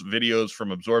those videos from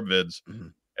AbsorbVids,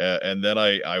 and then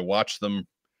I watch them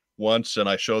once, and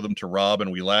I show them to Rob,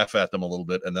 and we laugh at them a little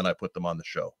bit, and then I put them on the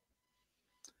show.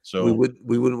 So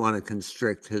we wouldn't want to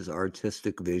constrict his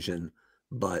artistic vision,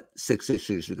 but 6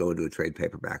 issues to go into a trade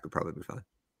paperback would probably be fine.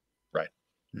 Right.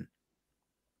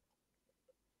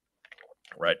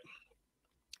 Right.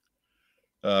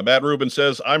 Matt Rubin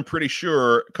says, I'm pretty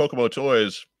sure Kokomo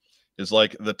Toys is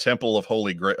like the temple of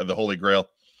the Holy Grail.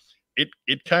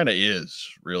 It kind of is,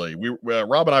 really.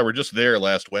 Rob and I were just there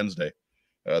last Wednesday.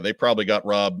 They probably got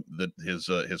Rob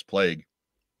his plague,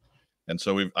 and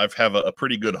so I've have a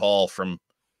pretty good haul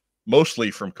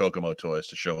mostly from Kokomo Toys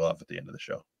to show off at the end of the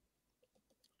show.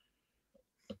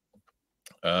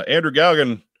 Andrew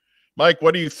Gaugan, Mike,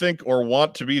 what do you think or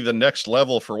want to be the next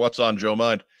level for What's on Joe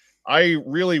Mind? I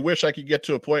really wish I could get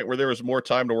to a point where there was more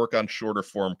time to work on shorter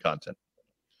form content.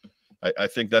 I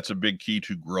think that's a big key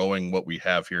to growing what we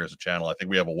have here as a channel. I think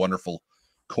we have a wonderful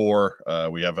core.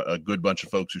 We have a good bunch of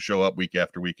folks who show up week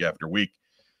after week after week.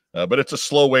 But it's a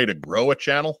slow way to grow a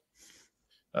channel.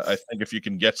 I think if you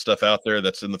can get stuff out there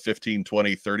that's in the 15,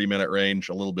 20, 30-minute range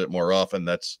a little bit more often,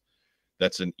 that's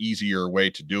an easier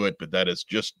way to do it. But that is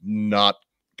just not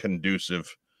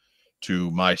conducive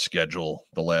to my schedule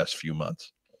the last few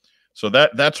months. So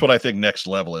that's what I think next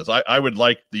level is. I would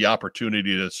like the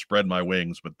opportunity to spread my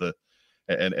wings with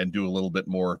and do a little bit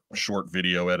more short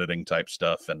video editing type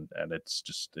stuff. And it's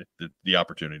just, the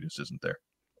opportunity just isn't there.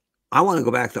 I want to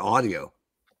go back to audio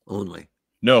only.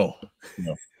 No,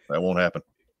 that won't happen.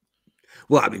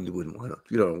 Well, I mean,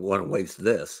 you don't want to waste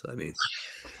this. I mean,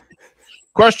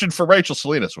 question for Rachel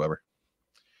Salinas, Weber.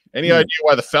 Any idea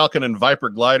why the Falcon and Viper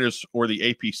gliders or the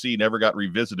APC never got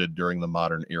revisited during the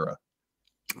modern era?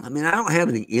 I mean, I don't have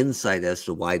any insight as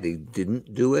to why they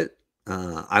didn't do it.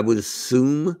 I would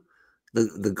assume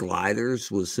the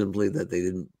gliders was simply that they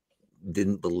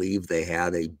didn't believe they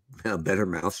had a better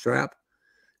mousetrap,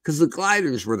 because the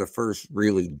gliders were the first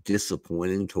really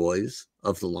disappointing toys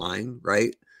of the line,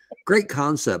 right? Great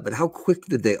concept, but how quick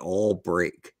did they all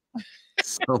break?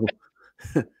 So,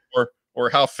 or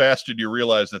how fast did you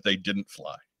realize that they didn't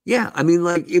fly? Yeah, I mean,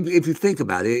 like if you think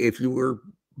about it, if you were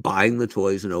buying the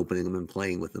toys and opening them and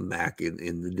playing with them back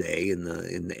in the day in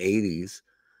the 80s,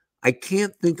 I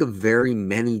can't think of very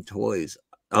many toys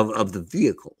of the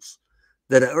vehicles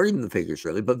that, or even the figures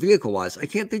really, but vehicle wise, I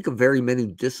can't think of very many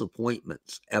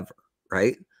disappointments ever,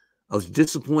 right? I was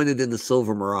disappointed in the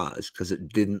Silver Mirage because it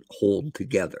didn't hold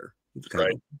together. It's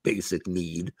kind of a basic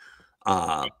need.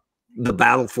 The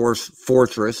Battle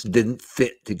Fortress didn't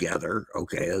fit together.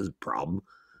 Okay, that was a problem.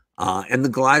 And the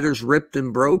gliders ripped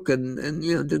and broke and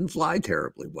didn't fly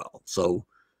terribly well. So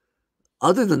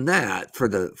other than that, for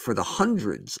the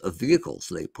hundreds of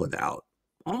vehicles they put out,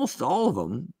 almost all of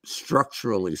them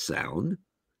structurally sound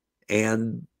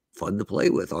and fun to play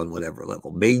with on whatever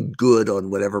level, made good on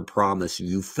whatever promise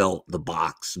you felt the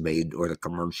box made or the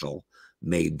commercial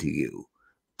made to you.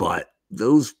 But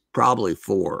those probably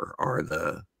 4 are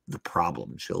the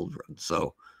problem children.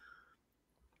 So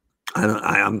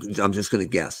I'm just going to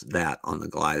guess that on the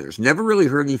gliders. Never really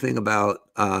heard anything about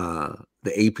the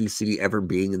APC ever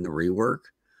being in the rework.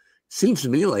 Seems to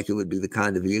me like it would be the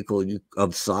kind of vehicle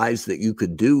of size that you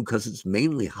could do because it's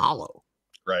mainly hollow.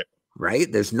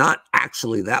 Right? There's not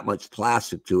actually that much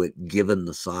plastic to it given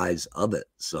the size of it.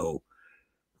 So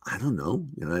I don't know.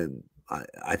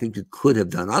 I think you could have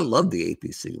done. I loved the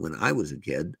APC when I was a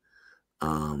kid.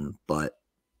 But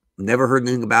never heard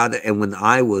anything about it. And when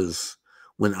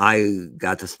I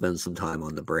got to spend some time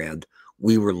on the brand,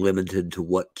 we were limited to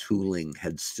what tooling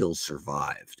had still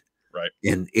survived. Right.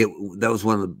 And that was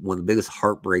one of the biggest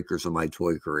heartbreakers of my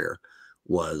toy career,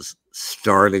 was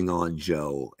starting on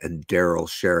Joe and Daryl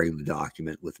sharing the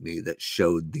document with me that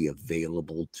showed the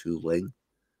available tooling,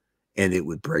 and it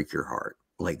would break your heart.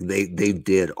 Like they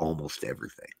did almost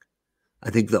everything. I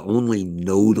think the only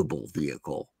notable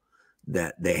vehicle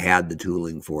that they had the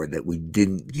tooling for that we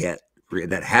didn't get,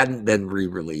 that hadn't been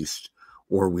re-released,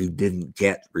 or we didn't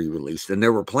get re-released, and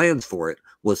there were plans for it,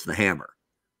 was the Hammer,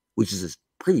 which is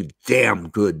a pretty damn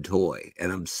good toy.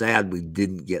 And I'm sad we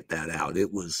didn't get that out.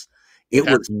 It was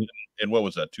and what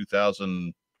was that,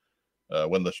 2000,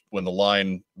 when the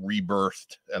line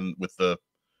rebirthed, and with the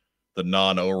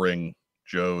non O-ring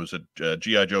Joes at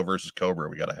G.I. Joe versus Cobra,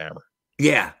 we got a Hammer.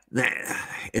 Yeah,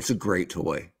 it's a great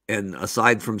toy. And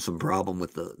aside from some problem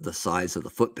with the size of the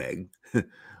foot peg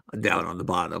down on the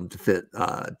bottom to fit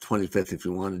 25th if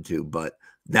you wanted to, but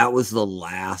that was the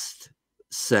last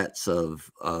sets of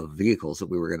vehicles that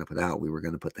we were going to put out. We were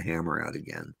going to put the Hammer out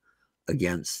again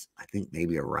against, I think,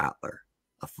 maybe a Rattler,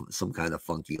 some kind of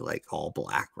funky, like all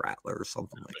black Rattler or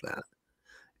something like that.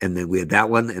 And then we had that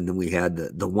one, and then we had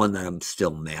the one that I'm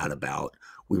still mad about.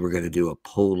 We were going to do a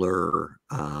Polar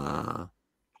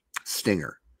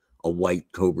Stinger, a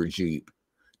white Cobra Jeep,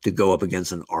 to go up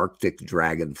against an Arctic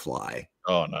Dragonfly.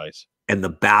 Oh, nice. And the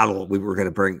battle we were going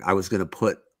to bring, I was going to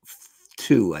put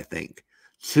two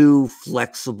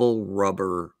flexible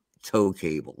rubber tow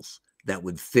cables that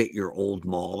would fit your old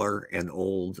Mauler and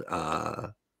old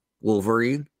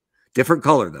Wolverine. Different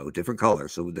color, though, different color,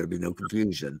 so there'd be no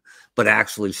confusion, but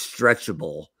actually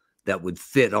stretchable that would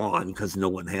fit on, because no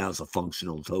one has a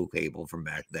functional tow cable from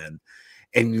back then.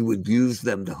 And you would use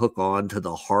them to hook on to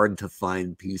the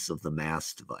hard-to-find piece of the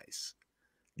mast device.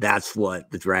 That's what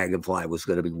the Dragonfly was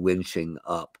going to be winching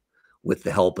up with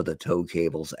the help of the tow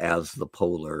cables as the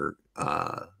Polar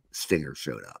Stinger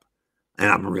showed up. And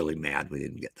I'm really mad we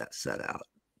didn't get that set out.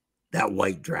 That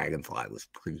white Dragonfly was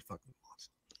pretty fucking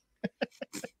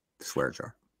awesome. Swear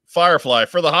jar. Firefly,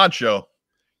 for the honcho,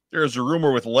 there's a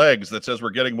rumor with legs that says we're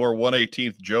getting more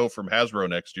 1/18th Joe from Hasbro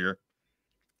next year.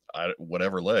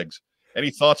 Whatever legs.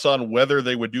 Any thoughts on whether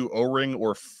they would do O-ring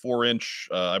or 4-inch?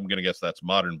 I'm going to guess that's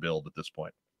modern build at this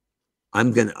point.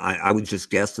 I would just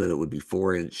guess that it would be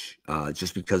 4-inch,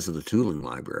 just because of the tooling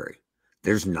library.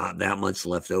 There's not that much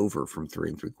left over from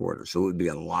 3 3/4, so it would be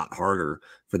a lot harder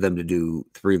for them to do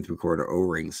 3 3/4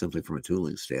 O-ring simply from a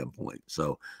tooling standpoint.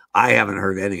 So I haven't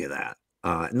heard any of that.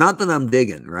 Not that I'm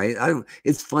digging, right?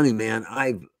 It's funny, man.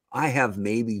 I have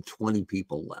maybe 20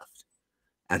 people left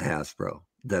at Hasbro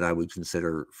that I would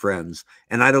consider friends,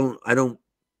 and I don't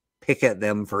pick at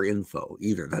them for info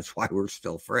either. That's why we're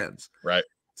still friends, right?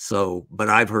 So, but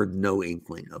I've heard no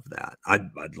inkling of that.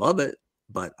 I'd love it,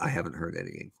 but I haven't heard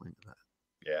any inkling of that.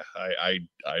 Yeah, I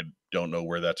don't know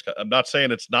where that's. I'm not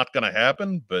saying it's not going to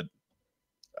happen, but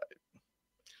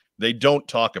they don't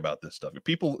talk about this stuff.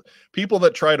 People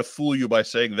that try to fool you by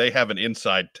saying they have an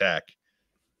inside tack.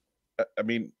 I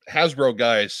mean, Hasbro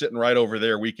guy is sitting right over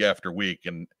there week after week,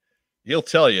 and he'll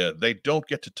tell you they don't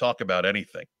get to talk about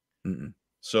anything. Mm-mm.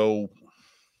 So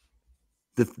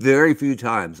the very few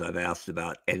times I've asked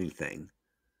about anything,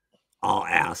 I'll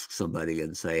ask somebody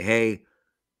and say, "Hey,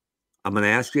 I'm going to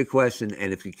ask you a question,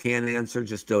 and if you can't answer,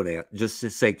 just don't answer. Just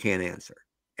say can't answer,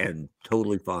 and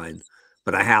totally fine.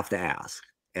 But I have to ask,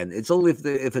 and it's only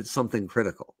if it's something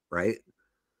critical, right?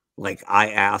 Like I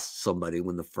asked somebody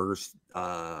when the first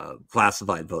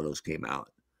classified photos came out,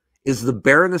 is the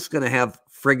Baroness going to have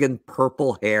friggin'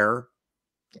 purple hair?"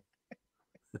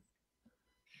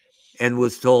 And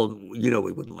was told, we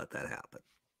wouldn't let that happen.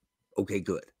 Okay,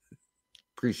 good.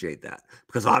 Appreciate that,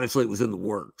 because obviously it was in the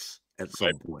works at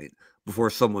some point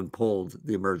before someone pulled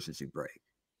the emergency brake.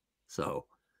 So,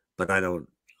 but I don't,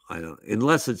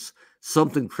 unless it's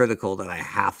something critical that I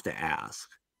have to ask.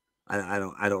 I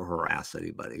don't harass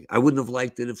anybody. I wouldn't have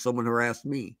liked it if someone harassed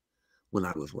me when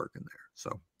I was working there.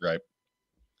 So, right.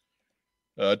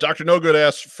 Dr. No Good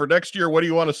asks, for next year, what do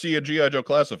you want to see at G.I. Joe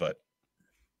Classified?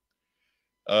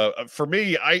 For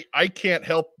me, I can't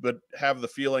help but have the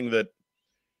feeling that,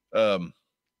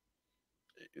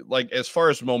 like, as far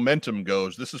as momentum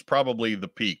goes, this is probably the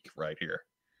peak right here.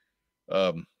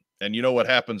 And you know what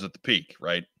happens at the peak,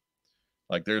 right?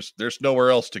 Like there's nowhere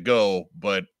else to go,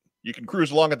 but you can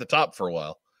cruise along at the top for a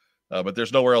while, but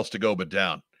there's nowhere else to go but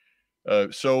down.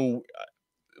 So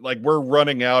like we're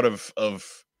running out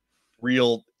of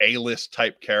real A-list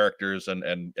type characters and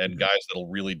guys that'll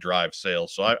really drive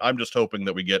sales. So I'm just hoping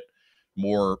that we get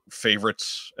more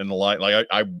favorites in the line. Like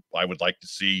I would like to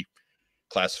see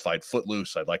Classified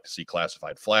Footloose. I'd like to see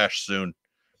Classified Flash soon.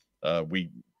 We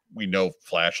know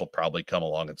Flash will probably come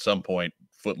along at some point.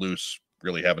 Footloose,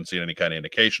 really haven't seen any kind of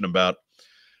indication about.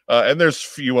 And there's a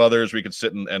few others we could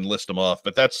sit and list them off.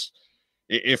 But that's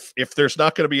if there's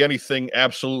not going to be anything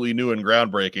absolutely new and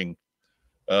groundbreaking,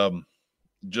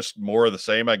 just more of the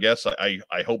same, I guess.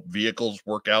 I hope vehicles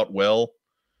work out well.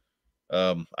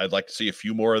 I'd like to see a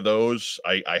few more of those.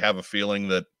 I have a feeling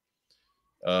that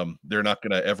they're not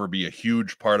going to ever be a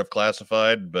huge part of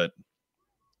Classified, but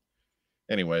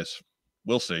anyways,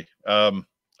 we'll see.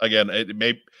 Again,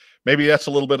 maybe that's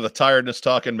a little bit of the tiredness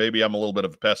talking. Maybe I'm a little bit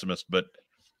of a pessimist, but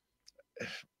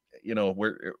you know,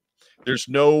 there's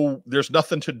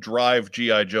nothing to drive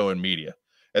G.I. Joe in media.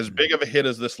 As big of a hit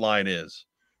as this line is,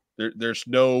 there's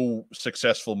no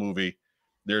successful movie.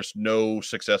 There's no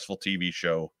successful TV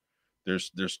show.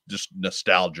 There's just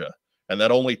nostalgia, and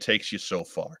that only takes you so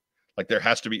far. Like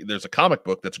there's a comic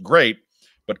book that's great,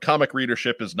 but comic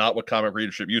readership is not what comic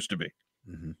readership used to be.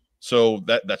 So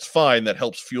that's fine. That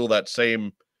helps fuel that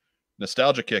same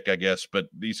nostalgia kick, I guess. But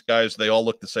these guys, they all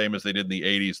look the same as they did in the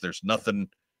 80s. There's nothing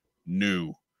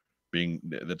new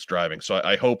that's driving. So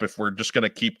I hope if we're just going to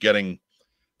keep getting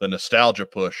the nostalgia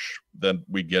push, then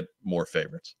we get more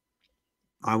favorites.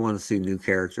 I want to see new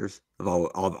characters. I've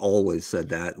always said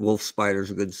that. Wolf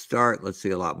Spider's a good start. Let's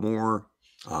see a lot more.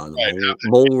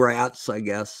 Mole rats, I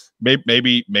guess.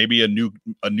 Maybe a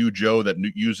new Joe that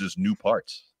uses new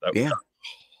parts.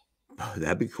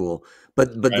 That'd be cool. But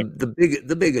right.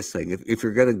 the biggest thing, if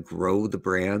you're going to grow the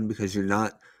brand, because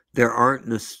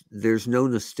there's no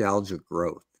nostalgia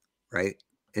growth, right?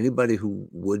 Anybody who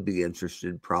would be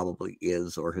interested probably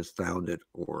is, or has found it,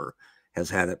 or has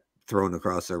had it thrown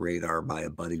across their radar by a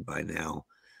buddy by now.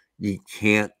 You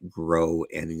can't grow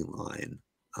any line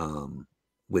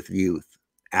with youth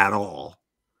at all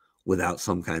without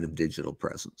some kind of digital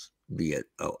presence, be it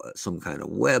some kind of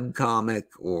web comic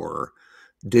or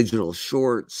digital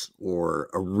shorts or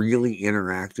a really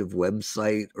interactive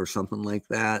website or something like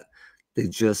that.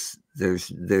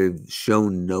 They've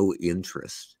shown no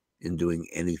interest in doing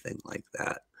anything like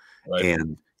that. Right.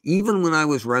 And even when I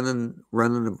was running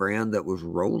a brand that was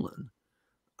rolling,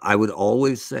 I would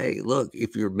always say, look,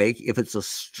 if it's a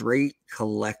straight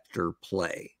collector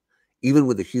play, even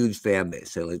with a huge fan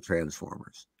base, say like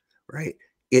Transformers, right?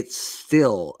 It's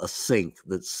still a sink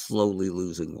that's slowly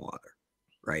losing water,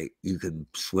 right? You can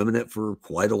swim in it for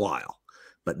quite a while,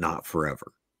 but not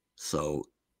forever. So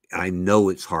I know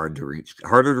it's harder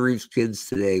to reach kids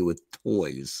today with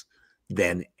toys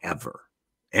than ever.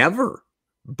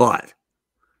 But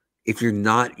if you're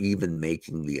not even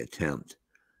making the attempt,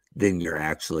 then you're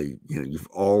actually, you've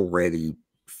already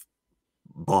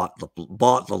bought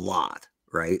the lot,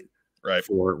 right? Right.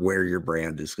 For where your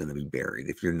brand is going to be buried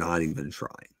if you're not even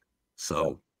trying.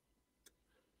 So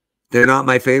they're not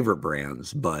my favorite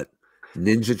brands, but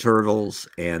Ninja Turtles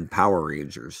and Power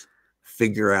Rangers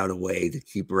figure out a way to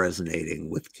keep resonating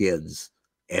with kids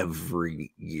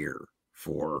every year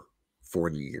for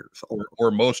 40 years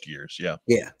or most years.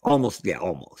 Almost.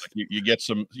 Like you get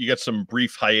some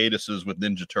brief hiatuses with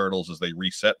Ninja Turtles as they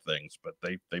reset things, but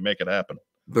they make it happen.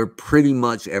 They're pretty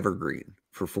much evergreen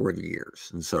for 40 years,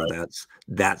 and so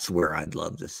that's where I'd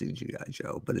love to see G.I.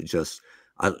 Joe. But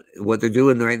what they're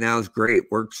doing right now is great,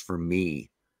 works for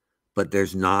me, but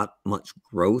there's not much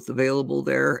growth available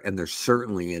there, and there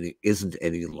certainly isn't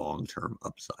any long-term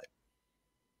upside.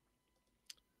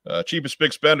 Cheapest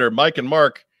Big Spender, Mike and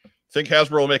Mark. Think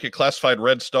Hasbro will make a classified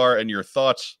Red Star, and your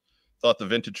thoughts? Thought the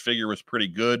vintage figure was pretty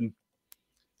good.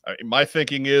 My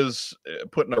thinking is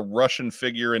putting a Russian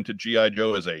figure into G.I.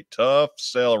 Joe is a tough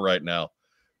sell right now.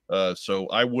 So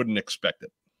I wouldn't expect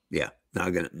it. Yeah,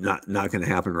 not gonna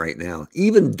happen right now.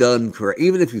 Even done correct,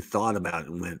 even if you thought about it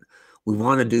and went, we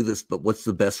want to do this, but what's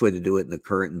the best way to do it in the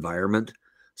current environment?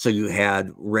 So you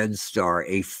had Red Star,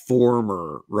 a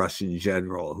former Russian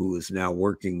general who is now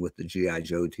working with the G.I.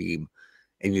 Joe team,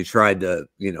 and you tried to,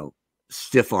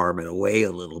 stiff arm it away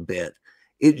a little bit.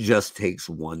 It just takes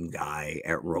one guy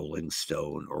at Rolling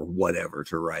Stone or whatever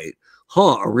to write,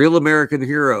 a real American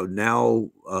hero now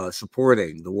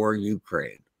supporting the war in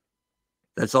Ukraine.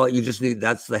 That's all you just need.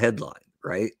 That's the headline,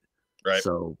 right? Right.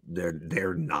 So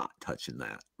they're not touching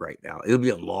that right now. It'll be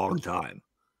a long time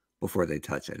before they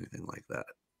touch anything like that.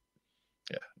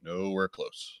 Yeah, nowhere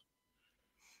close.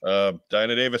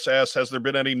 Diana Davis asks, has there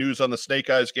been any news on the Snake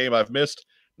Eyes game I've missed?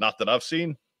 Not that I've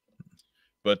seen,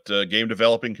 but game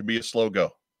developing can be a slow go.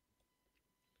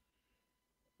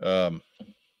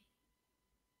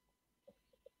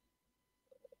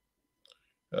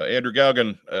 Andrew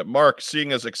Gaugan, Mark,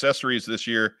 seeing as accessories this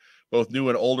year both new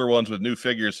and older ones with new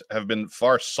figures have been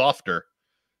far softer.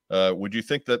 Would you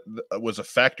think that was a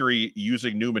factory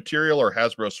using new material or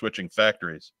Hasbro switching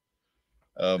factories?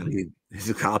 I mean, it's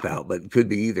a cop out, but it could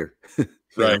be either.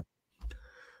 Right.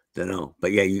 Don't know.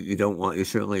 But yeah, you don't want, you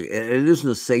certainly, it isn't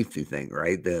a safety thing,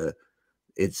 right?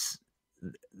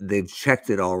 They've checked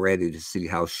it already to see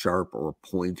how sharp or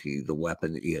pointy the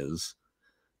weapon is.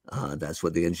 That's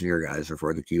what the engineer guys are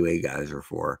for, the QA guys are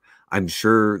for. I'm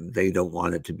sure they don't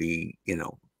want it to be,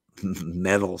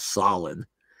 metal solid,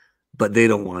 but they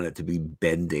don't want it to be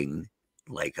bending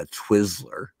like a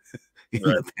Twizzler in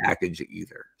the package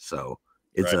either. So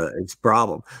it's it's a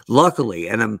problem. Luckily,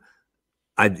 and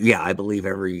I believe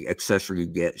every accessory you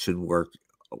get should work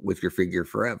with your figure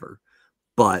forever.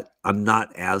 But I'm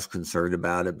not as concerned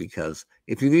about it because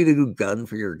if you need a new gun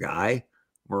for your guy,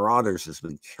 Marauders has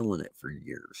been killing it for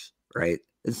years, right?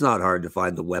 It's not hard to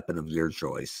find the weapon of your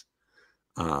choice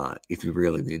if you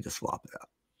really need to swap it out.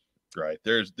 Right.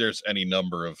 There's any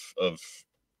number of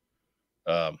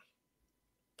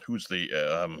who's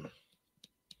the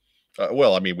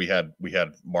well, I mean, we had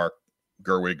Mark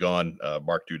Gerwig on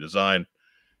Mark II Design.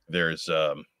 There's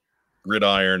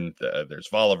Gridiron, there's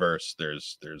Voliverse,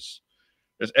 there's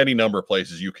any number of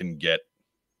places you can get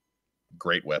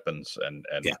great weapons and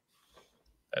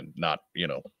not,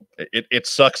 it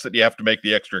sucks that you have to make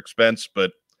the extra expense,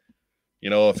 but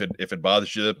if it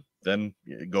bothers you, then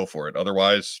go for it.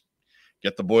 Otherwise,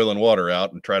 get the boiling water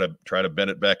out and try to bend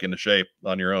it back into shape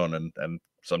on your own, and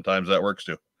sometimes that works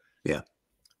too. Yeah.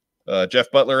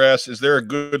 Jeff Butler asks, is there a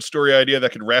good story idea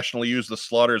that could rationally use the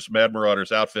Slaughter's Mad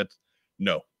Marauders outfit?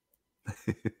 No.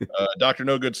 Dr.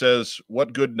 No Good says,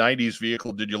 what good 90s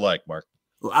vehicle did you like, Mark?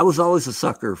 Well, I was always a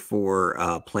sucker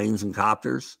for planes and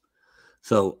copters.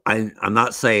 So I'm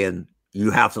not saying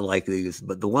you have to like these,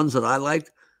 but the ones that I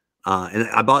liked, and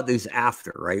I bought these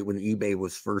after, right, when eBay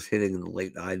was first hitting in the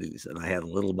late 90s, and I had a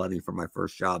little money for my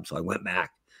first job, so I went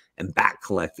back and back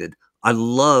collected. I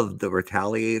loved the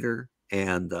Retaliator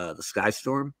and the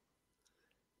Skystorm,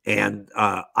 and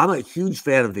I'm a huge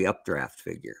fan of the Updraft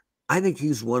figure. I think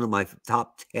he's one of my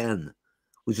top 10,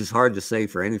 which is hard to say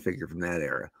for any figure from that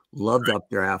era. Loved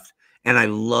Updraft, and I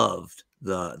loved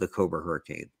the Cobra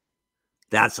Hurricane.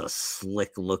 That's a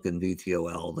slick looking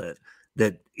VTOL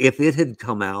that if it had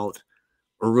come out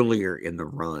earlier in the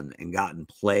run and gotten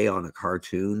play on a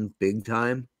cartoon big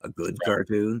time, a good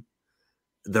cartoon,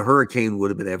 the Hurricane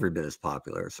would have been every bit as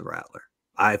popular as the Rattler.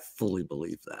 I fully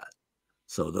believe that.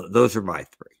 So those are my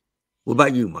three. What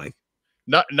about you, Mike?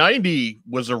 90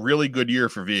 was a really good year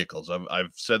for vehicles.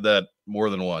 I've said that more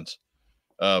than once.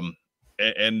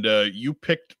 And you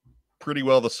picked pretty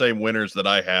well the same winners that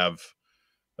I have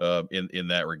in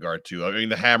that regard too. I mean,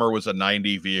 the Hammer was a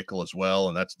 90 vehicle as well,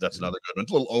 and that's another good one.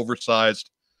 It's a little oversized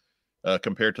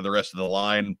compared to the rest of the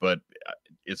line, but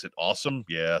is it awesome?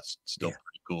 Yeah, it's still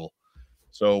pretty cool.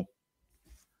 So,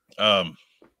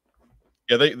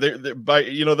 yeah, they by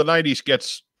the 90s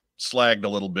gets slagged a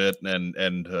little bit, and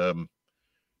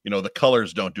the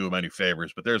colors don't do them any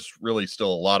favors, but there's really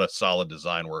still a lot of solid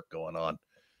design work going on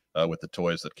with the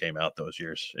toys that came out those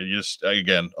years. It just,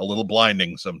 again, a little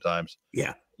blinding sometimes.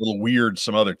 Yeah. A little weird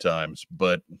some other times,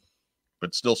 but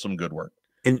still some good work.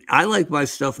 And I like my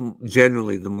stuff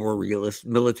generally the more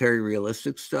military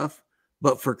realistic stuff,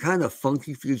 but for kind of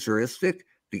funky futuristic,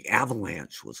 the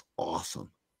Avalanche was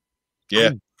awesome. Yeah.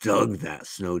 I dug that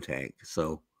snow tank.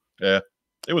 So yeah,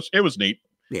 it was neat.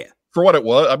 Yeah. For what it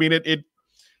was. I mean,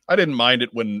 I didn't mind it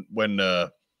when I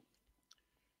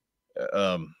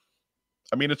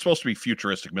mean, it's supposed to be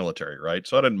futuristic military, right?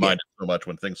 So I didn't mind it so much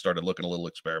when things started looking a little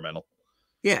experimental.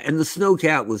 Yeah, and the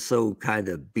Snowcat was so kind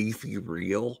of beefy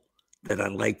real that I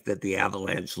liked that the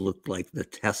Avalanche looked like the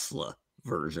Tesla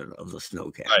version of the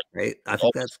Snowcat, right? I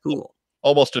think that's cool.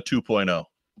 Almost a 2.0.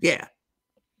 Yeah.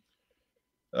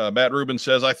 Matt Rubin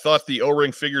says, I thought the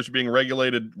O-ring figures being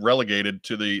relegated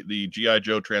to the G.I.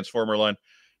 Joe Transformer line.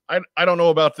 I don't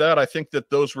know about that. I think that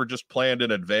those were just planned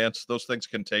in advance. Those things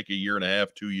can take a year and a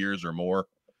half, 2 years or more,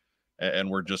 and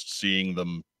we're just seeing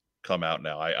them come out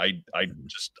now. I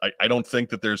don't think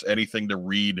that there's anything to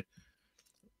read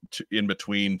in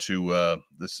between to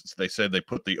this. They said they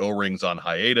put the O-rings on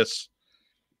hiatus,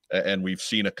 and we've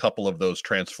seen a couple of those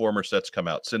Transformer sets come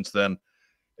out since then.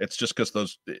 It's just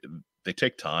because they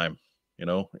take time,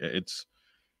 it's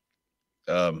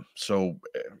so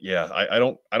yeah, I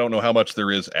don't know how much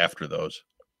there is after those.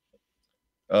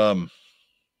 And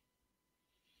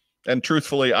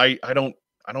truthfully, I don't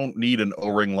need an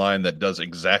O-ring line that does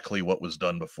exactly what was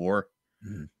done before.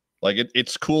 Mm-hmm. Like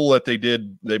it's cool that they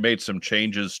made some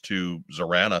changes to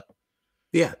Zorana.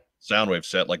 Yeah. Soundwave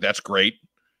set. Like that's great.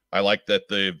 I like that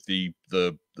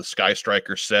the Sky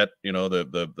Striker set, you know, the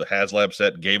HasLab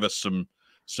set gave us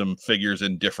some figures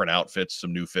in different outfits,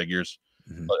 some new figures.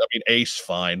 Mhm. I mean, Ace,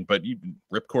 fine, but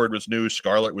Ripcord was new,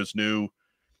 Scarlet was new,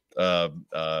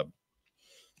 Failsafe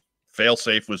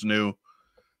was new.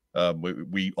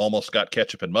 We almost got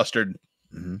Ketchup and Mustard.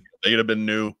 Mhm. They'd have been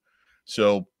new.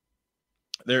 So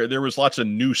there was lots of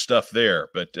new stuff there,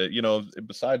 but you know,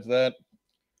 besides that,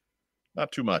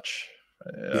 not too much.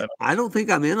 Yeah, I don't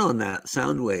think I'm in on that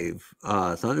Soundwave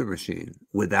Thunder Machine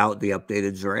without the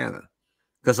updated Zorana,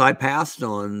 because I passed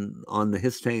on the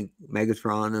His Tank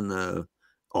Megatron and the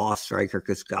Awe Striker,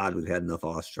 because God, we've had enough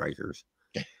Awe Strikers.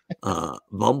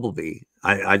 Bumblebee,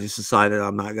 I just decided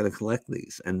I'm not going to collect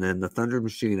these, and then the Thunder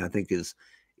Machine I think is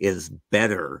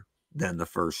better than the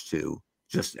first two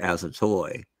just as a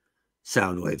toy.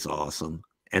 Soundwave's awesome,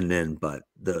 and then but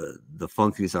the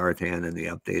Funky Zartan and the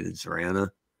updated Zorana,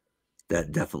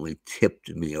 that definitely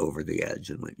tipped me over the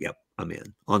edge and went, yep, I'm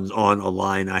in on a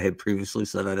line I had previously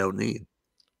said I don't need.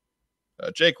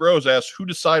 Jake Rose asks, who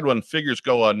decides when figures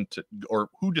go on to, or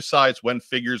who decides when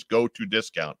figures go to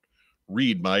discount?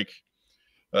 Read, Mike.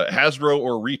 Hasbro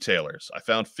or retailers? I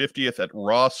found 50th at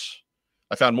Ross.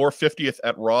 I found more 50th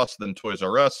at Ross than Toys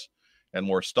R Us, and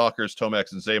more Stalkers,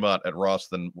 Tomax, and Zaymot at Ross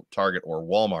than Target or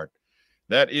Walmart.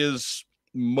 That is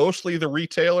mostly the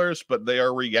retailers, but they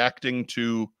are reacting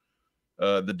to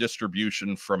the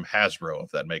distribution from Hasbro, if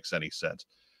that makes any sense.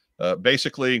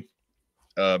 Basically,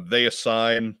 they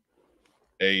assign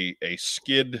a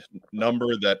skid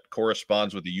number that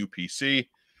corresponds with the UPC,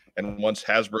 and once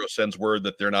Hasbro sends word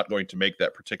that they're not going to make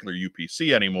that particular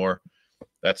UPC anymore,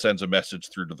 that sends a message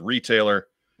through to the retailer,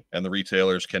 and the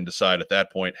retailers can decide at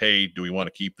that point, hey, do we want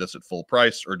to keep this at full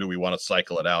price, or do we want to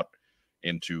cycle it out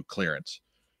into clearance?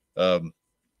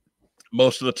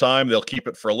 Most of the time they'll keep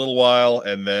it for a little while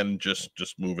and then just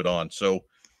move it on. So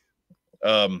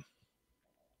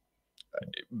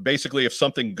basically, if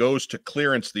something goes to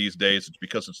clearance these days, it's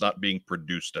because it's not being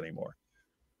produced anymore.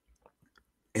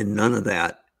 And none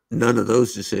of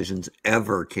those decisions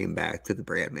ever came back to the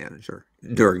brand manager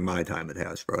during my time at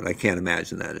Hasbro, and I can't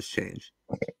imagine that has changed.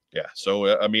 Yeah,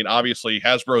 so I mean, obviously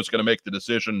Hasbro is going to make the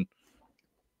decision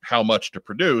how much to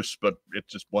produce, but it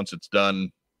just, once it's done,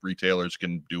 retailers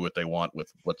can do what they want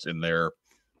with what's in their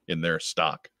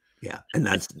stock. Yeah, and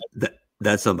that's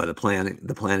done by the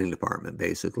planning department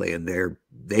basically, and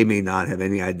they may not have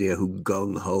any idea who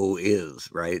Gung Ho is,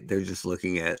 right? They're just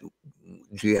looking at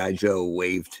G.I. Joe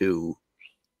Wave 2,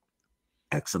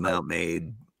 X amount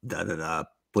made,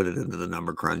 put it into the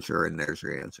number cruncher, and there's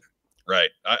your answer. Right.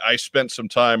 I spent some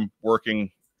time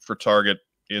working for Target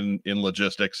in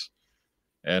logistics,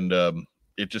 and a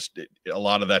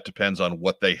lot of that depends on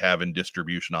what they have in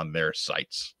distribution on their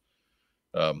sites.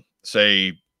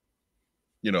 Say,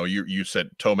 you know, you said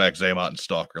Tomac, Zaymot, and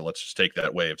Stalker. Let's just take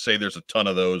that wave. Say there's a ton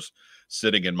of those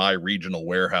sitting in my regional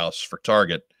warehouse for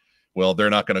Target. Well, they're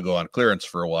not going to go on clearance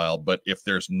for a while, but if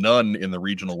there's none in the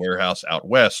regional warehouse out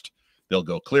west, they'll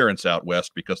go clearance out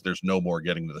west because there's no more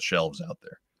getting to the shelves out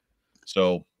there.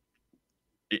 So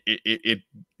it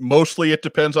mostly it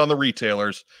depends on the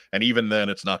retailers, and even then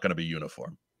it's not going to be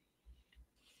uniform.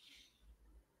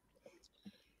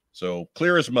 So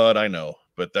clear as mud, I know,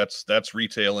 but that's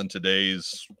retail in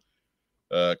today's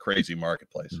crazy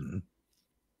marketplace. Mm-hmm.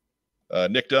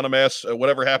 Nick Dunham asks,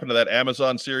 whatever happened to that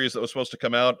Amazon series that was supposed to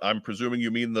come out? I'm presuming you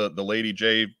mean the Lady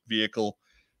J vehicle.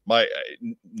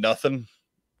 Nothing.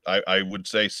 I would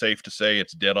say, safe to say,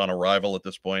 it's dead on arrival at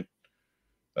this point.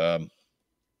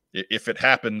 If it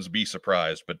happens, be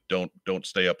surprised, but don't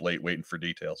stay up late waiting for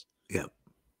details. Yeah.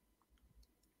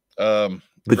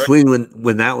 Between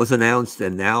when that was announced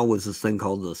and now was this thing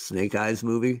called the Snake Eyes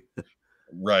movie.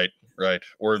 Right.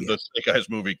 Or the Snake Eyes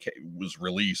movie was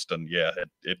released, and yeah,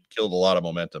 it killed a lot of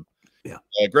momentum. Yeah.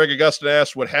 Greg Augustin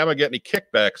asked, would Hama get any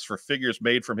kickbacks for figures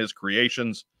made from his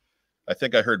creations? I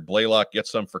think I heard Blaylock get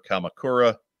some for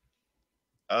Kamakura.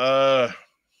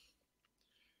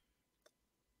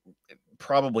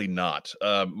 Probably not.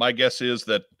 My guess is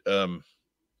that,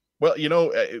 well, you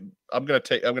know, I'm going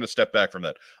to step back from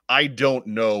that. I don't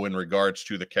know in regards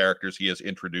to the characters he has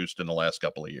introduced in the last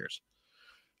couple of years.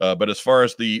 But as far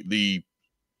as the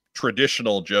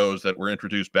traditional Joes that were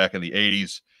introduced back in the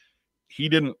 80s, he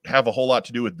didn't have a whole lot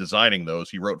to do with designing those.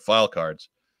 He wrote file cards,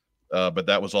 but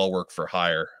that was all work for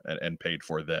hire and paid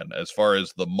for then. As far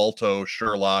as the Multo,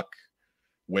 Sherlock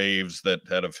waves that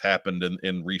have happened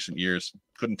in recent years,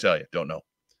 couldn't tell you. Don't know.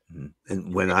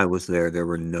 And when I was there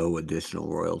were no additional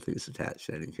royalties attached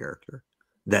to any character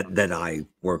that I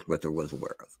worked with or was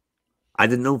aware of. I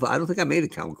didn't know. I don't think I made a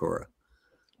Kamakura.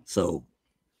 So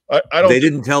I don't. They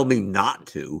didn't tell me not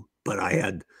to, but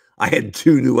I I had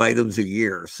 2 new items a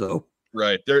year. So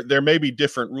right. There may be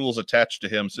different rules attached to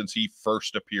him since he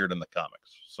first appeared in the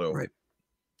comics. So right.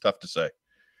 tough to say.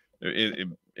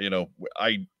 You know,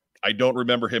 I don't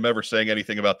remember him ever saying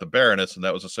anything about the Baroness, and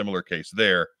that was a similar case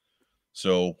there.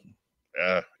 So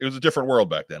it was a different world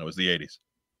back then. It was the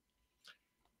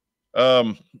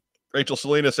 80s. Rachel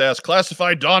Salinas asked,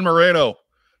 classified Don Moreno.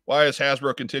 Why is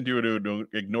Hasbro continuing to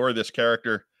ignore this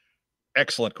character?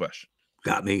 Excellent question.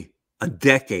 Got me. A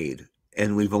decade,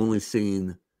 and we've only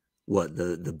seen what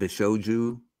the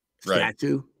Bishoju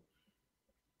statue,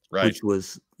 right? Which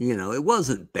was, you know, it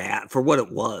wasn't bad for what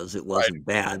it was. It wasn't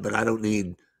bad, but I don't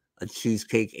need a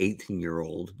cheesecake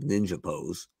 18-year-old ninja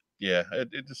pose. Yeah, it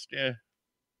just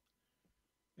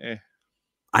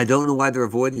I don't know why they're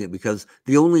avoiding it, because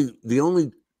the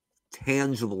only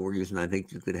tangible reason I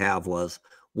think you could have was,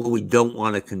 well, we don't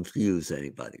want to confuse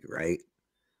anybody, right?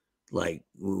 Like,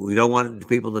 we don't want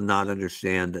people to not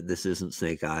understand that this isn't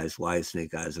Snake Eyes. Why is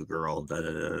Snake Eyes a girl? Da,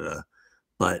 da, da, da.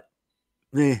 But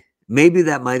maybe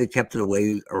that might have kept it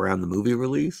away around the movie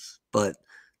release, but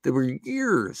there were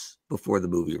years before the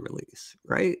movie release,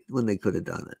 right? When they could have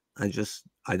done it.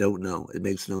 I don't know. It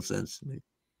makes no sense to me.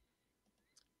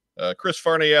 Chris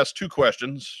Farney asked 2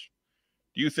 questions.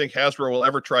 Do you think Hasbro will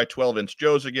ever try 12-inch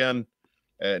Joes again?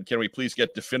 And can we please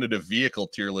get definitive vehicle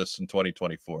tier lists in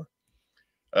 2024?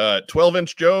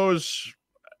 12-inch Joes,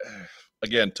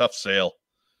 again, tough sale.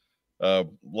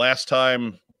 Last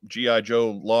time G.I.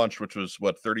 Joe launched, which was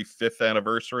what, 35th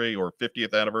anniversary or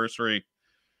 50th anniversary,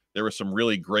 there were some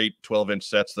really great 12-inch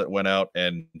sets that went out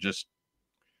and just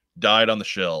died on the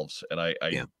shelves. And I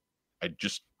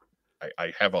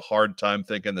have a hard time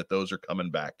thinking that those are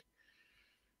coming back,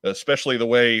 especially the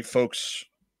way folks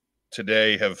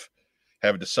today have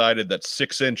decided that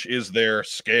 6-inch is their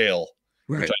scale,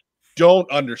 right? Which I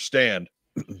don't understand,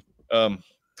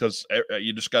 because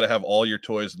you just got to have all your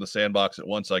toys in the sandbox at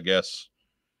once, I guess,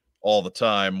 all the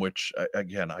time, which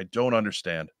again, I don't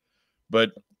understand.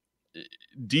 But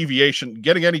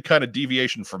getting any kind of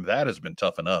deviation from that has been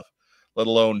tough enough, let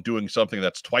alone doing something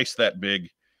that's twice that big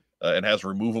and has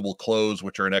removable clothes,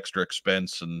 which are an extra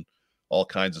expense, and all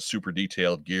kinds of super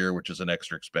detailed gear, which is an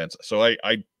extra expense. So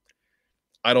I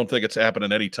don't think it's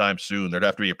happening anytime soon. There'd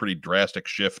have to be a pretty drastic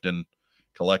shift in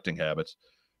collecting habits.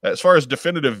 As far as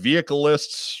definitive vehicle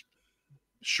lists,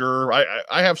 sure,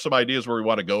 I have some ideas where we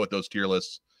want to go with those tier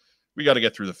lists. We got to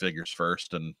get through the figures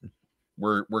first, and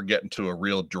we're getting to a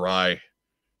real dry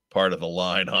part of the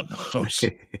line on those.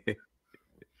 You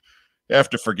have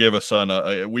to forgive us on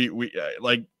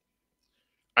like,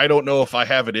 I don't know if I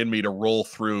have it in me to roll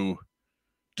through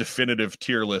definitive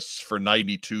tier lists for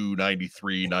 92,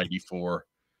 93, 94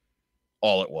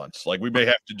 all at once. Like, we may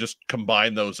have to just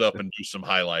combine those up and do some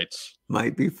highlights.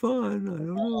 Might be fun. I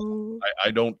don't know. I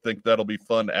don't think that'll be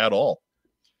fun at all.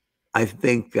 I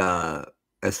think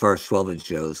as far as 12-inch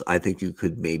Joes, I think you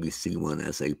could maybe see one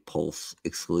as a Pulse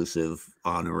exclusive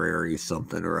honorary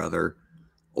something or other,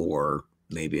 or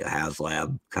maybe a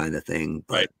HasLab kind of thing,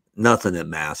 but nothing at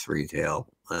mass retail.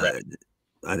 I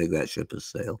think that ship has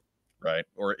sailed. Right.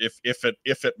 Or if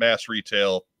at mass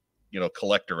retail, you know,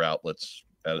 collector outlets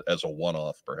as a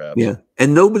one-off, perhaps. Yeah.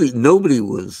 And nobody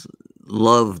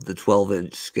loved the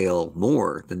 12-inch scale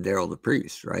more than Daryl the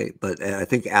Priest, right? But I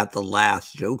think at the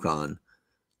last JoeCon,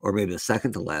 or maybe the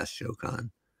second to last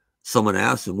JoeCon, someone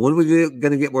asked him, when are we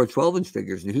going to get more 12-inch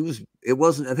figures? And I think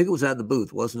it was at the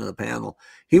booth, wasn't at a panel.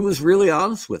 He was really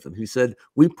honest with him. He said,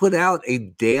 we put out a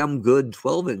damn good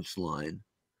 12-inch line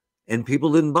and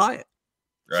people didn't buy it.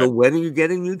 Right. So when are you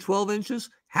getting new 12 inches?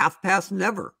 Half past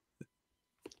never.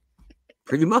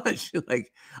 Pretty much.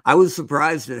 Like, I was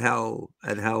surprised at how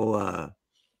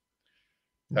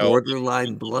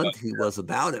borderline blunt he was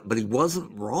about it, but he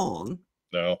wasn't wrong.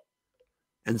 No.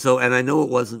 And I know it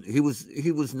wasn't, he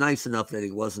was nice enough that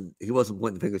he wasn't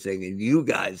pointing the finger saying, and you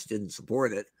guys didn't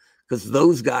support it, because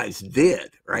those guys did,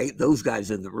 right? Those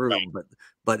guys in the room. Right.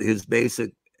 But his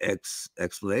basic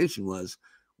explanation was,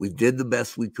 we did the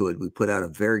best we could. We put out a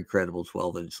very credible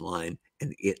 12-inch line,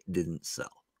 and it didn't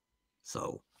sell.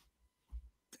 So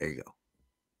there you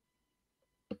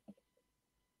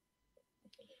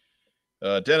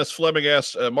go. Dennis Fleming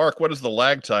asks, Mark, what is the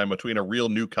lag time between a real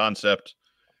new concept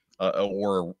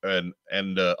or on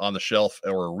the shelf,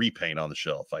 or a repaint on the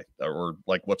shelf? Or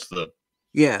like, what's the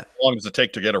how long does it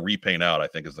take to get a repaint out, I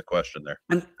think is the question there.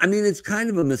 I mean, it's kind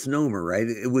of a misnomer, right?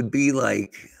 It would be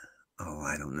like,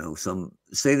 I don't know,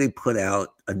 say they put out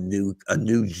a new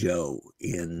Joe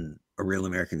in A Real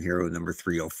American Hero number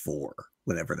 304,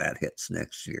 whenever that hits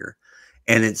next year.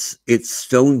 And it's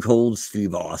Stone Cold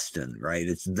Steve Austin, right?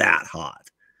 It's that hot.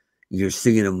 You're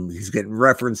seeing him. He's getting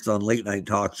referenced on late night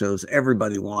talk shows.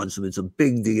 Everybody wants him. It's a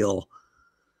big deal.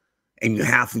 And you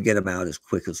have to get him out as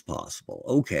quick as possible.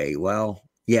 Okay, well,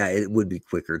 yeah, it would be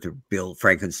quicker to build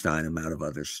Frankenstein him out of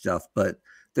other stuff, but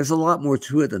there's a lot more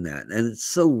to it than that. And it's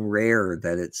so rare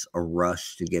that it's a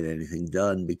rush to get anything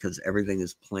done because everything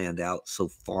is planned out so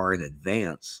far in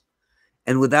advance.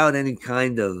 And without any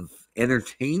kind of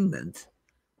entertainment,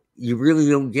 you really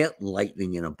don't get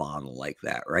lightning in a bottle like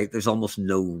that, right? There's almost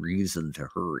no reason to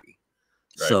hurry.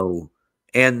 Right. So,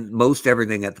 and most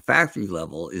everything at the factory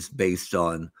level is based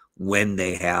on when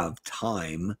they have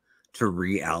time to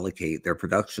reallocate their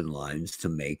production lines to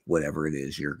make whatever it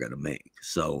is you're going to make.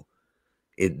 So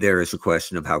there is a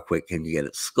question of how quick can you get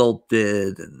it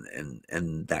sculpted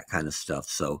and that kind of stuff.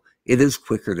 So it is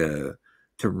quicker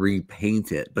to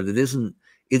repaint it, but it isn't.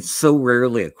 It's so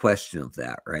rarely a question of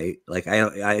that, right? Like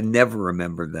I never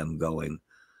remember them going,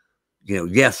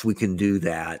 yes, we can do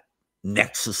that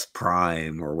Nexus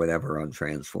Prime or whatever on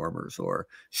Transformers, or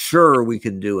sure, we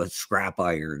can do a scrap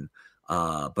iron,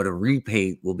 but a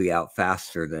repaint will be out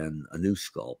faster than a new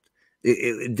sculpt.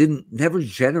 It never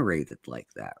generated like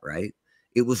that, right?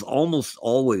 It was almost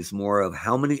always more of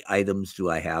how many items do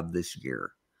I have this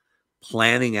year,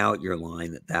 planning out your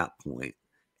line at that point,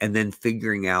 and then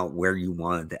figuring out where you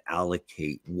wanted to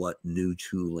allocate what new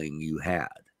tooling you had.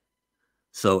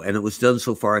 So, and it was done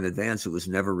so far in advance, it was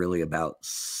never really about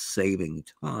saving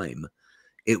time.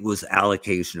 It was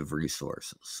allocation of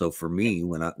resources. So for me,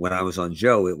 when I was on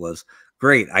Joe, it was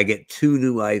great. I get 2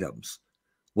 new items.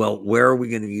 Well, where are we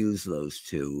going to use those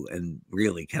 2? And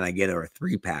really, can I get a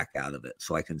 3-pack out of it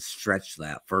so I can stretch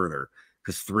that further?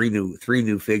 Because 3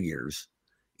 new figures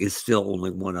is still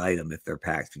only 1 item if they're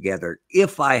packed together.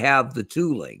 If I have the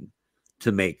tooling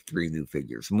to make 3 new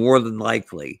figures, more than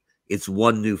likely, it's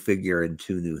 1 new figure and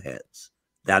 2 new heads.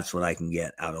 That's what I can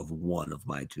get out of 1 of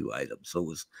my 2 items.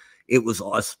 So it was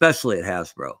especially at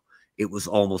Hasbro, it was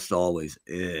almost always,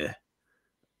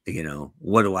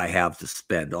 what do I have to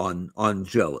spend on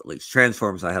Joe? At least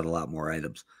Transformers, I had a lot more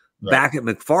items. Right. Back at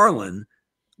McFarlane,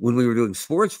 when we were doing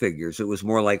sports figures, it was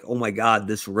more like, oh my God,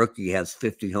 this rookie has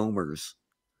 50 homers.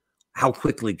 How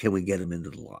quickly can we get him into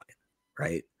the line?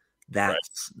 Right.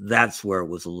 That's where it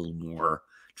was a little more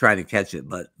trying to catch it.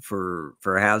 But for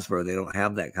Hasbro, they don't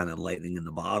have that kind of lightning in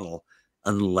the bottle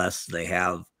unless they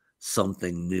have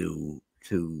something new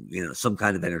to, some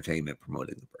kind of entertainment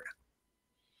promoting the brand.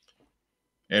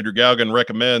 Andrew Gaugan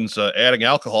recommends adding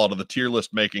alcohol to the tier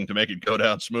list making to make it go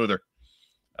down smoother.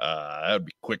 That would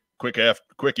be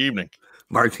quick evening.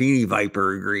 Martini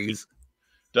Viper agrees.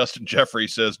 Dustin Jeffrey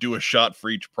says, do a shot for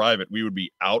each private. We would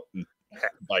be out and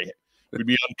we'd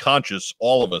be unconscious,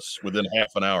 all of us, within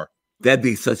half an hour. That'd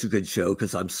be such a good show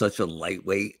because I'm such a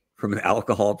lightweight from an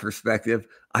alcohol perspective.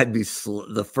 I'd be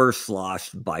the first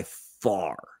sloshed by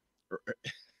far.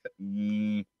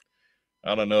 I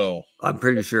don't know. I'm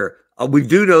pretty sure. We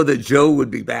do know that Joe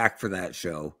would be back for that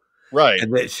show. Right.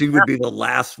 And that she would be the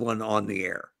last one on the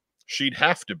air. She'd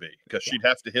have to be because she'd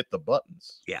have to hit the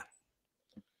buttons. Yeah.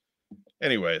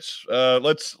 Anyways,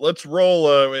 let's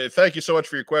roll. Thank you so much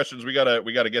for your questions. We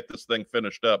gotta get this thing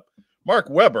finished up. Mark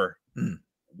Weber,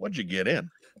 what'd you get in?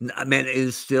 Man, it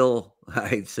is still, I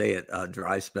hate to say it, a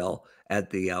dry spell at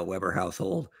the Weber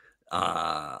household.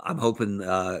 I'm hoping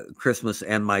Christmas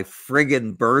and my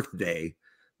friggin' birthday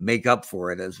make up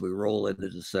for it as we roll into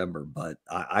December, but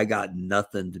I got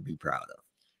nothing to be proud of.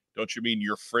 Don't you mean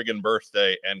your friggin'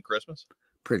 birthday and Christmas?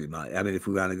 Pretty much. I mean, if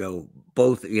we want to go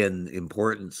both in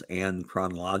importance and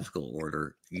chronological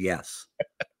order, yes.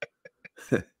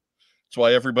 That's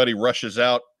why everybody rushes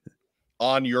out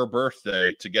on your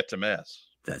birthday to get to Mass.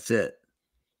 That's it.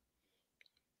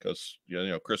 Because,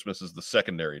 Christmas is the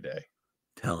secondary day.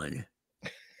 Telling you.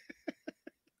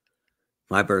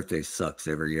 My birthday sucks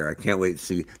every year. I can't wait to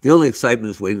see. The only excitement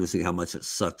is waiting to see how much it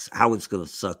sucks, how it's going to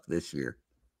suck this year.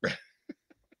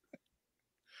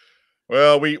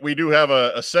 Well, we do have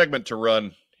a segment to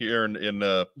run here in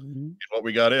what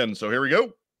we got in. So here we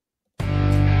go.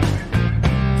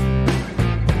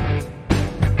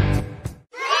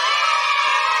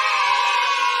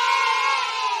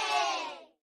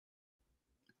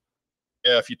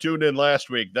 Yeah, if you tuned in last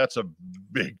week, that's a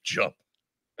big jump.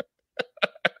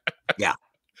 Yeah.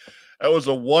 That was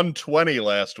a 120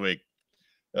 last week.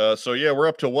 So yeah, we're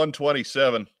up to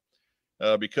 127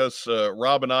 because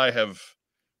Rob and I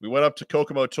we went up to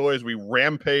Kokomo Toys. We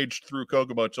rampaged through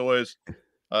Kokomo Toys.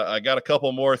 I got a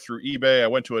couple more through eBay. I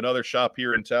went to another shop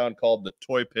here in town called the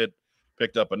Toy Pit,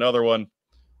 picked up another one.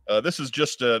 This is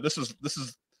just this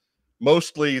is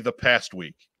mostly the past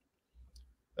week.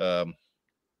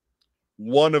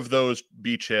 one of those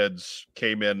beachheads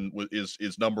came in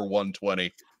is number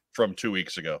 120 from 2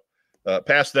 weeks ago.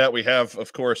 Past that, we have,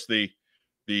 of course, the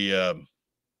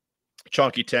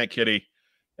Chonky Tank Kitty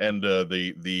and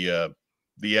the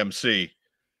MC,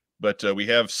 but we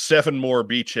have 7 more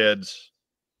beachheads.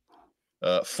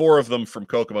 4 of them from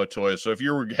Kokomo Toys. So if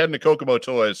you were heading to Kokomo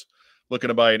Toys looking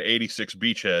to buy an 86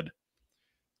 beachhead,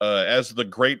 as the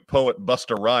great poet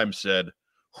Busta Rhymes said,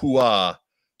 "Hooah,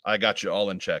 I got you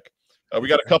all in check." We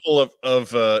got a couple of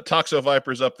Toxo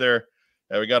Vipers up there.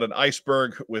 We got an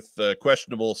Iceberg with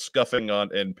questionable scuffing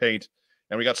on and paint.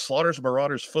 And we got Slaughter's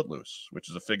Marauders Footloose, which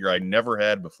is a figure I never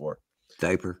had before.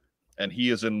 Diaper. And he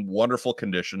is in wonderful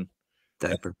condition.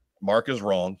 Diaper. Mark is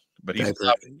wrong, but he's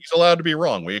allowed to be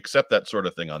wrong. We accept that sort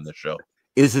of thing on this show.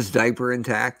 Is his diaper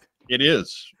intact? It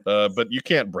is, but you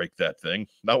can't break that thing.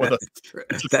 Not with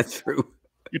That's true.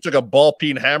 You took a ball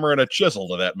peen hammer and a chisel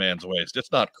to that man's waist.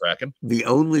 It's not cracking. The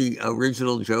only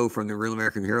original Joe from the Real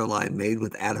American Hero line made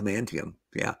with adamantium.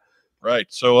 Yeah. Right.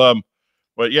 So,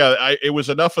 but yeah, it was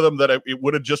enough of them that it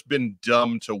would have just been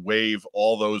dumb to wave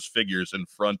all those figures in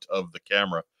front of the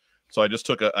camera. So I just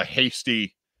took a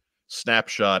hasty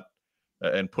snapshot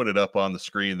and put it up on the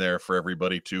screen there for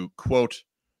everybody to quote.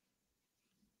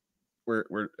 Where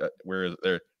is it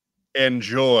there?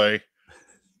 Enjoy.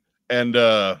 And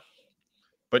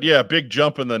but yeah, big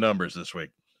jump in the numbers this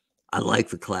week. I like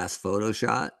the class photo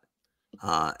shot.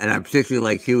 And I particularly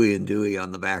like Huey and Dewey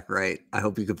on the back right. I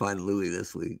hope you can find Louie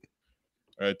this week.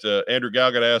 All right. Andrew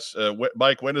Galgan asks,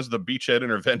 Mike, when is the beachhead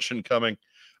intervention coming?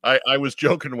 I was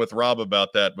joking with Rob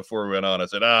about that before we went on. I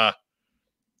said, I'm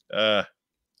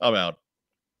out.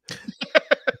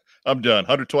 I'm done.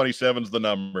 127's the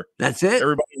number. That's it?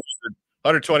 Everybody,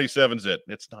 127's it.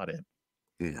 It's not it.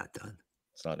 You're not done.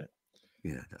 It's not it.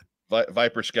 You're not done.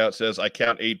 Viper Scout says, I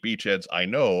count 8 beachheads. I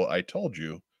know. I told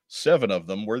you. 7 of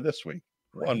them were this week.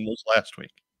 Right. 1 was last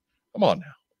week. Come on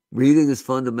now. Reading is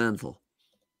fundamental.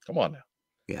 Come on now.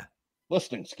 Yeah.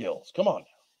 Listening skills. Come on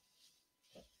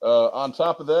now. On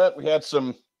top of that, we had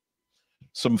some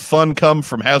fun come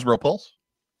from Hasbro Pulse.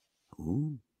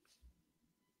 Ooh.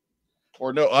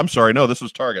 Or no, I'm sorry. No, this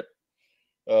was Target.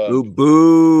 Ooh,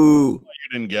 boo. You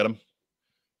didn't get them.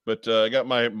 But I got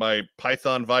my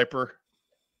Python Viper.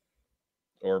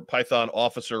 Or Python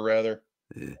Officer, rather.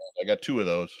 Yeah. I got 2 of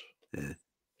those. Yeah.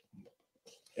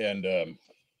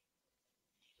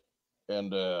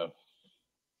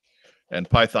 And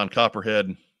Python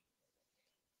Copperhead.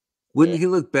 Wouldn't he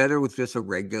look better with just a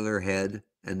regular head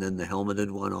and then the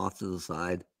helmeted one off to the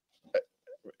side?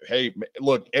 Hey,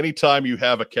 look, anytime you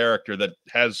have a character that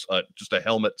has just a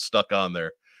helmet stuck on there,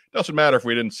 it doesn't matter if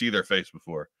we didn't see their face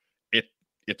before.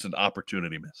 It's an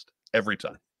opportunity missed every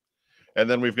time. And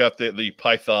then we've got the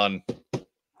Python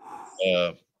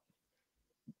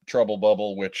Trouble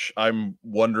Bubble, which I'm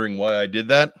wondering why I did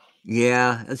that.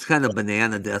 Yeah, it's kind of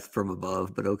banana death from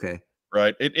above, but okay.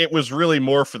 Right. It was really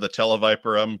more for the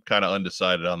Televiper. I'm kind of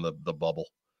undecided on the bubble.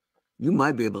 You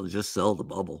might be able to just sell the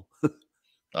bubble.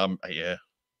 Yeah.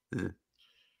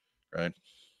 Right.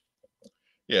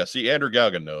 Yeah, see, Andrew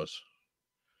Galgan knows.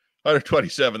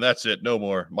 127, that's it. No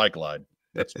more. Mike lied.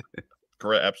 That's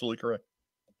correct. Absolutely correct.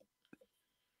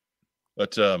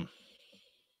 But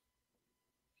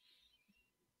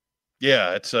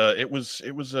yeah, it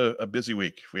was a busy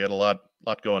week. We had a lot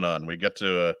going on. We got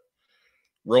to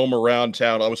roam around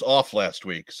town. I was off last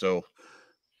week, so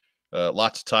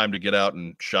lots of time to get out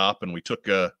and shop. And we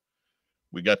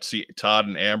got to see Todd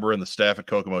and Amber and the staff at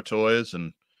Kokomo Toys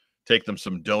and take them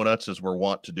some donuts, as we're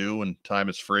wont to do when time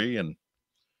is free, and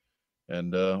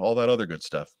all that other good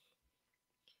stuff.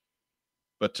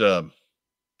 But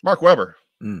Mark Weber,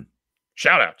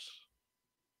 shout outs.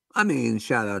 I mean,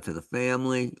 shout out to the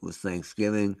family. It was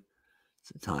Thanksgiving.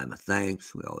 It's a time of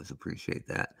thanks. We always appreciate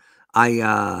that.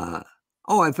 I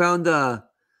found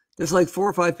there's like 4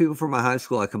 or 5 people from my high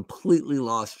school I completely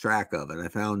lost track of, and I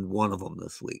found one of them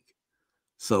this week.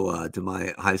 So to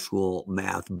my high school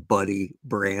math buddy,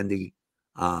 Brandy,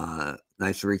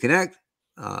 nice to reconnect.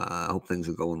 I hope things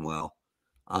are going well.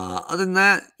 Other than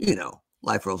that,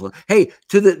 life rolls on. Hey,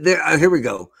 here we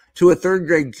go. To a 3rd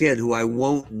grade kid who I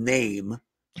won't name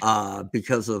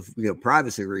because of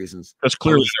privacy reasons. Because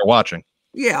clearly they're watching.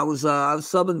 Yeah, I was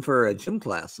subbing for a gym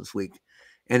class this week,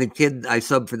 and a kid I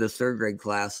subbed for this 3rd grade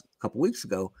class a couple weeks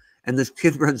ago, and this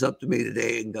kid runs up to me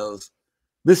today and goes,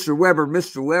 Mr.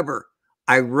 Weber,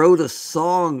 I wrote a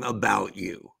song about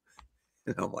you.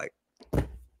 And I'm like,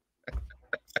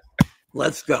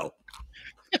 let's go.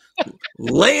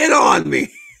 Lay it on me.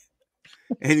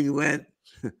 And he went,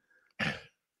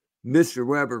 Mr.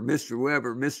 Weber.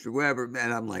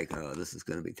 And I'm like, oh, this is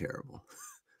going to be terrible.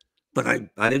 But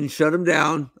I didn't shut him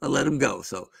down. I let him go.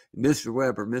 So, Mr.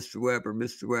 Weber, Mr. Weber,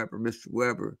 Mr. Weber, Mr.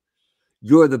 Weber,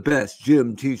 you're the best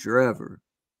gym teacher ever.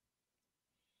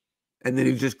 And then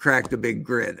he just cracked a big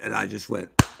grin, and I just went,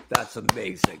 that's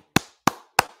amazing.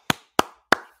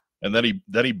 And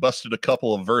then he busted a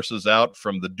couple of verses out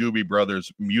from the Doobie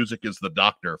Brothers' "Music Is the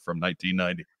Doctor" from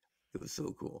 1990. It was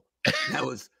so cool. That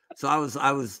was so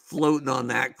I was floating on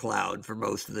that cloud for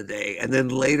most of the day, and then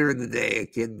later in the day, a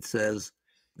kid says,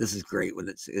 "This is great."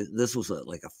 This was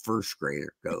like a first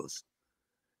grader goes,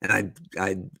 and I'd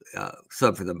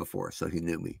subbed for them before, so he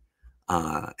knew me,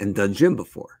 and done gym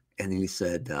before, and he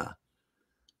said,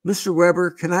 "Mr.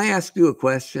 Weber, can I ask you a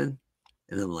question?"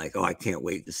 And I'm like, "Oh, I can't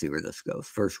wait to see where this goes."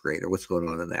 First grader, what's going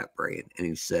on in that brain? And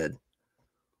he said,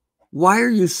 "Why are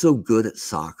you so good at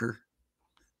soccer?"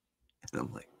 And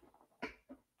I'm like,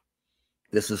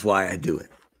 this is why I do it.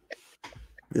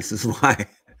 This is why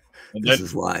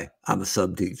I'm a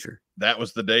sub teacher. That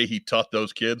was the day he taught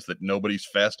those kids that nobody's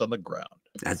fast on the ground.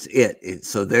 That's it.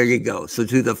 So there you go. So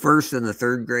to the first and the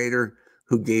third grader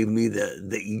who gave me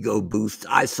the ego boost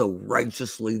I so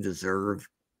righteously deserve,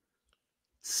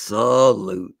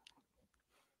 salute.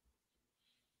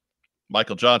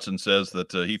 Michael Johnson says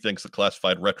that he thinks the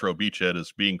classified retro beachhead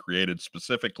is being created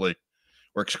specifically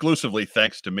or exclusively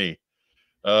thanks to me.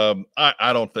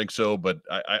 I don't think so, but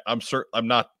I'm certain I'm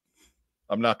not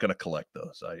going to collect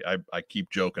those. I keep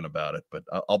joking about it, but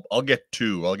I'll get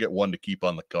two. I'll get one to keep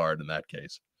on the card in that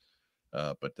case.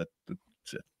 But that's it.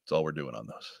 That's all we're doing on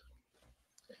those.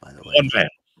 By the way, one man.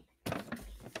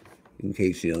 In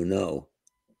case you don't know,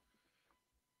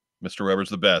 Mr. Weber's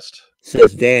the best.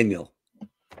 Says Daniel.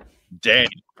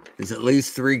 Daniel. There's at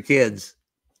least 3 kids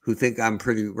who think I'm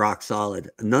pretty rock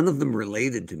solid. None of them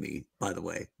related to me, by the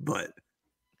way, but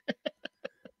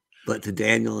to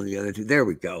Daniel and the other 2. There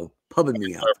we go. Pubbing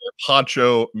me up.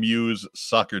 Poncho Muse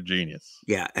Soccer Genius.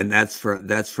 Yeah, and that's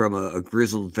from a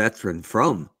grizzled veteran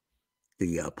from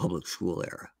the public school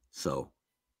era. So,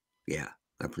 yeah,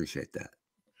 I appreciate that.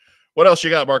 What else you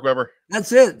got, Mark Weber?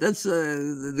 That's it. That's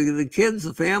the kids,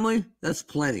 the family. That's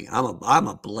plenty. I'm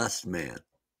a blessed man.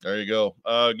 There you go.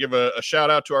 Give a shout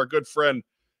out to our good friend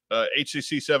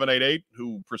HCC 788,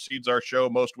 who precedes our show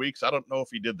most weeks. I don't know if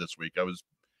he did this week. I was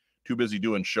too busy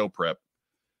doing show prep.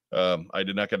 I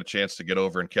did not get a chance to get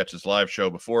over and catch his live show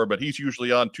before, but he's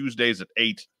usually on Tuesdays at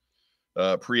 8,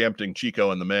 preempting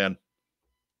Chico and the man.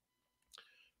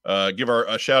 Give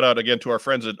a shout out again to our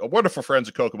wonderful friends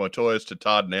at Kokomo Toys, to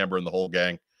Todd and Amber and the whole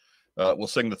gang. We'll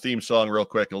sing the theme song real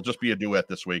quick. It'll just be a duet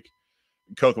this week.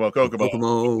 Kokomo Toys.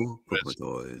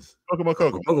 Kokomo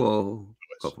Toys.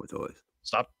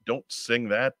 Stop! Don't sing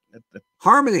that.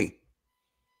 Harmony.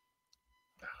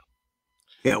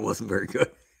 Yeah, it wasn't very good.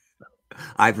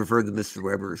 I prefer the Mr.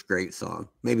 Weber's great song.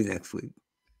 Maybe next week.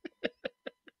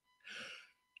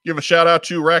 Give a shout out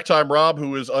to Racktime Rob,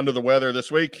 who is under the weather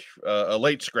this week. A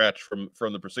late scratch from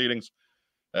the proceedings.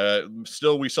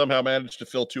 Still, we somehow managed to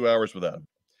fill 2 hours without him.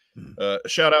 A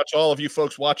shout out to all of you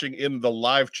folks watching in the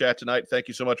live chat tonight. Thank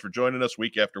you so much for joining us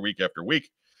week after week after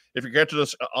week. If you're catching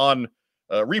us on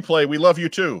replay, we love you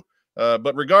too.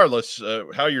 But regardless,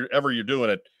 however you're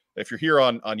doing it, if you're here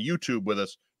on YouTube with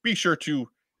us, be sure to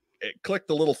click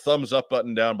the little thumbs up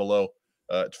button down below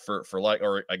for like,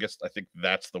 or I think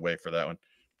that's the way for that one.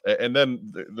 And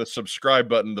then the subscribe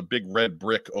button, the big red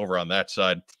brick over on that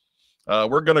side.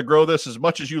 We're going to grow this as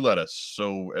much as you let us.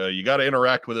 So you got to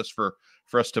interact with us for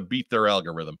us to beat their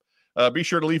algorithm. Be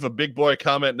sure to leave a big boy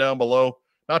comment down below.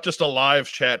 Not just a live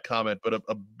chat comment, but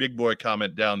a big boy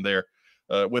comment down there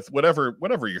with whatever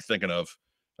you're thinking of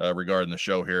regarding the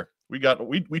show here.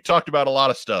 We talked about a lot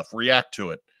of stuff. React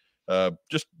to it.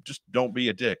 Just don't be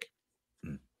a dick.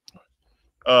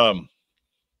 Diana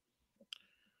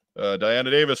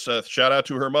Davis, shout out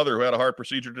to her mother who had a heart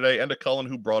procedure today, and to Cullen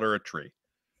who brought her a tree.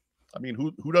 I mean,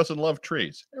 who doesn't love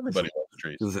trees? Everybody loves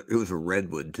trees. It was a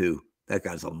redwood too. That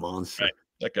guy's a monster. Right.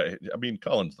 That guy. I mean,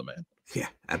 Cullen's the man. Yeah,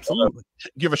 absolutely.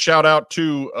 Give a shout out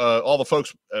to all the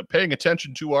folks paying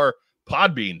attention to our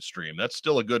Podbean stream. That's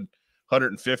still a good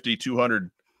 150,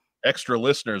 200 extra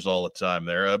listeners all the time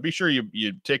there. Be sure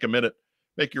you take a minute,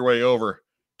 make your way over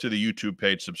to the YouTube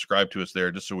page, subscribe to us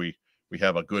there, just so we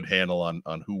have a good handle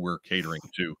on who we're catering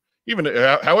to. Even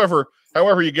however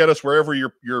you get us, wherever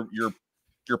your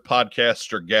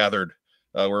podcasts are gathered,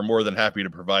 we're more than happy to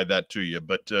provide that to you.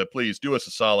 But please do us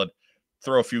a solid,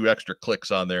 throw a few extra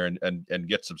clicks on there and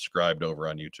get subscribed over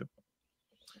on YouTube.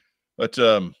 But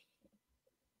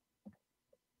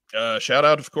shout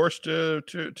out, of course, to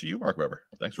you, Mark Weber.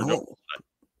 Thanks for doing it.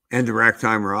 And to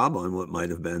Racktime Rob on what might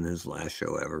have been his last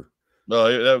show ever.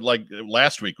 Well, like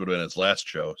last week would have been his last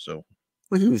show. So,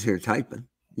 well, he was here typing.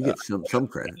 You get some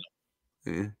credit.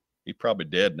 Yeah. He probably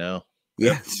dead now.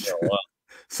 Yeah.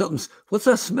 What's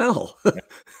that smell?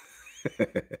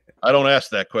 I don't ask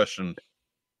that question.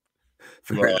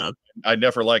 Fair enough. I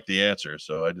never like the answer,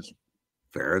 so I just.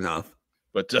 Fair enough.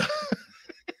 But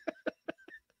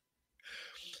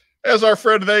as our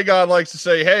friend Vagon likes to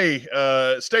say, hey,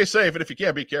 stay safe, and if you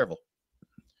can, be careful.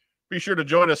 Be sure to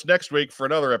join us next week for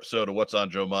another episode of What's on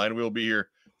Joe Mind. We'll be here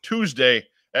Tuesday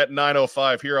at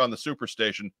 9:05 here on the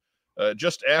Superstation,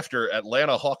 just after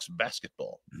Atlanta Hawks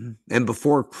basketball. And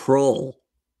before Kroll.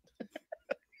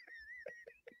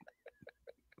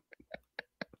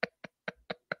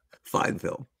 Fine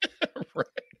film. Right.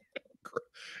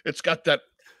 It's got that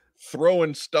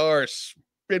throwing star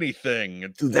spinny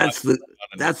thing. Dude, that's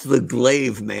the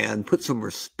glaive, man. Put some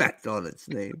respect on its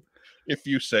name. If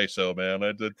you say so, man.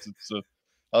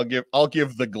 I'll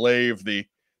give the glaive the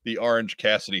Orange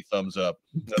Cassidy thumbs up.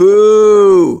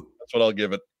 Boo! That's what I'll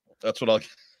give it. That's what I'll.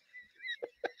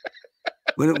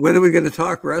 When are we going to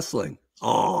talk wrestling?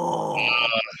 Oh,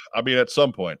 I mean, at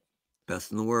some point.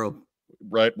 Best in the world.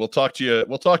 Right. We'll talk to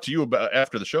you about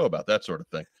after the show about that sort of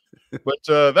thing.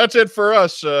 But that's it for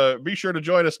us. Be sure to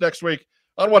join us next week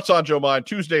on What's on Joe Mind,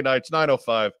 Tuesday nights,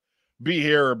 9:05. Be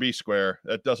here or be square.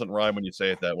 That doesn't rhyme when you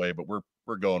say it that way, but we're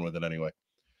going with it anyway.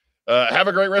 Have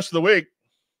a great rest of the week.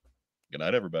 Good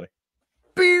night, everybody.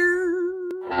 Beer.